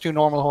 Then you just do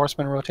normal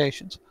horseman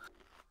rotations.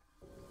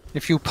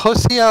 If you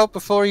pussy out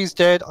before he's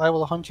dead, I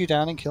will hunt you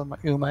down and kill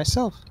you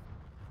myself.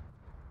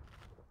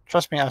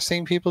 Trust me, I've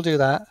seen people do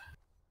that.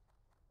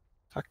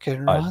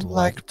 Fucking run I'd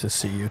like to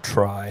see you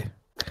try.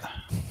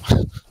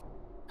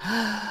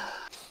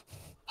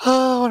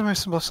 Oh, what am I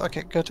supposed to...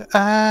 Okay, good.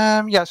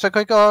 Yeah, so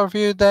quick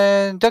overview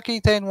then. Ducky,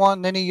 Thane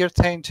 1, Ninny, you're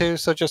Thane 2,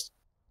 so just,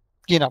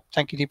 you know,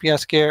 tanky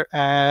DPS gear,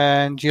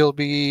 and you'll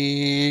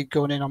be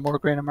going in on more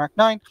grain and Mark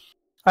 9.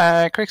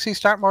 Crixie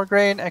start more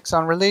grain,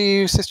 Exxon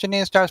relieves, Sister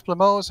Nia starts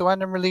Blamo,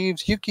 Zoandam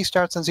relieves, Yuki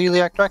starts on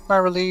Zeliak,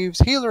 Drakmar relieves,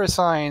 Healer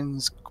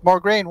assigns, more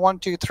grain 1,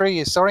 2, 3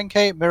 is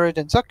Sorenke,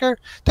 Mirrodin Zucker,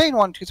 Thane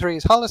 1, 2, 3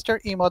 is Hollister,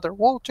 E-Mother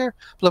Walter,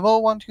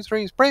 Blamo 1, 2,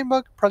 3 is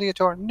Brainbug,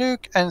 Proliator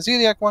Nuke, and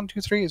Zeliak 1,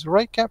 2, 3 is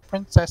Rika,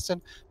 Princessin,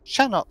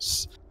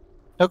 Shanos.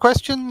 No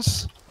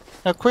questions?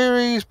 No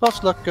queries?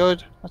 Buffs look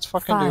good. Let's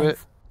fucking do it.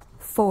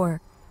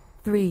 4,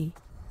 3,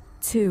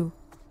 2,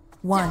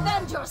 1.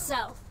 Defend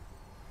yourself!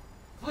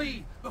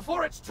 Flee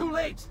before it's too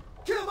late!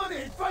 Kill money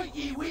and fight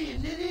ye wee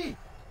and ninny!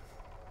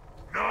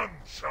 None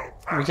shall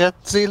pass. We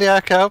get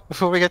Zeliak out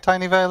before we get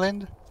Tiny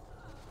Violin.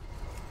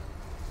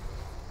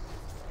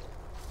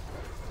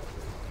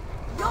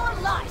 Your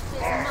life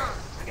is mine!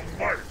 The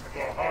might of the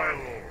High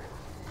Lord.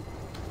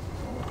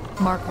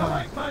 Mark I 1.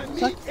 like my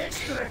meat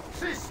extra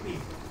crispy!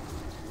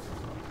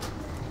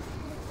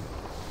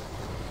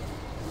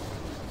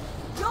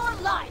 Your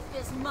life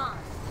is mine!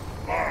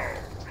 Bow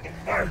to the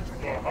might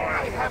of the High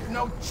I Lord. have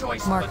no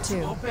choice Mark but 2.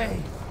 to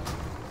obey.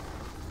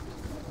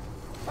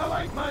 I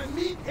like my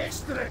meat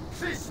extra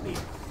crispy.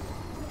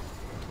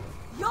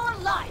 Your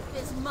life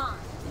is mine.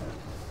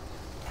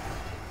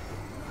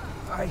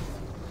 I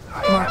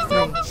Mark have 3.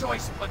 no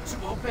choice but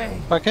to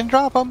obey. Fucking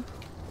drop him.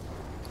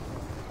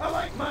 I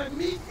like my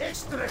meat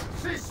extra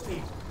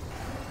crispy.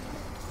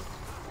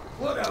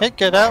 What Okay,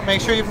 get out.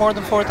 Make sure you have more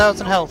than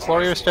 4,000 health.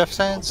 Warrior stuff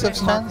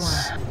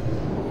substance.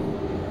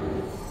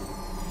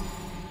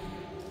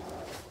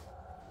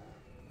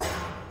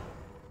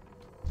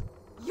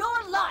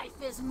 Your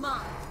life is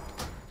mine.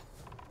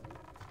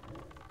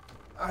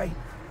 I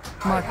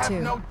Mark have 2.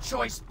 no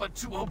choice but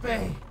to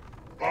obey.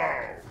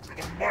 Bow to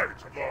the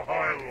might of the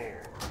High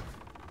Lord.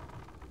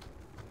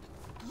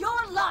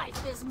 Your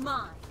life is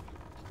mine.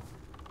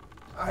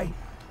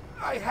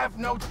 I have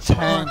no choice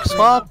Tank but to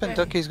swap, obey. and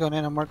Ducky's going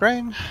in on more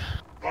grain.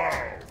 Bow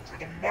to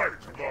the might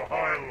of the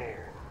High Lord.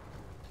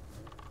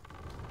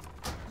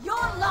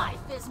 Your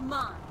life is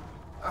mine.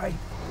 I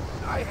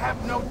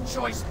have no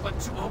choice but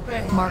to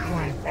obey. Mark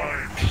 1.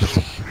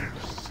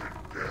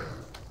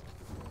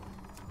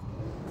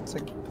 It's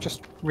like,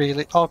 just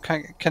really... Oh,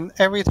 can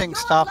everything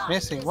stop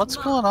missing? What's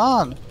going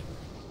on?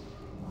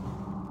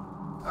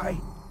 I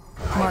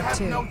Mark have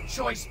 2. no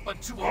choice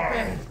but to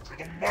obey. To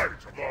the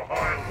might of the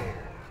High Lord.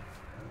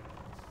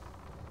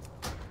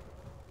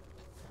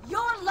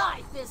 Your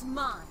life is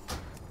mine.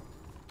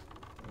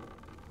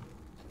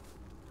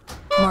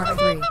 Mark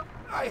 3.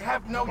 I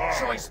have no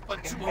choice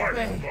but to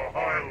obey. The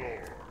High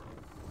Lord.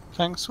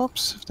 Tank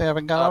swaps, if they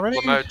haven't gone already.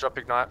 Blamo, drop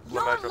ignite.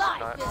 Your Blamo, drop life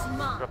ignite. is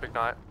mine. Drop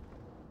ignite.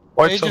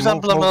 Mages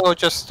and Blamo,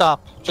 just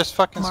stop. Just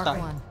fucking Mark stop.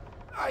 1.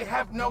 I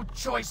have no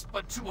choice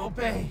but to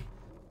obey.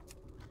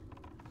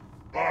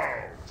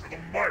 Bow to the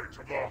might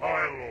of the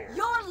High Lord.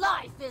 Your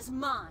life is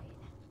mine.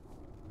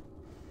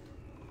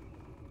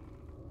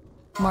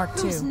 Mark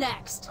Who's 2.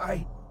 next?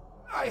 I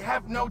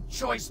have no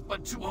choice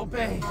but to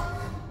obey.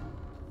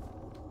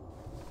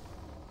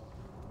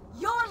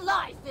 Your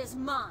life is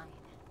mine.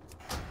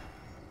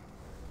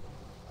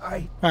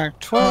 Mark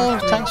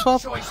 12, tank no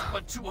swap. choice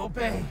but to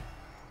obey.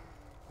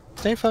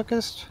 Stay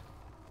focused.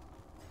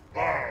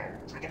 Bow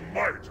to the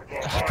might of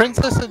the High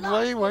Princess, and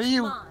why are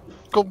you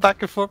go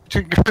back and forth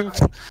between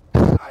groups?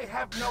 I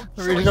have no I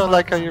really choice don't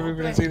like but how to you're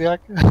moving in obey. Zeliak.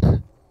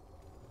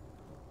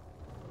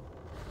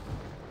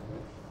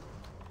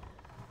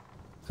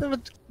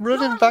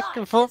 Running back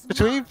and forth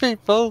between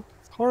people.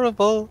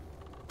 Horrible.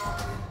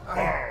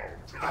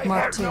 I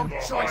Mark have no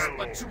 2. choice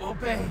but to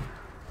obey.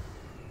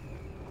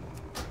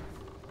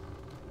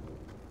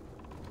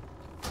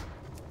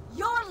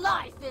 Your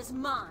life is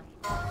mine.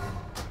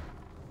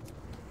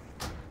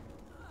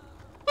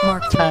 Mark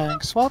Mark 2.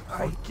 Tank swap.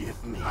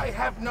 I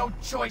have no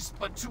choice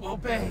but to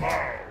obey.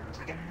 Bow to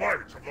the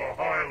might of the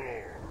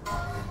High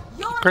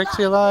Lord.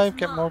 Crixie alive.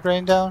 Get more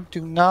grain down.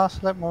 Do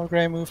not let more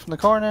grain move from the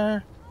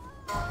corner.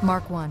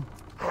 Mark 1.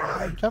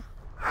 Yep.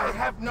 I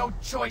have no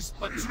choice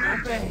but to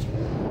obey.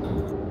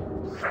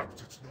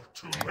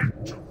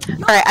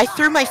 Alright, I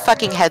threw my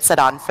fucking headset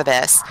on for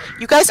this.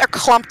 You guys are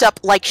clumped up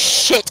like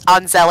shit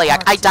on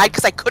Zeliak. I died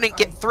because I couldn't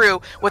get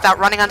through without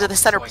running onto the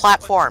center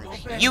platform.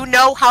 You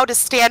know how to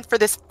stand for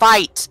this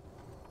fight.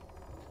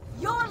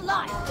 Your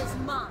life is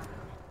mine.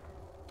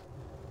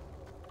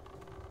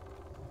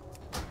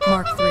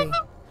 Mark 3.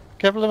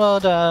 Keep them all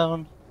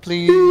down.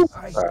 Please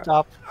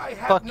stop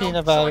fucking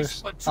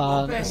about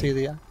on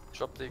Celia.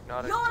 Drop the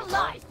igniter. Your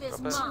life is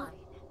mine.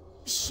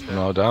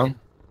 No down.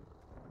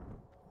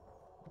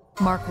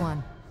 Mark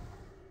 1.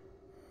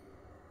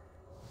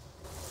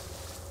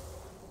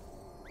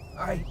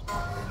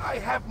 I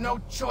have no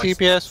choice.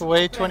 TPS,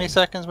 wait 20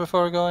 seconds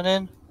before going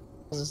in.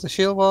 This is the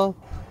shield wall.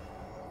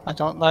 I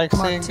don't like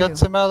seeing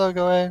Guts and Mallow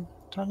go in.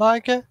 Don't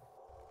like it.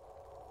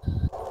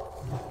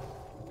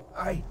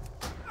 I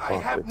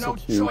have no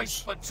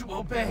choice but to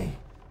obey.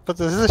 But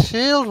this is a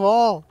shield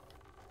wall.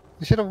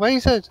 You should have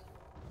waited.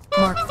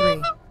 Mark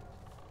 3.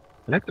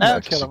 Let them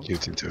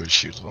execute into a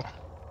shield wall.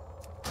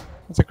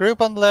 It's a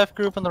group on the left,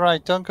 group on the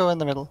right. Don't go in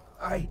the middle.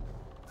 I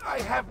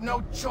have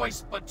no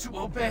choice but to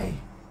obey.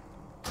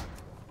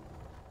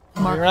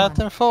 You're at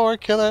them 4,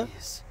 kill it.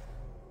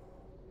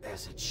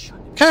 As it should.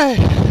 Okay.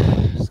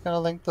 Just gonna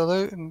link the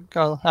loot and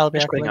go. I'll be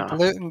link the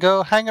loot and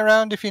go. Hang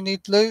around if you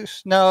need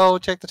loot. No,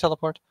 check the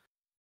teleport.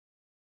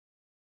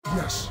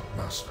 Yes,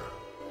 master.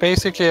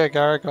 Basically a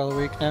gargoyle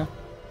week now.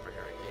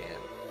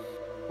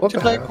 What the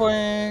Blake heck?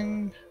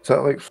 Wing. Is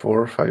that like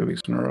 4 or 5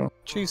 weeks in a row?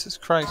 Jesus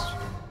Christ.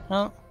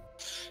 Well,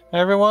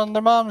 everyone,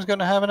 their mom's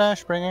gonna have an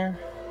Ashbringer.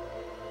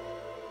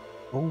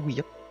 Oh,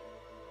 yep.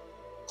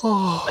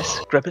 Oh. Nice,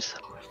 grab it.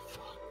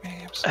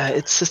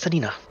 It's Sister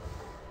Nina.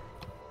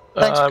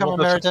 Thanks for coming,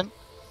 Meriden.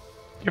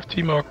 You have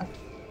teamwork.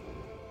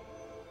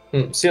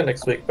 See you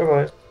next week. Bye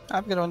bye.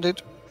 Have a good one,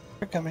 dude.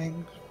 We're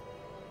coming.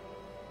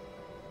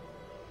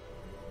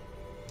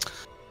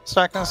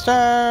 Stack on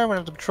star.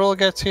 Whenever the patrol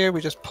gets here, we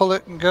just pull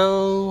it and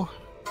go.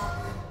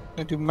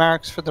 Gonna do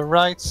marks for the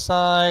right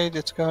side.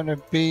 It's gonna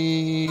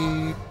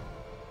be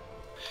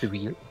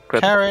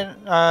Karen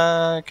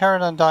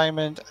on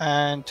diamond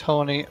and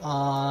Tony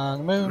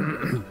on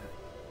moon.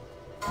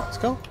 Let's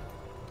go.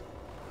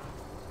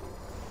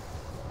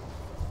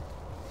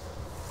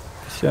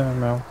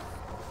 Now.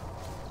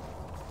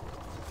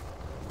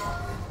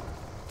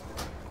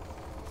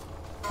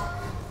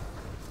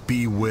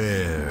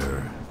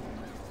 Beware.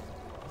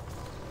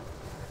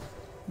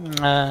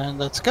 And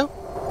let's go.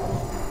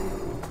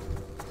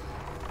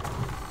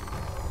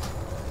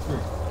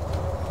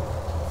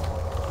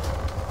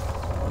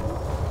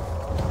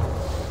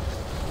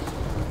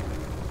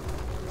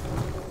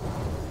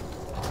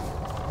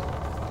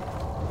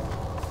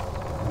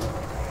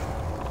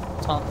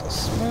 On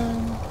this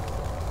moon.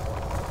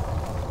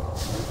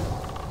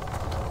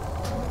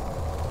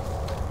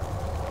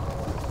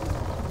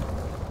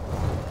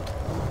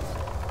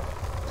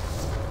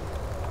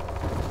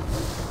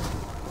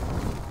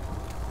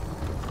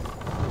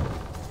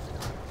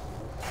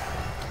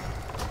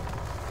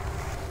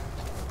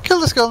 Kill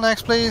the skull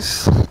next,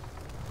 please.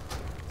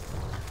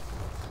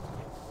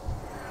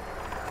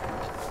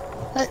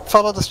 Hey,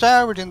 follow the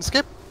star, we're doing the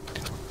skip.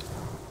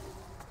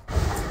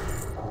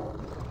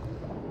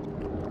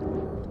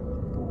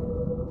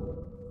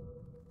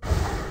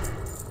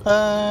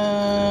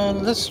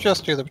 Let's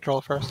just do the patrol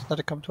first. Let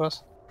it come to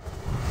us.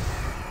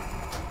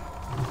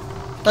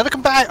 Let it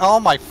come back! Oh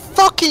my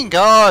fucking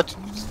god!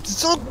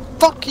 So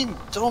fucking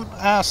dumb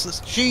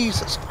asses!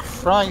 Jesus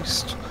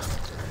Christ!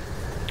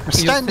 We're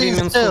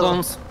standing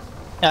still!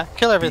 Yeah,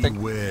 kill everything.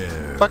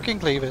 Beware. Fucking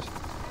leave it.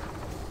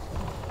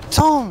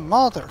 Dumb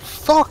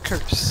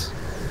motherfuckers!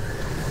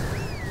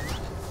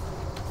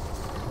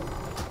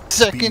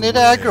 Second it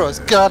aggro's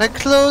gotta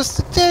close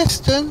the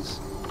distance!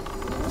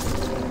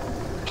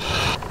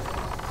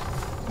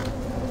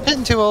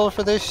 Getting too old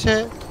for this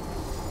shit.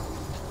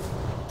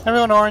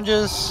 Everyone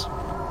oranges.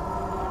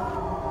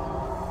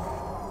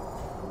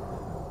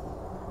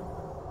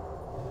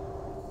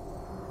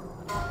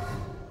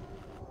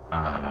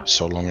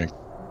 So long in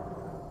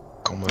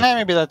combat.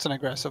 Maybe that's an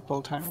aggressive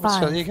pull time.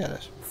 So you get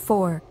it.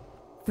 4,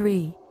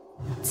 3,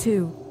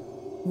 2,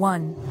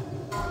 1.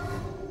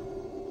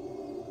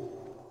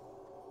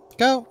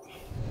 Go.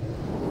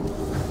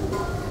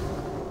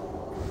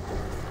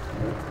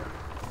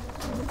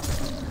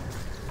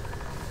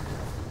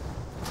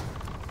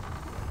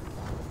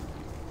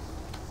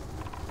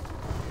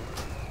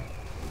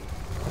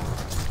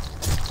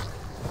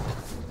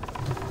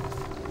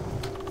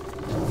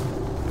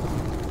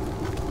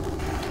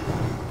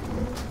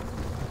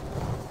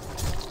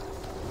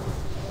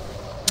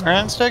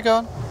 And stay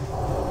going.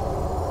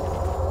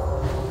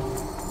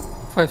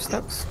 5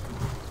 steps.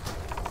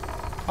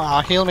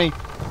 Ah, heal me.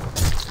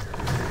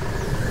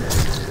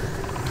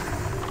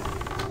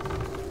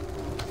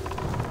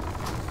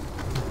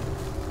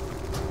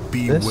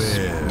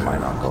 This might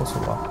not go so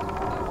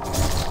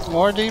well.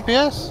 More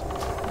DPS?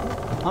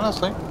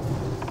 Honestly.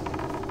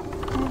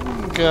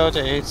 Go to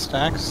 8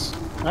 stacks,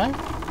 right?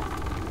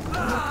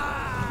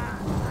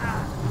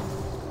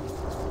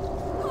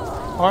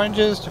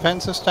 Oranges,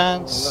 defensive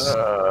stance.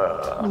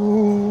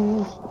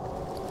 Ooh.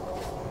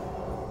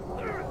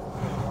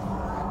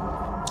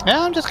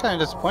 Yeah, I'm just kind of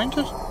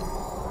disappointed.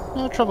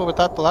 No trouble with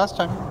that the last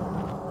time.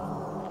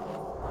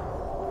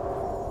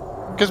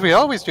 Because we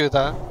always do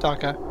that,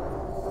 Daka.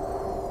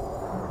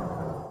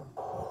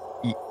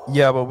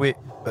 Yeah, but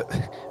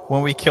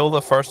when we kill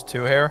the first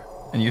 2 here,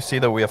 and you see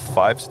that we have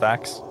 5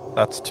 stacks,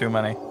 that's too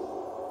many.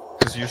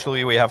 Because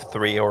usually we have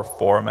 3 or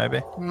 4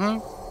 maybe.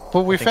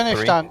 But we I think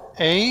finished 3. on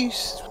 8,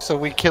 so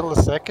we kill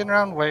the second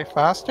round way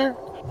faster.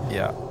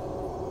 Yeah.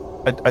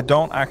 I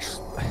don't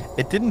actually...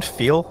 It didn't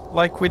feel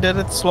like we did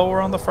it slower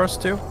on the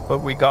first 2, but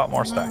we got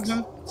more stacks.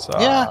 So,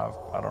 Yeah.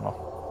 I don't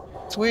know.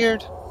 It's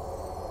weird.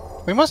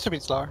 We must have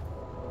been slower.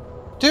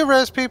 Do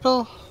res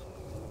people.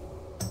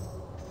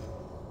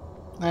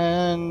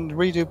 And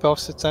redo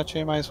buffs,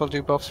 etc. Might as well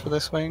do buffs for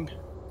this wing.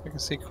 I can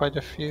see quite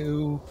a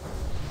few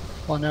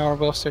 1 hour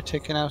buffs are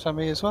ticking out on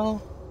me as well.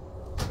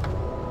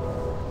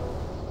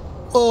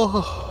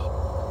 Oh,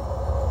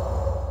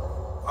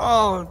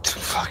 I'm too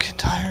fucking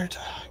tired.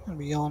 I'm gonna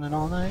be yawning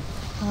all night.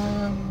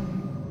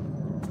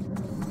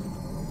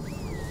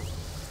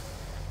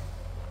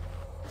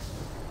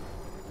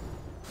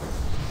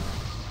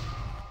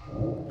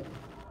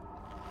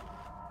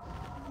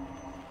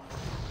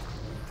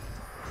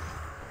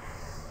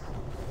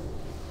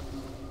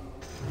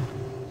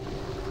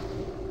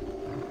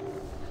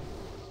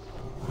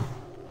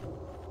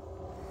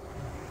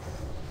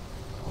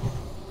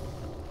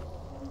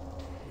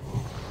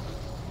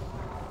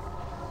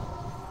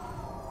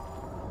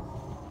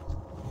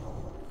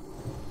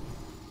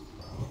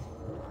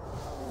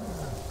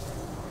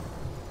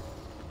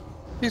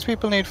 These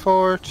people need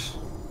fort.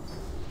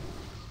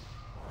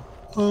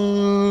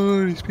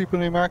 These people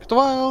need Mark of the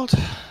Wild.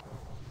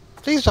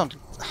 Please don't.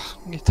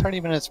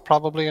 30 minutes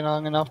probably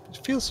long enough.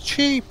 It feels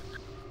cheap.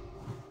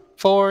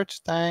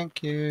 Fort,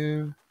 thank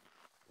you.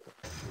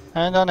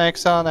 And on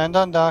Exxon and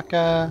on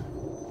Daka.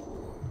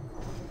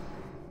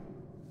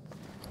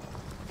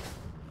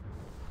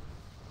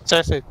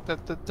 Seriously,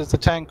 there's a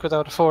tank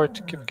without a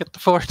fort. Get the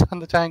fort on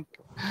the tank.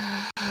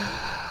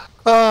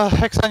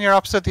 Exxon, you're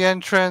opposite the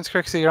entrance.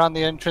 Crixie, you're on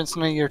the entrance,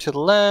 and you're to the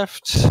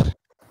left.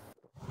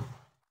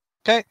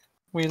 Okay,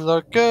 we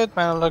look good.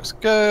 Mana looks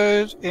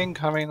good.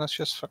 Incoming. Let's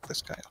just fuck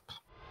this guy up.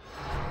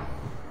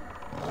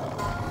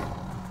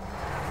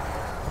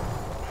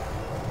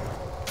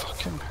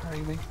 Fucking parry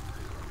me.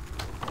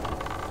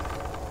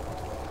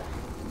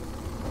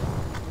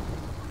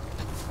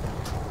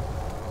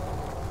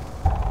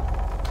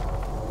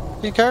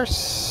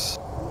 Curse.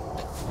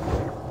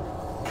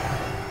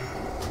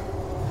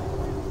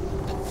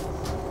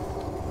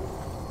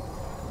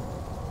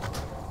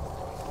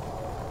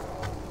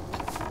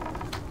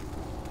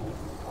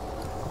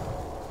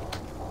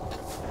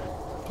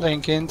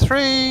 Blink in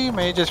 3,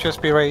 Mages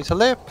just be ready to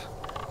lip.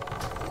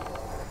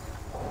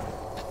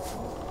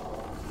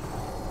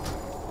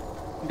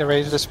 Get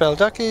ready to dispel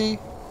Ducky.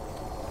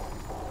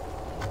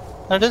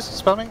 There it is,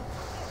 spell me.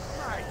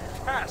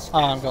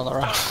 Oh, I'm going the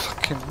wrong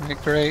fucking way,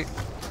 great.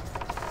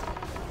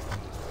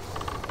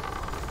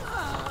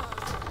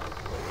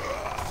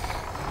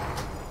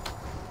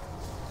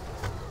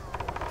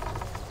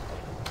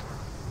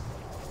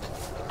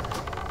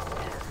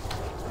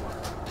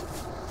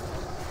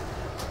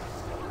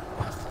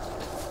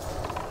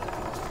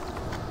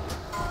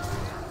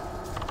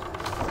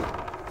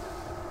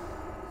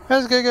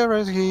 Res Giga,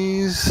 res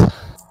keys.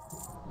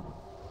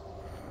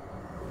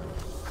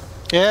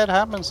 Yeah, it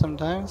happens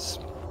sometimes.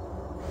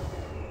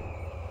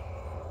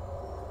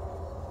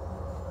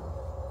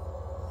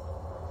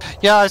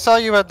 Yeah, I saw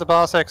you at the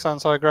boss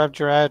Exxon, so I grabbed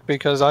your ad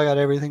because I got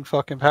everything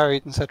fucking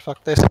parried and said,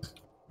 fuck this.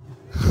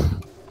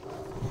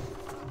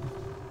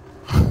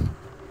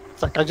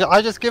 It's like,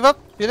 I just give up,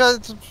 you know,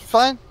 it's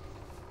fine.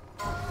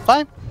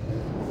 Fine.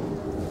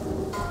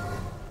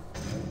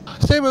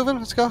 Stay moving,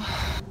 let's go.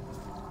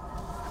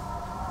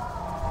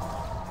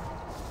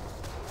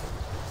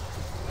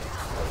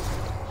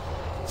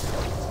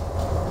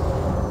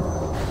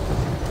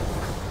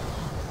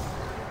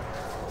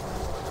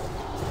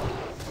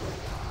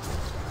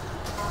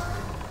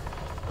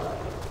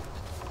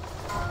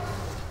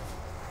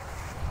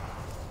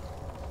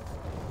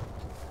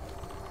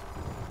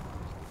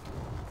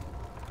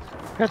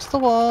 Gets the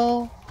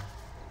wall.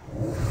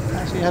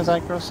 Actually has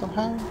aggro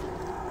somehow.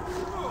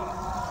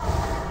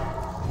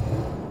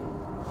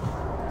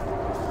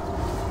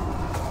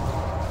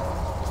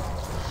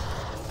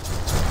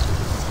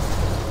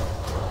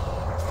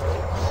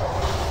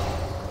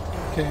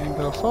 Okay, and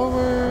go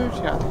forward.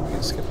 Yeah, I think we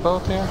can skip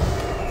both here.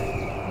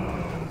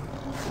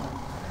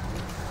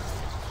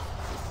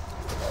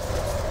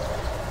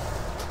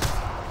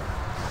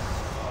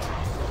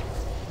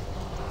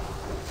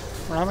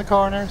 Around the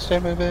corner, stay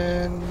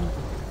moving.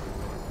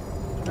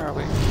 Where are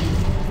we?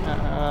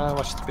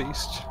 Watch the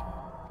beast.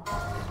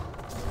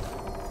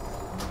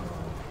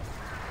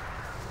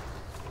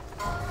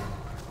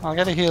 I'll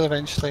get a heal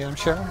eventually, I'm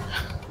sure.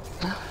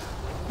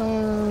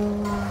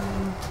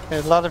 Okay,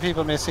 a lot of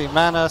people may see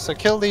mana, so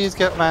kill these,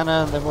 get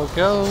mana, and then we'll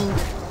go.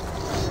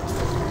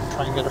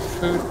 Try and get a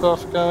food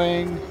buff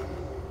going.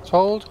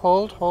 Hold,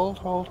 hold, hold,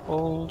 hold,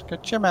 hold.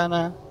 Get your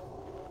mana.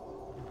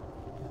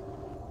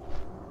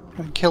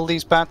 And kill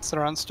these bats that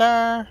are on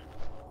star.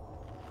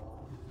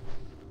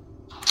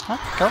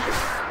 Go.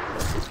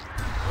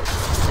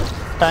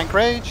 Bank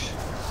rage.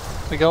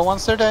 We go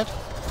once they're dead.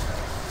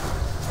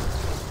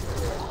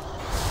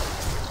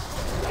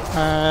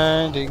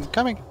 And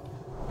incoming.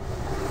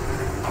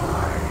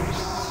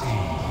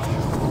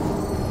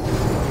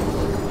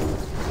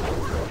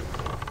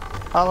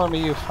 Follow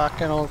me, you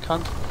fucking old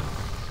cunt.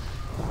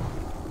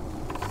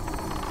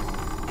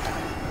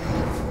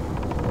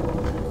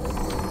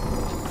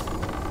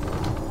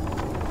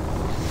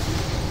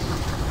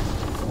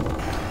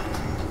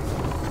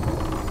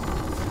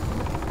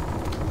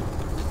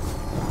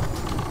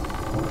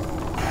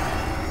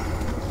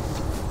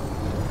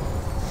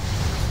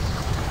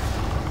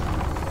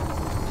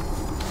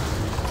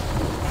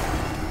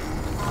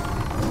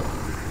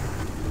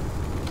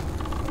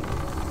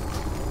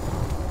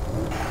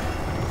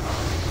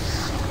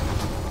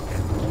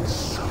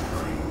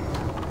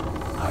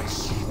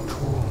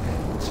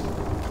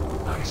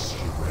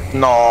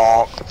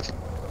 No.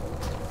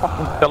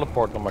 Fucking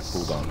teleport on my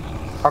cooldown.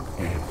 Fuck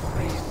you.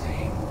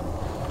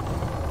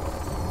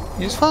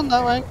 He's fun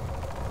that way.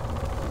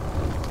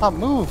 Oh,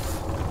 move.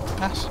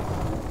 Yes.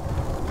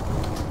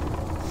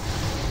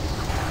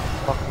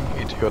 Fucking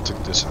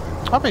idiotic design.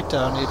 Probably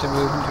don't need to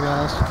move him, to be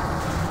honest.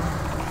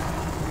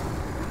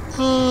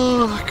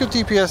 Good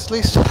DPS at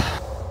least.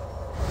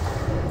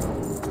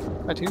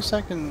 By 2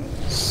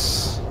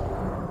 seconds.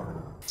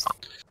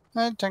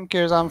 Tank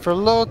gear's on for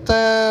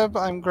Lotheb.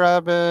 I'm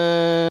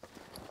grabbing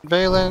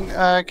Valen.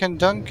 Can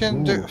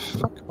Duncan do...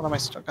 Fuck, what am I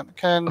stuck on?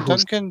 Can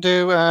Duncan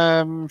do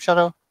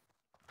Shadow?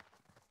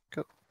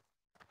 Cool.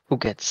 Who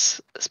gets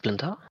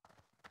Splinter?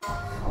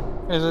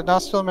 Is it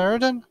not still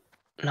Meriden?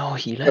 No,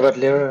 he Yeah, left. but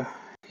Lyra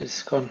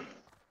is gone.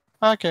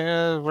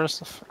 Okay, where's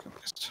the fucking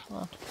list?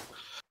 Hold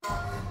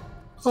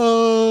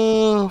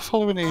on.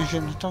 Follow an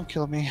Asian. Don't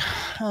kill me.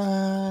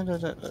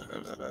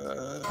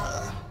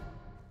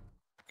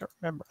 Can't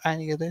remember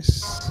any of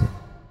this.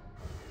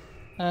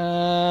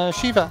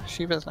 Shiva.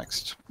 Shiva's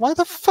next. Why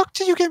the fuck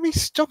did you get me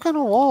stuck on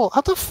a wall?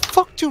 How the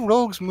fuck do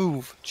rogues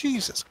move?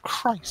 Jesus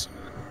Christ.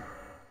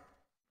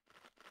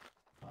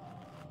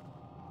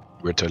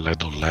 With the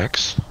little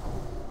legs.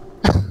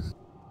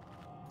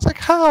 It's like,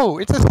 how?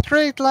 It's a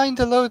straight line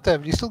to load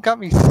them. You still got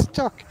me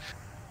stuck.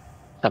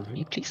 Help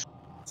me, please.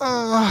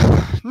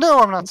 No,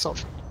 I'm not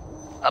sold.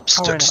 I'm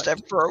stuck,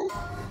 step bro.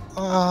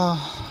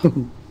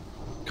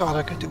 God,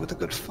 I could do with a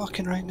good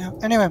fucking right now.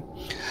 Anyway.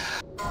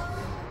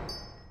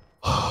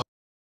 Oh,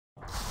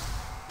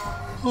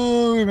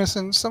 we're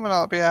missing someone.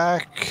 I'll be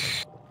back.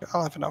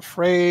 I'll have enough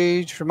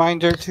rage.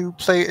 Reminder to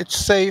play it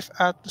safe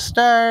at the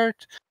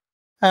start.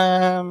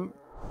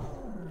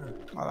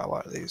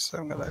 What are these?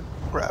 I'm gonna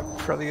grab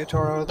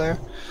Preliator over there.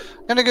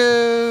 I'm gonna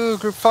go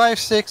group 5,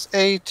 6,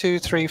 8, 2,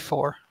 3,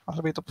 4.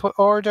 That'll be the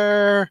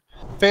order.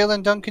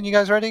 Valen, Duncan, you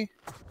guys ready?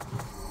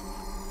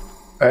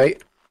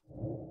 Alright.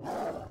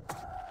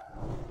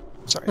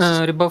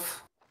 Sorry.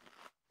 Rebuff.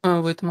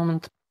 Wait a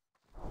moment.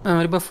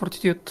 Rebuff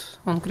Fortitude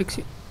on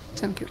Crixie.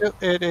 Thank you.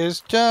 It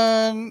is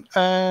done,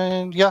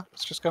 and yeah,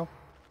 let's just go.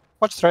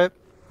 Watch threat,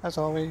 as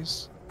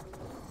always.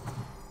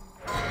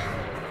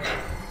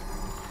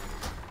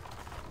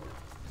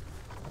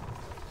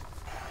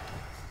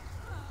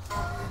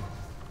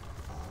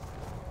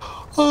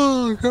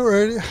 Oh, get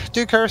ready.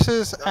 Do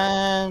curses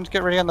and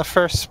get ready on the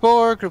first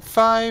spore. Group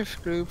 5.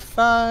 Group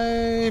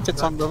 5.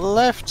 It's on the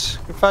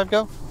left. Group 5,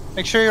 go.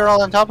 Make sure you're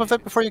all on top of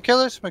it before you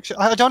kill it. Make sure.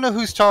 I don't know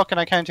who's talking.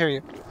 I can't hear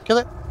you. Kill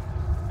it.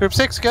 Group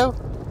 6, go.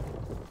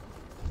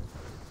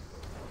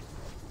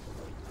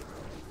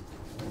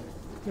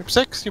 Group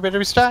 6, you better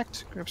be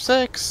stacked. Group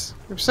 6.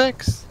 Group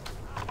 6.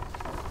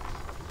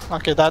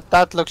 Okay,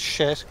 that looks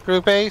shit.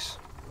 Group 8.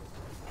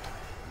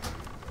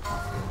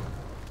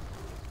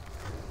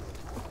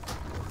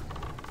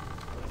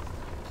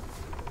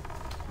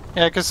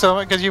 Yeah,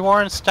 because you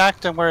weren't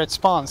stacked on where it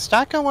spawns.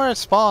 Stack on where it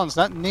spawns,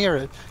 not near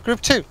it. Group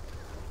 2.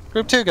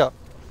 Group 2, go.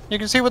 You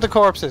can see where the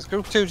corpse is.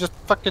 Group 2, just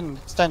fucking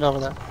stand over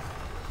there.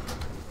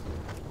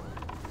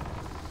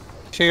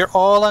 So you're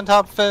all on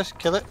top of it.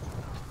 Kill it.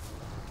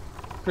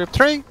 Group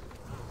 3.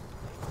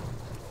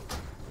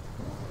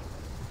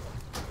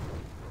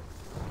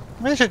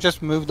 Maybe I should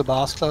just move the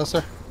boss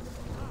closer.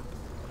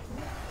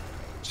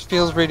 Just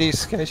feels really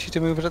sketchy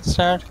to move it at the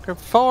start. Group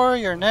 4,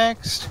 you're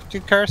next. Do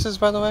curses,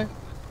 by the way.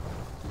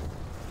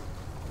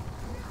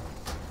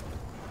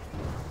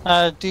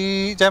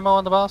 Demo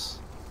on the boss.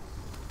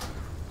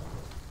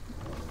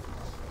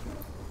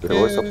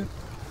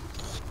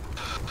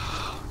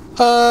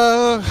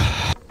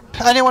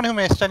 Anyone who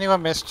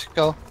missed,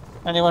 go.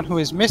 Anyone who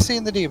is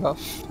missing the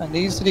debuff and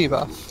needs the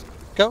debuff,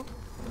 go.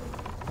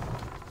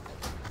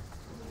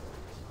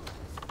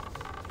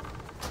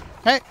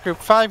 Okay, group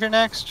 5, you're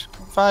next.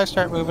 5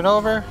 start moving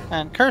over,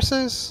 and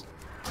curses.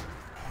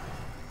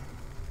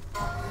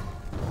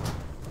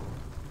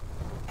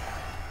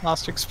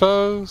 Lost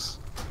expose.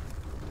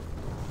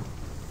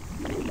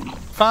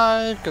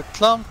 5, good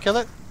clump, kill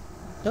it.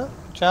 Good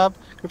job.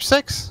 Group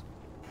 6.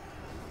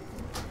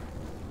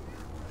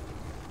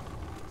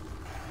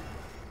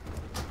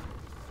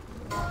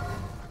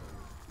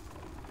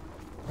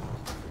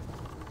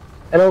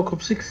 Hello,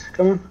 group 6,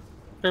 come on.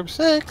 Group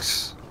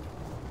 6.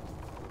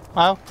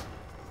 Wow.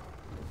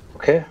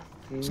 Okay.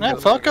 Yeah,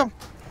 fuck him.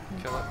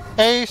 Kill it.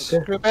 8,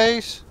 Okay. group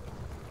 8.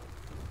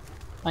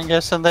 I'm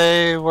guessing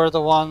they were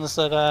the ones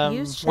that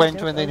Use went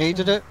shadow when they potion.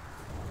 needed it.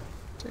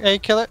 A,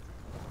 kill it.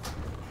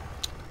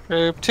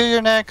 Group 2,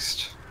 you're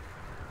next.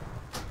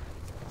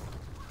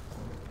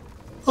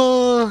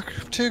 Oh,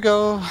 group 2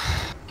 go.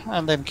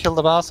 And then kill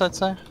the boss, I'd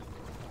say.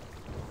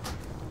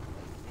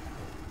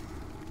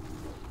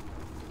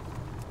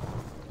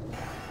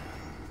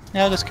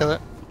 Yeah, just kill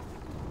it.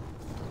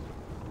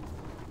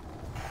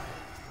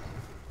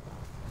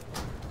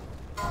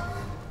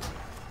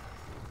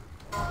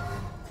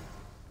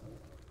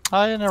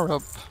 I in a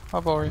rope.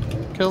 How boring.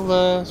 Kill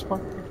the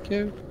spark. Thank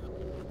you.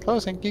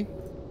 Close, Inky.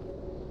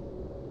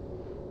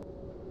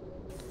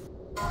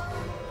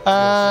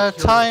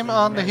 Time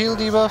on the heal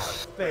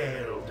debuff.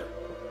 Failed.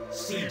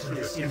 See to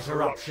this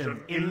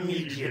interruption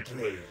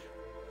immediately.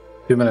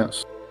 2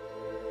 minutes.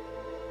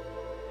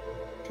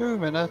 2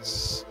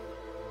 minutes.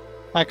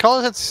 I call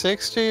it at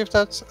 60 if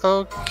that's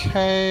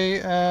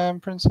okay,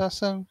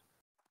 Princessin.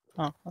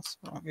 Oh, that's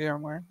the wrong gear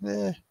I'm wearing.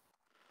 I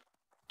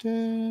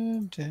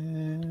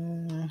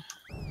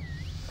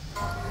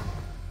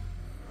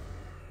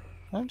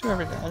don't do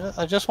everything.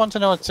 I just want to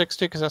know at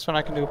 60 because that's when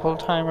I can do a pull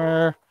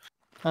timer.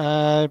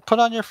 Put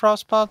on your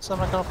frost pots. I'm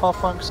not going to pop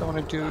one because I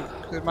want to do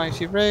the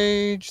mighty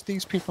rage.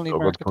 These people need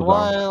Mark of the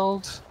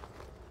Wild.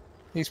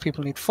 These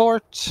people need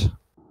Fort.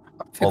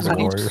 All the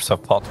warriors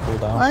have pot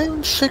cooldown.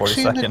 I'm 40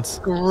 fixing seconds.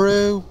 the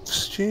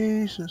groups.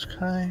 Jesus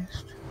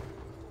Christ.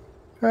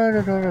 Da,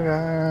 da, da, da,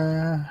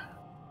 da.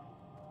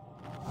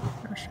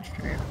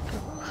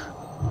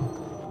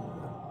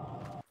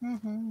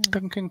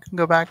 Can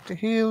go back to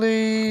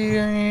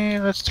Healy.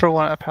 Let's throw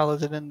a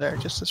paladin in there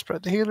just to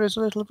spread the healers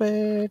a little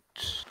bit.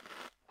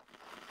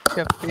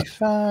 Yep, be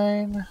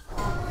fine.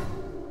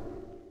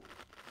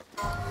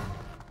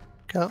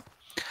 Go.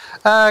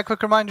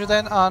 Quick reminder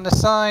then on the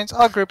signs.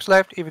 All groups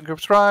left, even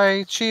groups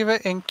right.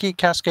 Shiva, Inky,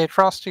 Cascade,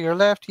 Frost to your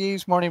left.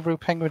 Yeeves, Morning Brew,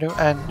 Penguin,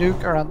 and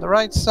Nuke are on the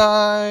right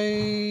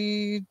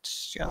side.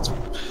 Yeah, that's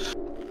fine.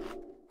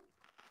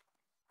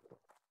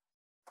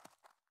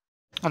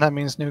 And that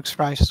means Nuke's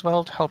right as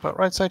well to help out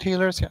right side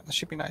healers. Yeah, that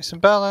should be nice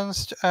and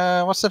balanced.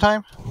 What's the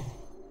time?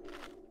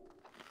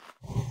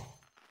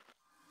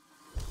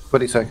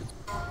 20 seconds.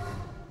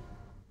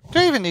 Do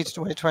you even need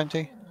to wait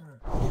 20?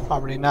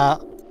 Probably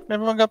not.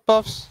 Everyone got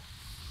buffs?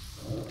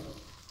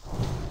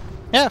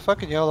 Yeah,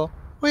 fucking YOLO.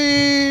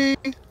 Whee!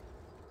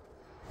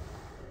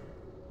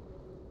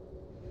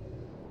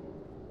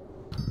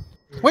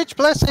 Which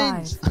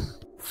blessings? 5,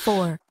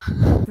 4,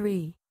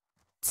 3,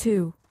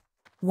 2,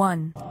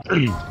 1.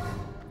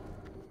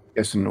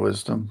 Guessing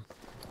wisdom.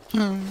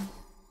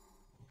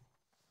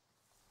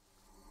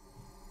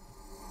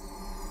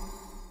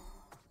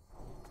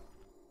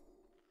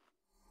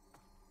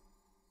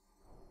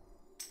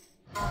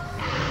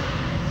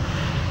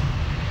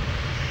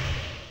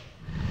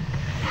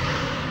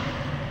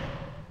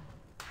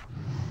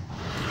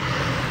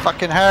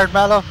 Fucking hard,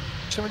 Mallow.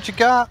 Show what you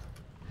got.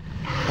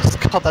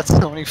 God, that's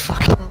so many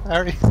fucking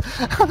berries.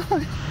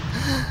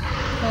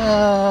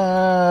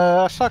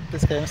 Fuck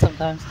this game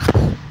sometimes.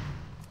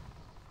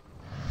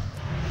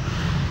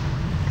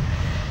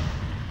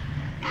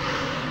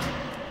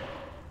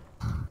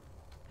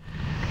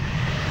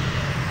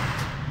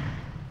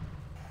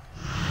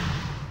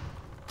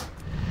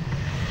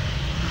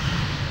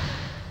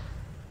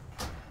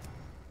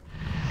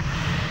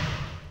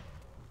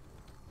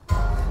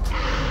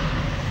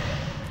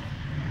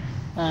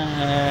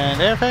 And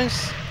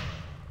airface.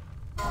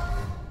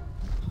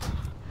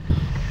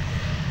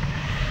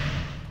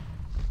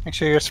 Make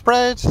sure you're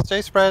spread.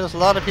 Stay spread. There's a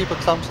lot of people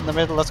clumped in the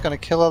middle. That's going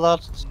to kill a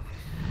lot.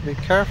 Be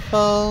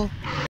careful.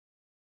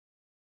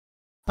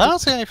 I don't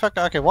see any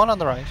fucking. Okay, one on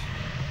the right.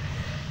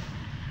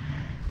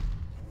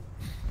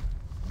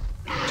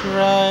 To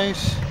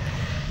right.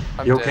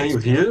 You okay? You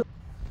heal?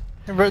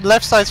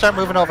 Left side, start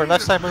moving over.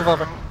 Left side, move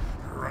over.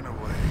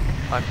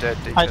 I'm dead.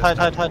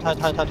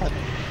 Hide.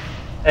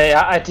 Hey,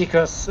 I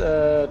decurse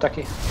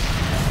Ducky.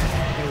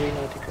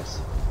 Arena decurse.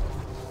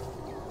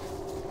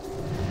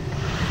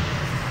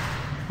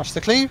 Watch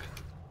the cleave.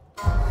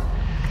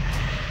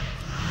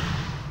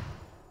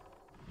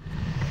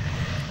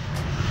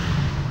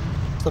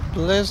 The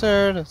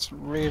blizzard, it's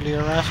really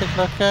erratic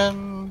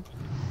looking.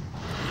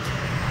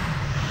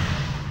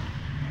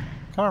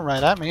 Coming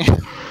right at me.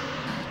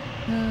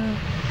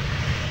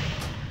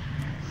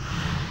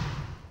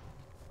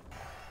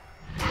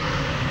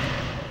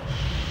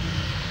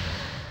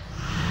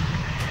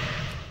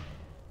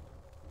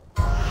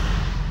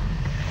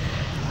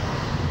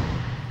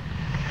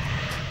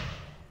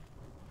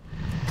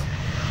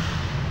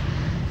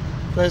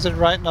 Blizzard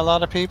righting a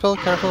lot of people.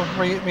 Careful,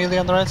 melee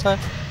on the right side.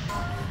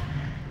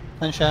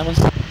 And shamans.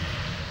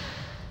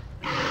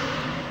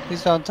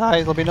 Please don't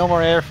die. There'll be no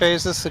more air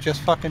phases, so just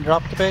fucking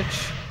drop the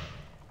bitch.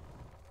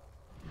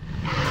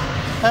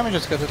 Damage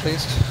is good at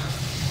least.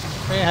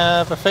 We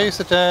have a Face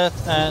of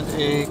Death and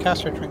a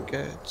Caster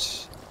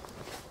Trinket.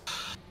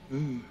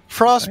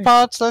 Frost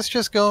pots, let's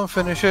just go and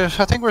finish it.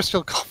 I think we're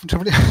still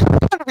comfortably.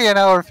 It's gonna be an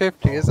hour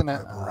 50, isn't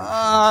it?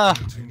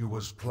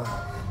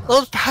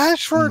 Those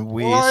patchwork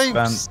We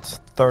wipes. spent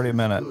 30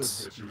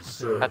 minutes.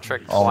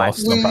 Patrick,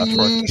 Almost on patchwork.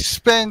 We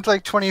spent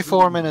like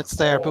 24 minutes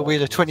there, but we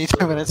had a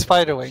 22 minute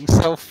spider wing,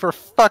 so for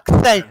fuck's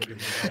sake.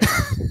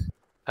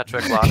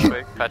 Patrick last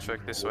week,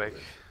 Patrick this week.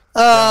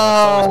 We're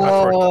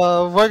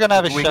gonna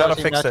have a We gotta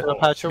shouting fix match it with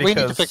patchwork. We need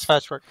to because- fix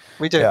patchwork.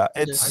 We do. Yeah,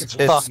 it's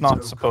fucked.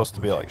 not supposed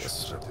to be like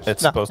this.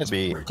 It's No, supposed it's to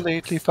be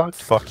completely fucked.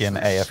 fucking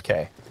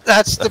AFK.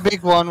 That's the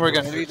big one we're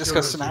going to be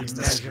discussing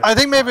after. I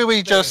think maybe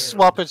we just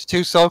swap it to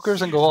 2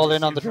 soakers and go all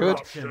in on the druid.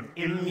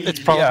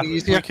 It's probably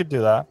easier. We could do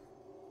that.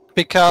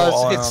 Because Go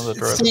all in on the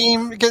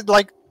druid.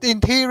 like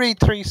in theory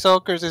 3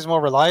 soakers is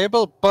more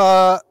reliable,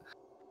 but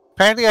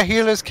apparently our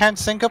healers can't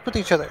sync up with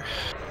each other.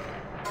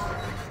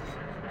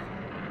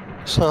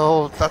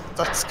 So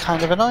that's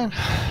kind of annoying.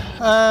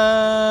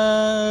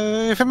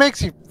 If it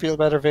makes you feel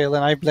better,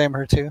 Valen, I blame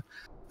her too.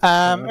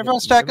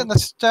 Everyone's stacking the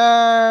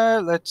star.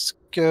 Let's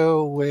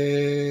go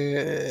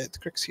with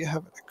Grixie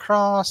having a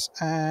cross,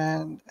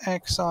 and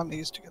Exxon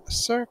needs to get the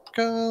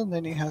circle.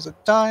 Then he has a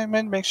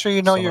diamond. Make sure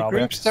you know your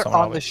groups. They're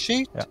on the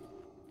sheet. Yeah,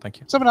 thank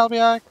you. Summon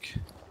Albiac.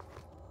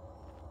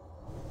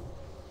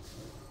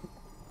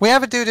 We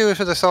have a do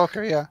for the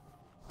Sulker, yeah.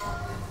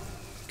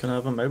 Can I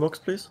have a mailbox,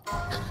 please?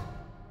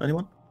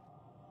 Anyone?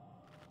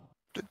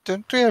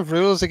 Don't we have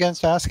rules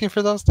against asking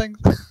for those things?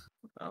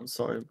 I'm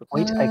sorry, but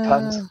Wait, I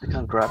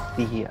can't grab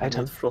the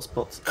item.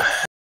 Frostbots.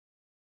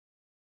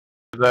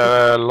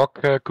 The lock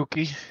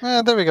cookie.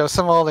 There we go,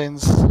 some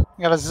all-ins.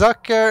 We got a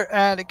Zucker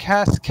and a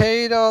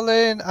Cascade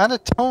all-in, and a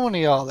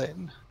Tony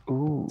all-in.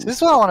 Ooh. This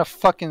is what I want to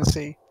fucking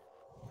see.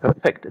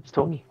 Perfect, it's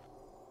Tony.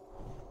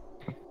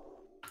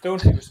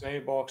 Don't use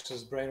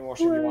mailboxes,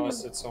 brainwashing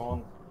device, it's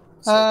on.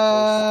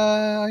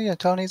 Yeah,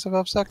 Tony's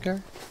above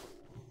Zucker.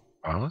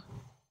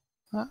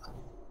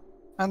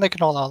 And they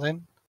can all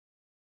in.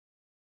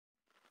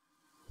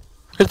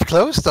 Pretty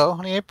close though,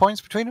 only 8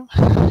 points between them.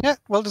 Yeah,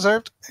 well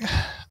deserved.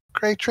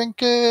 Great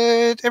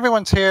trinket.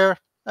 Everyone's here.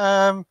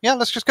 Yeah,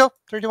 let's just go.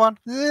 3, 2, 1.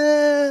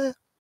 Yeah.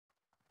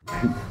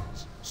 I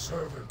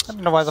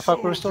don't know why the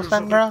fuck we're still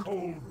standing around.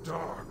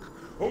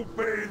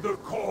 Obey the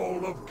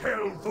call of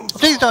Kel'Thuzad.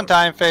 Please don't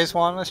die in phase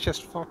 1. Let's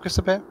just focus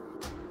a bit.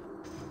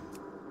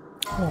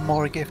 One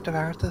more gift of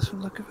Arthas from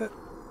the look of it.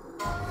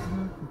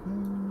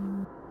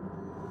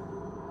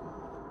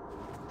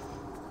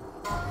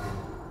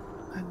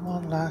 And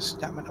one last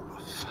stamina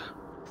buff.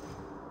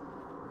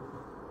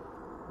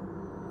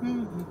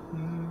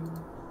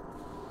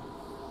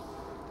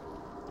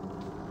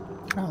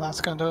 Oh,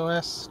 that's gonna do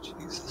us.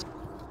 Jesus.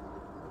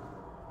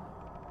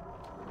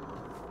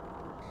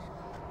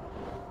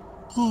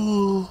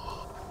 Ooh.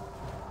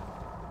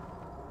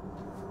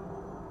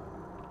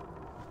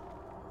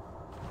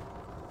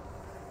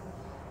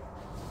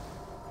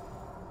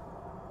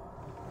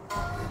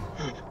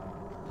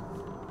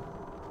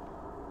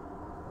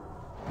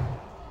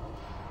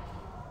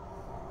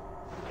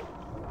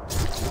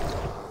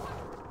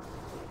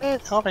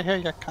 Get over here,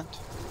 you cunt.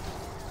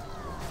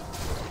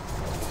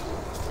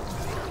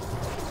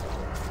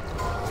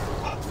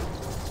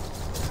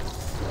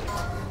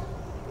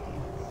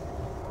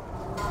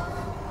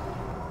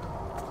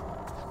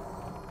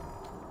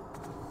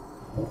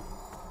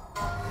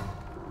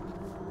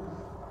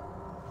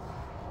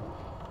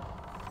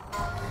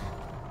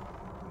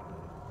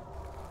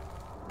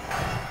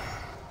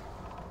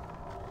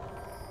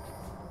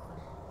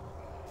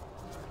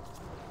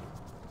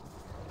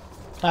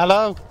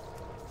 Hello.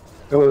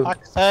 Hello.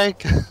 Fuck's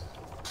sake.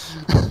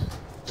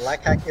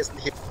 Black Hack isn't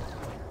here.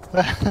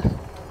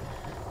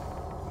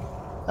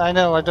 I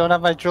know, I don't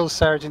have my drill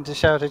sergeant to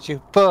shout at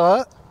you,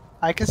 but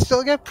I can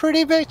still get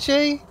pretty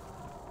bitchy.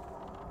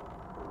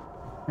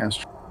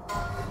 Yes.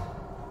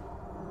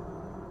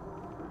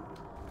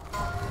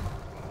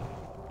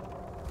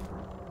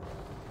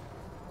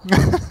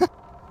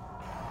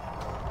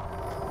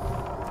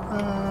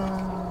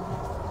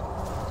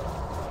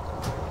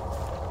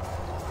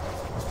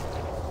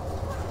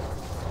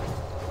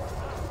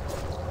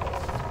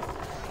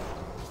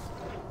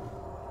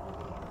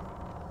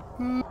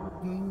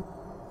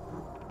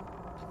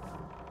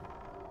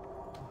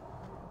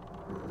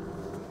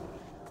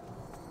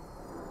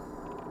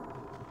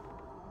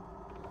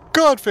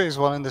 God, phase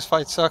 1 in this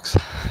fight sucks.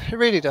 It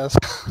really does.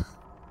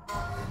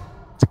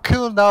 It's a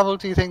cool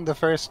novelty thing the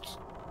first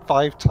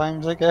 5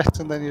 times, I guess,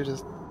 and then you're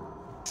just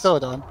so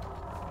done.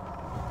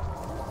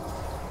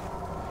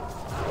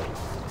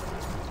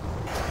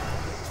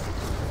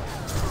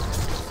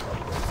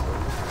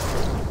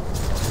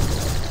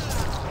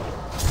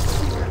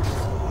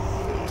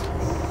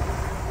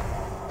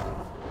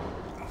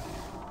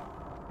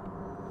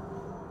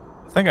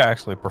 I think I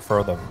actually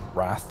prefer the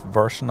Wrath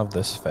version of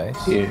this face.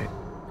 Yeah.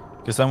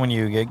 Because then when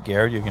you get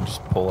geared, you can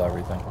just pull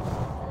everything.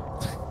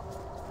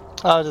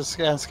 Oh, just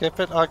skip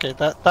it. Okay,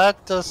 that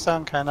does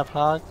sound kind of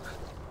hard.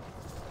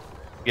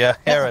 Yeah,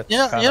 here it's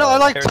I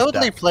like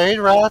totally played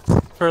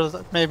Wrath for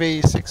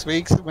maybe 6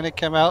 weeks when it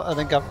came out, and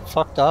then got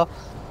fucked up.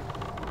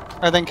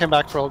 And then came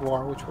back for Old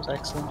War, which was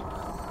excellent.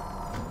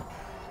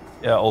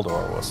 Yeah, Old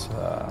War was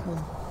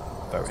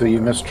very So you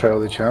missed Trail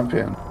of the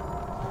Champion?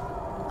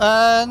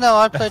 No,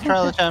 I played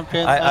Trial of the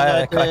Champion.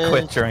 I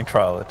quit during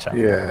Trial of the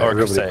Champion. Yeah, or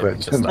really Crusade,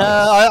 quit. because No,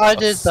 I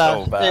did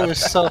so that. bad. It was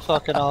so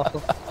fucking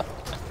awful.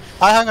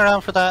 I hung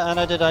around for that, and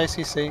I did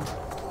ICC.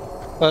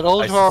 But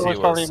Old War was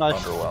probably my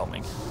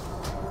underwhelming.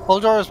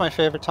 Old War was my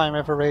favorite time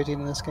ever raiding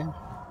in this game.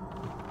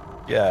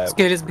 Yeah.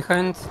 Scale is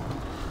behind.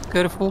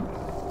 Careful.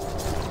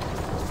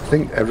 I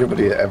think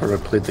everybody that ever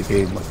played the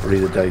game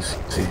rated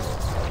ICC.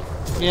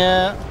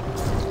 Yeah,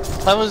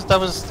 that was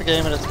the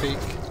game at its peak.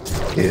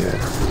 Yeah.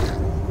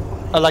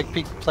 I like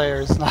peak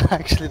players, not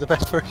actually the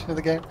best version of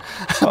the game.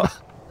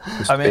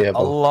 I mean,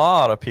 a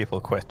lot of people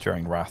quit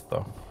during Wrath,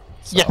 though.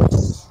 So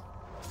yes.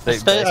 They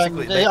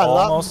basically they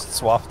almost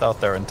swapped out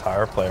their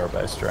entire player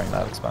base during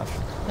that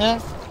expansion.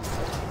 Yeah.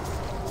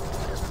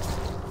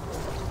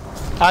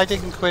 I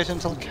didn't quit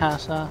until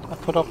Kata. I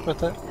put up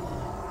with it.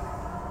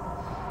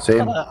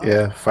 Same,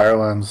 yeah,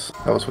 Firelands.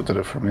 That was what did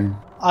it for me.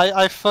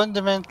 I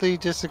fundamentally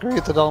disagree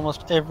with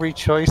almost every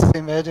choice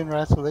they made in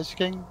Wrath of the Lich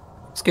King.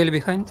 Scale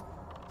behind.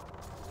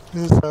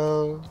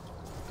 So,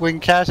 when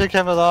Kata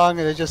came along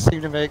and it just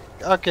seemed to make,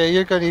 okay,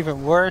 you're going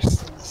even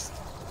worse.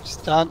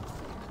 Just done.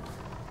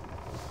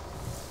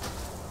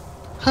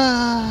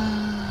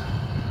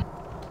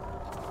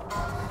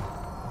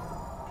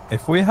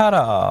 If we had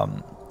a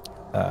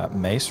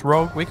mace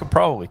rogue, we could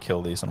probably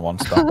kill these in one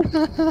stop.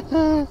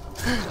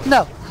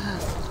 No.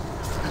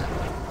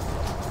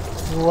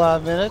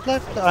 1 minute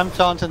left. I'm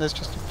taunting this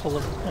just to pull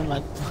it in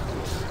my.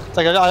 It's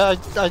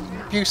like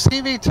you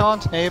see me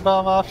taunt an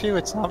A-bomb off you.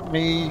 It's not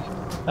me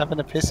having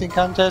a pissing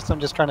contest. I'm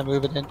just trying to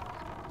move it in.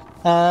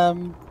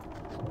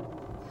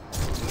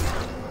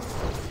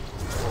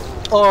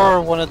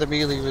 Or one of the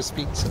melee was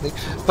being silly,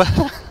 but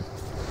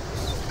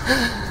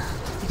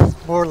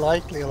it's more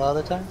likely a lot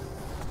of the time.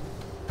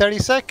 30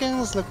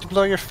 seconds. Look to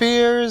blow your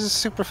fears.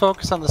 Super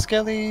focus on the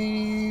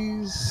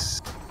skellies.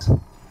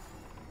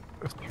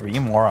 3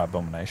 more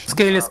abominations.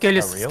 Scale is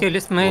many,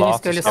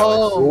 scale is.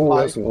 Oh,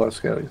 that's a lot of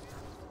skellies.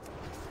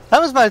 That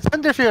was my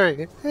Thunder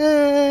Fury!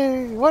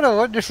 Yay! What a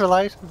wonderful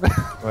item.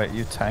 Wait,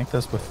 you tanked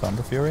this with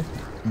Thunder Fury?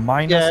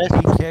 Minus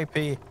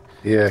PKP.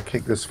 Yeah,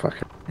 kick this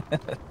fucker.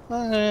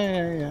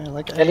 Yeah,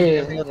 like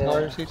Ellie,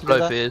 authority to do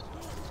that.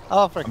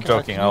 Oh, for I'm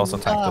joking, I also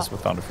tanked this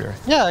with Thunder Fury.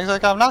 Yeah, it's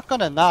like, I'm not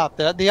gonna not.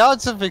 The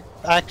odds of it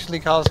actually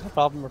causing a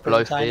problem are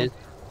pretty tiny.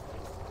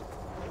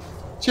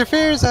 It's your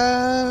fears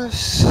out.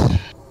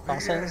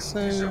 Process.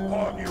 Where's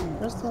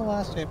the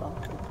last A-bomb?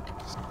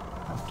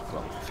 I have to blow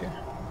off here.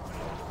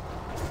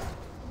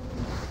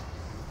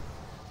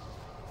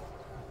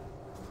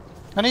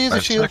 I'm gonna use a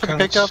shield for the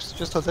pickups,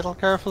 just a little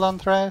careful on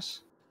threat.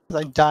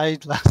 Because I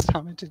died last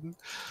time I didn't.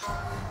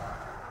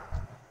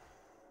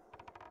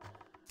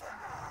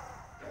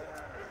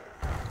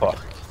 Fuck.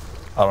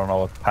 I don't know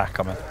what pack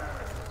I'm in.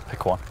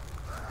 Pick one.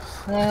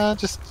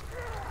 Just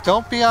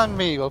don't be on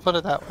me, we'll put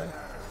it that way.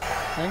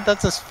 I think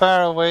that's as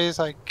far away as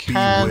I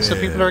can, so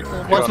people are...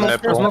 What's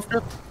left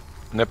group?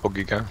 Nepo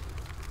Giga.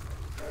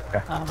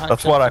 Okay.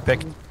 That's what I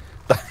picked.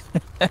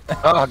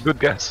 Ah, good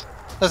guess.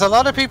 There's a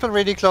lot of people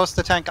really close to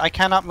the tank. I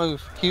cannot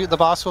move. The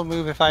boss will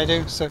move if I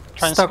do, so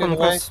try and scoot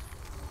away.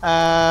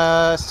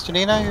 Sister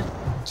Nina, you're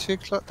too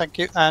close. Thank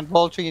you. And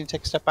Walter, you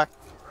take a step back.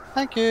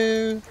 Thank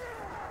you.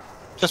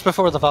 Just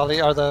before the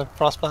volley or the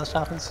frost blast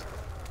happens.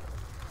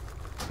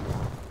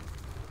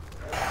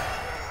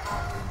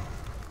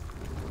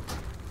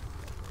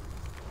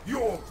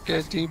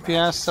 Good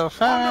DPS so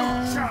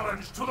far.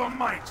 Challenge to the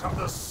might of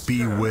the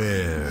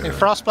Beware. Okay,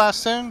 frost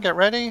blast soon. Get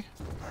ready.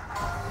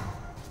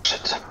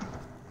 Shit.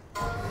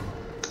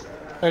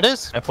 There it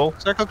is. Nipple.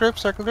 Circle group,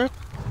 circle group.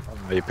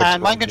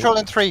 And mind control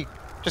in 3.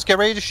 Just get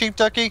ready to sheep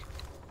ducky.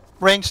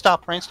 Range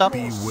stop, range stop.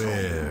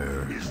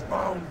 Beware.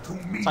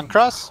 It's on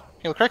cross.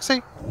 Heal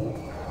Crixie.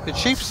 Good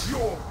sheeps.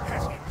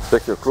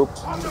 Check your group.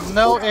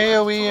 No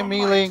AoE and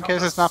melee in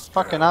case it's not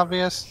fucking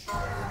obvious.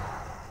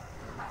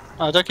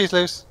 Oh, ducky's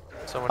loose.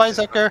 Bye,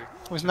 Zucker.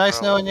 It was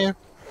nice knowing you.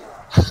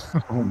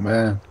 Oh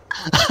man.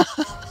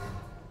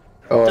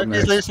 Oh,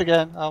 Ducky's loose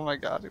again. Oh my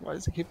god, why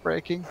does it keep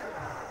breaking?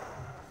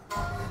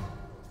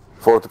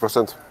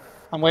 40%.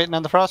 I'm waiting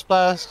on the frost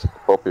blast.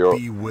 Pop your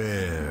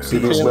Beware.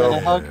 CDs Feeling a now.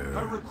 hug.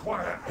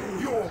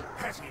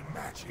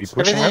 You pushing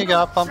Everything you him?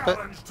 got, pump it.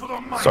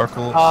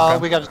 Circle. Oh,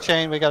 okay. we got a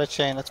chain, we got a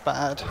chain. That's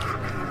bad.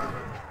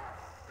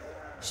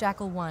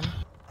 Shackle 1.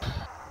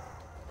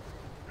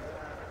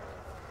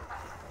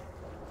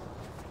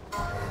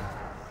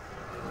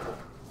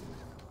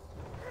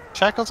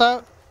 Shackles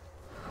out.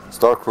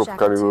 Star group,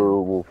 Shackle can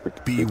you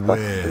pick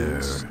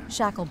Beware.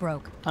 Shackle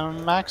broke.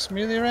 I'm max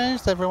melee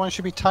ranged. Everyone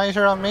should be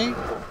tighter on me.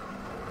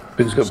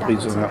 Who's got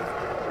bleeds on that?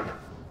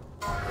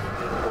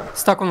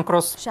 Stuck on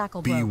cross.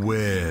 Shackle broke.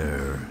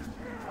 Beware.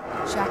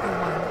 Shackle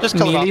 1. Just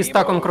kill it Melee off.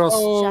 stuck on cross.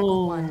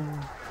 Shackle 1.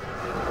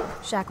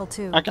 Shackle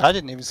 2. Okay, I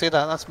didn't even see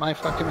that. That's my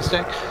fucking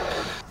mistake.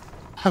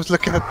 I was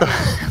looking at the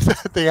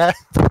the end.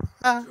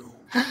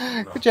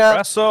 Good job.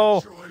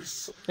 Wrestle.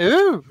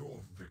 Ooh.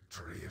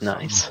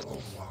 Nice.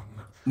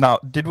 Now,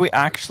 did we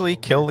actually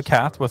kill the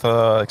cat with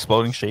a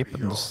exploding shape at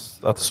the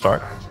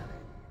start?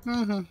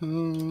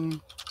 Okay,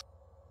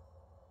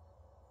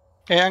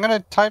 I'm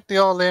gonna type the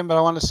all in, but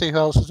I want to see who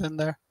else is in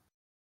there.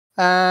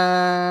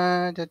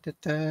 Pretty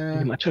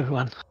much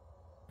everyone.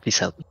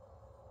 Peace out. I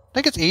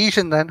think it's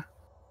Asian then.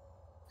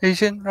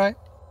 Asian, right?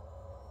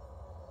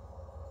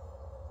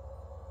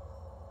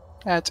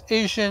 That's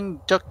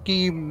Asian,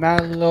 Ducky,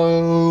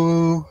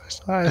 Mallow.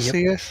 I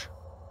see it.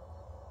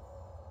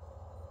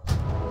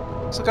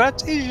 So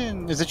that's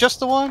Asian. Is it just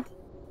the one?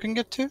 Can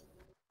get two?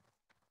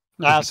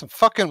 Nah, some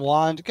fucking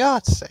wand.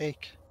 God's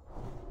sake.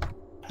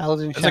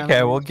 Paladin It's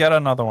okay, we'll get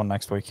another one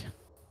next week.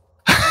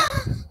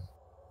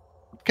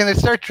 Can they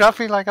start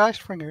dropping like ice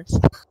springers?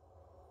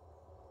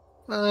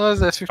 What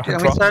is this? 50?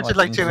 And we started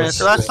like 2 minutes,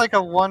 so that's like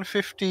a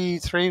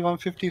 153,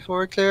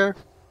 154 clear.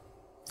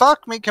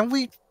 Fuck me, can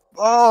we...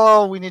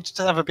 Oh, we need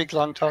to have a big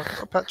long talk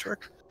about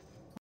Patrick.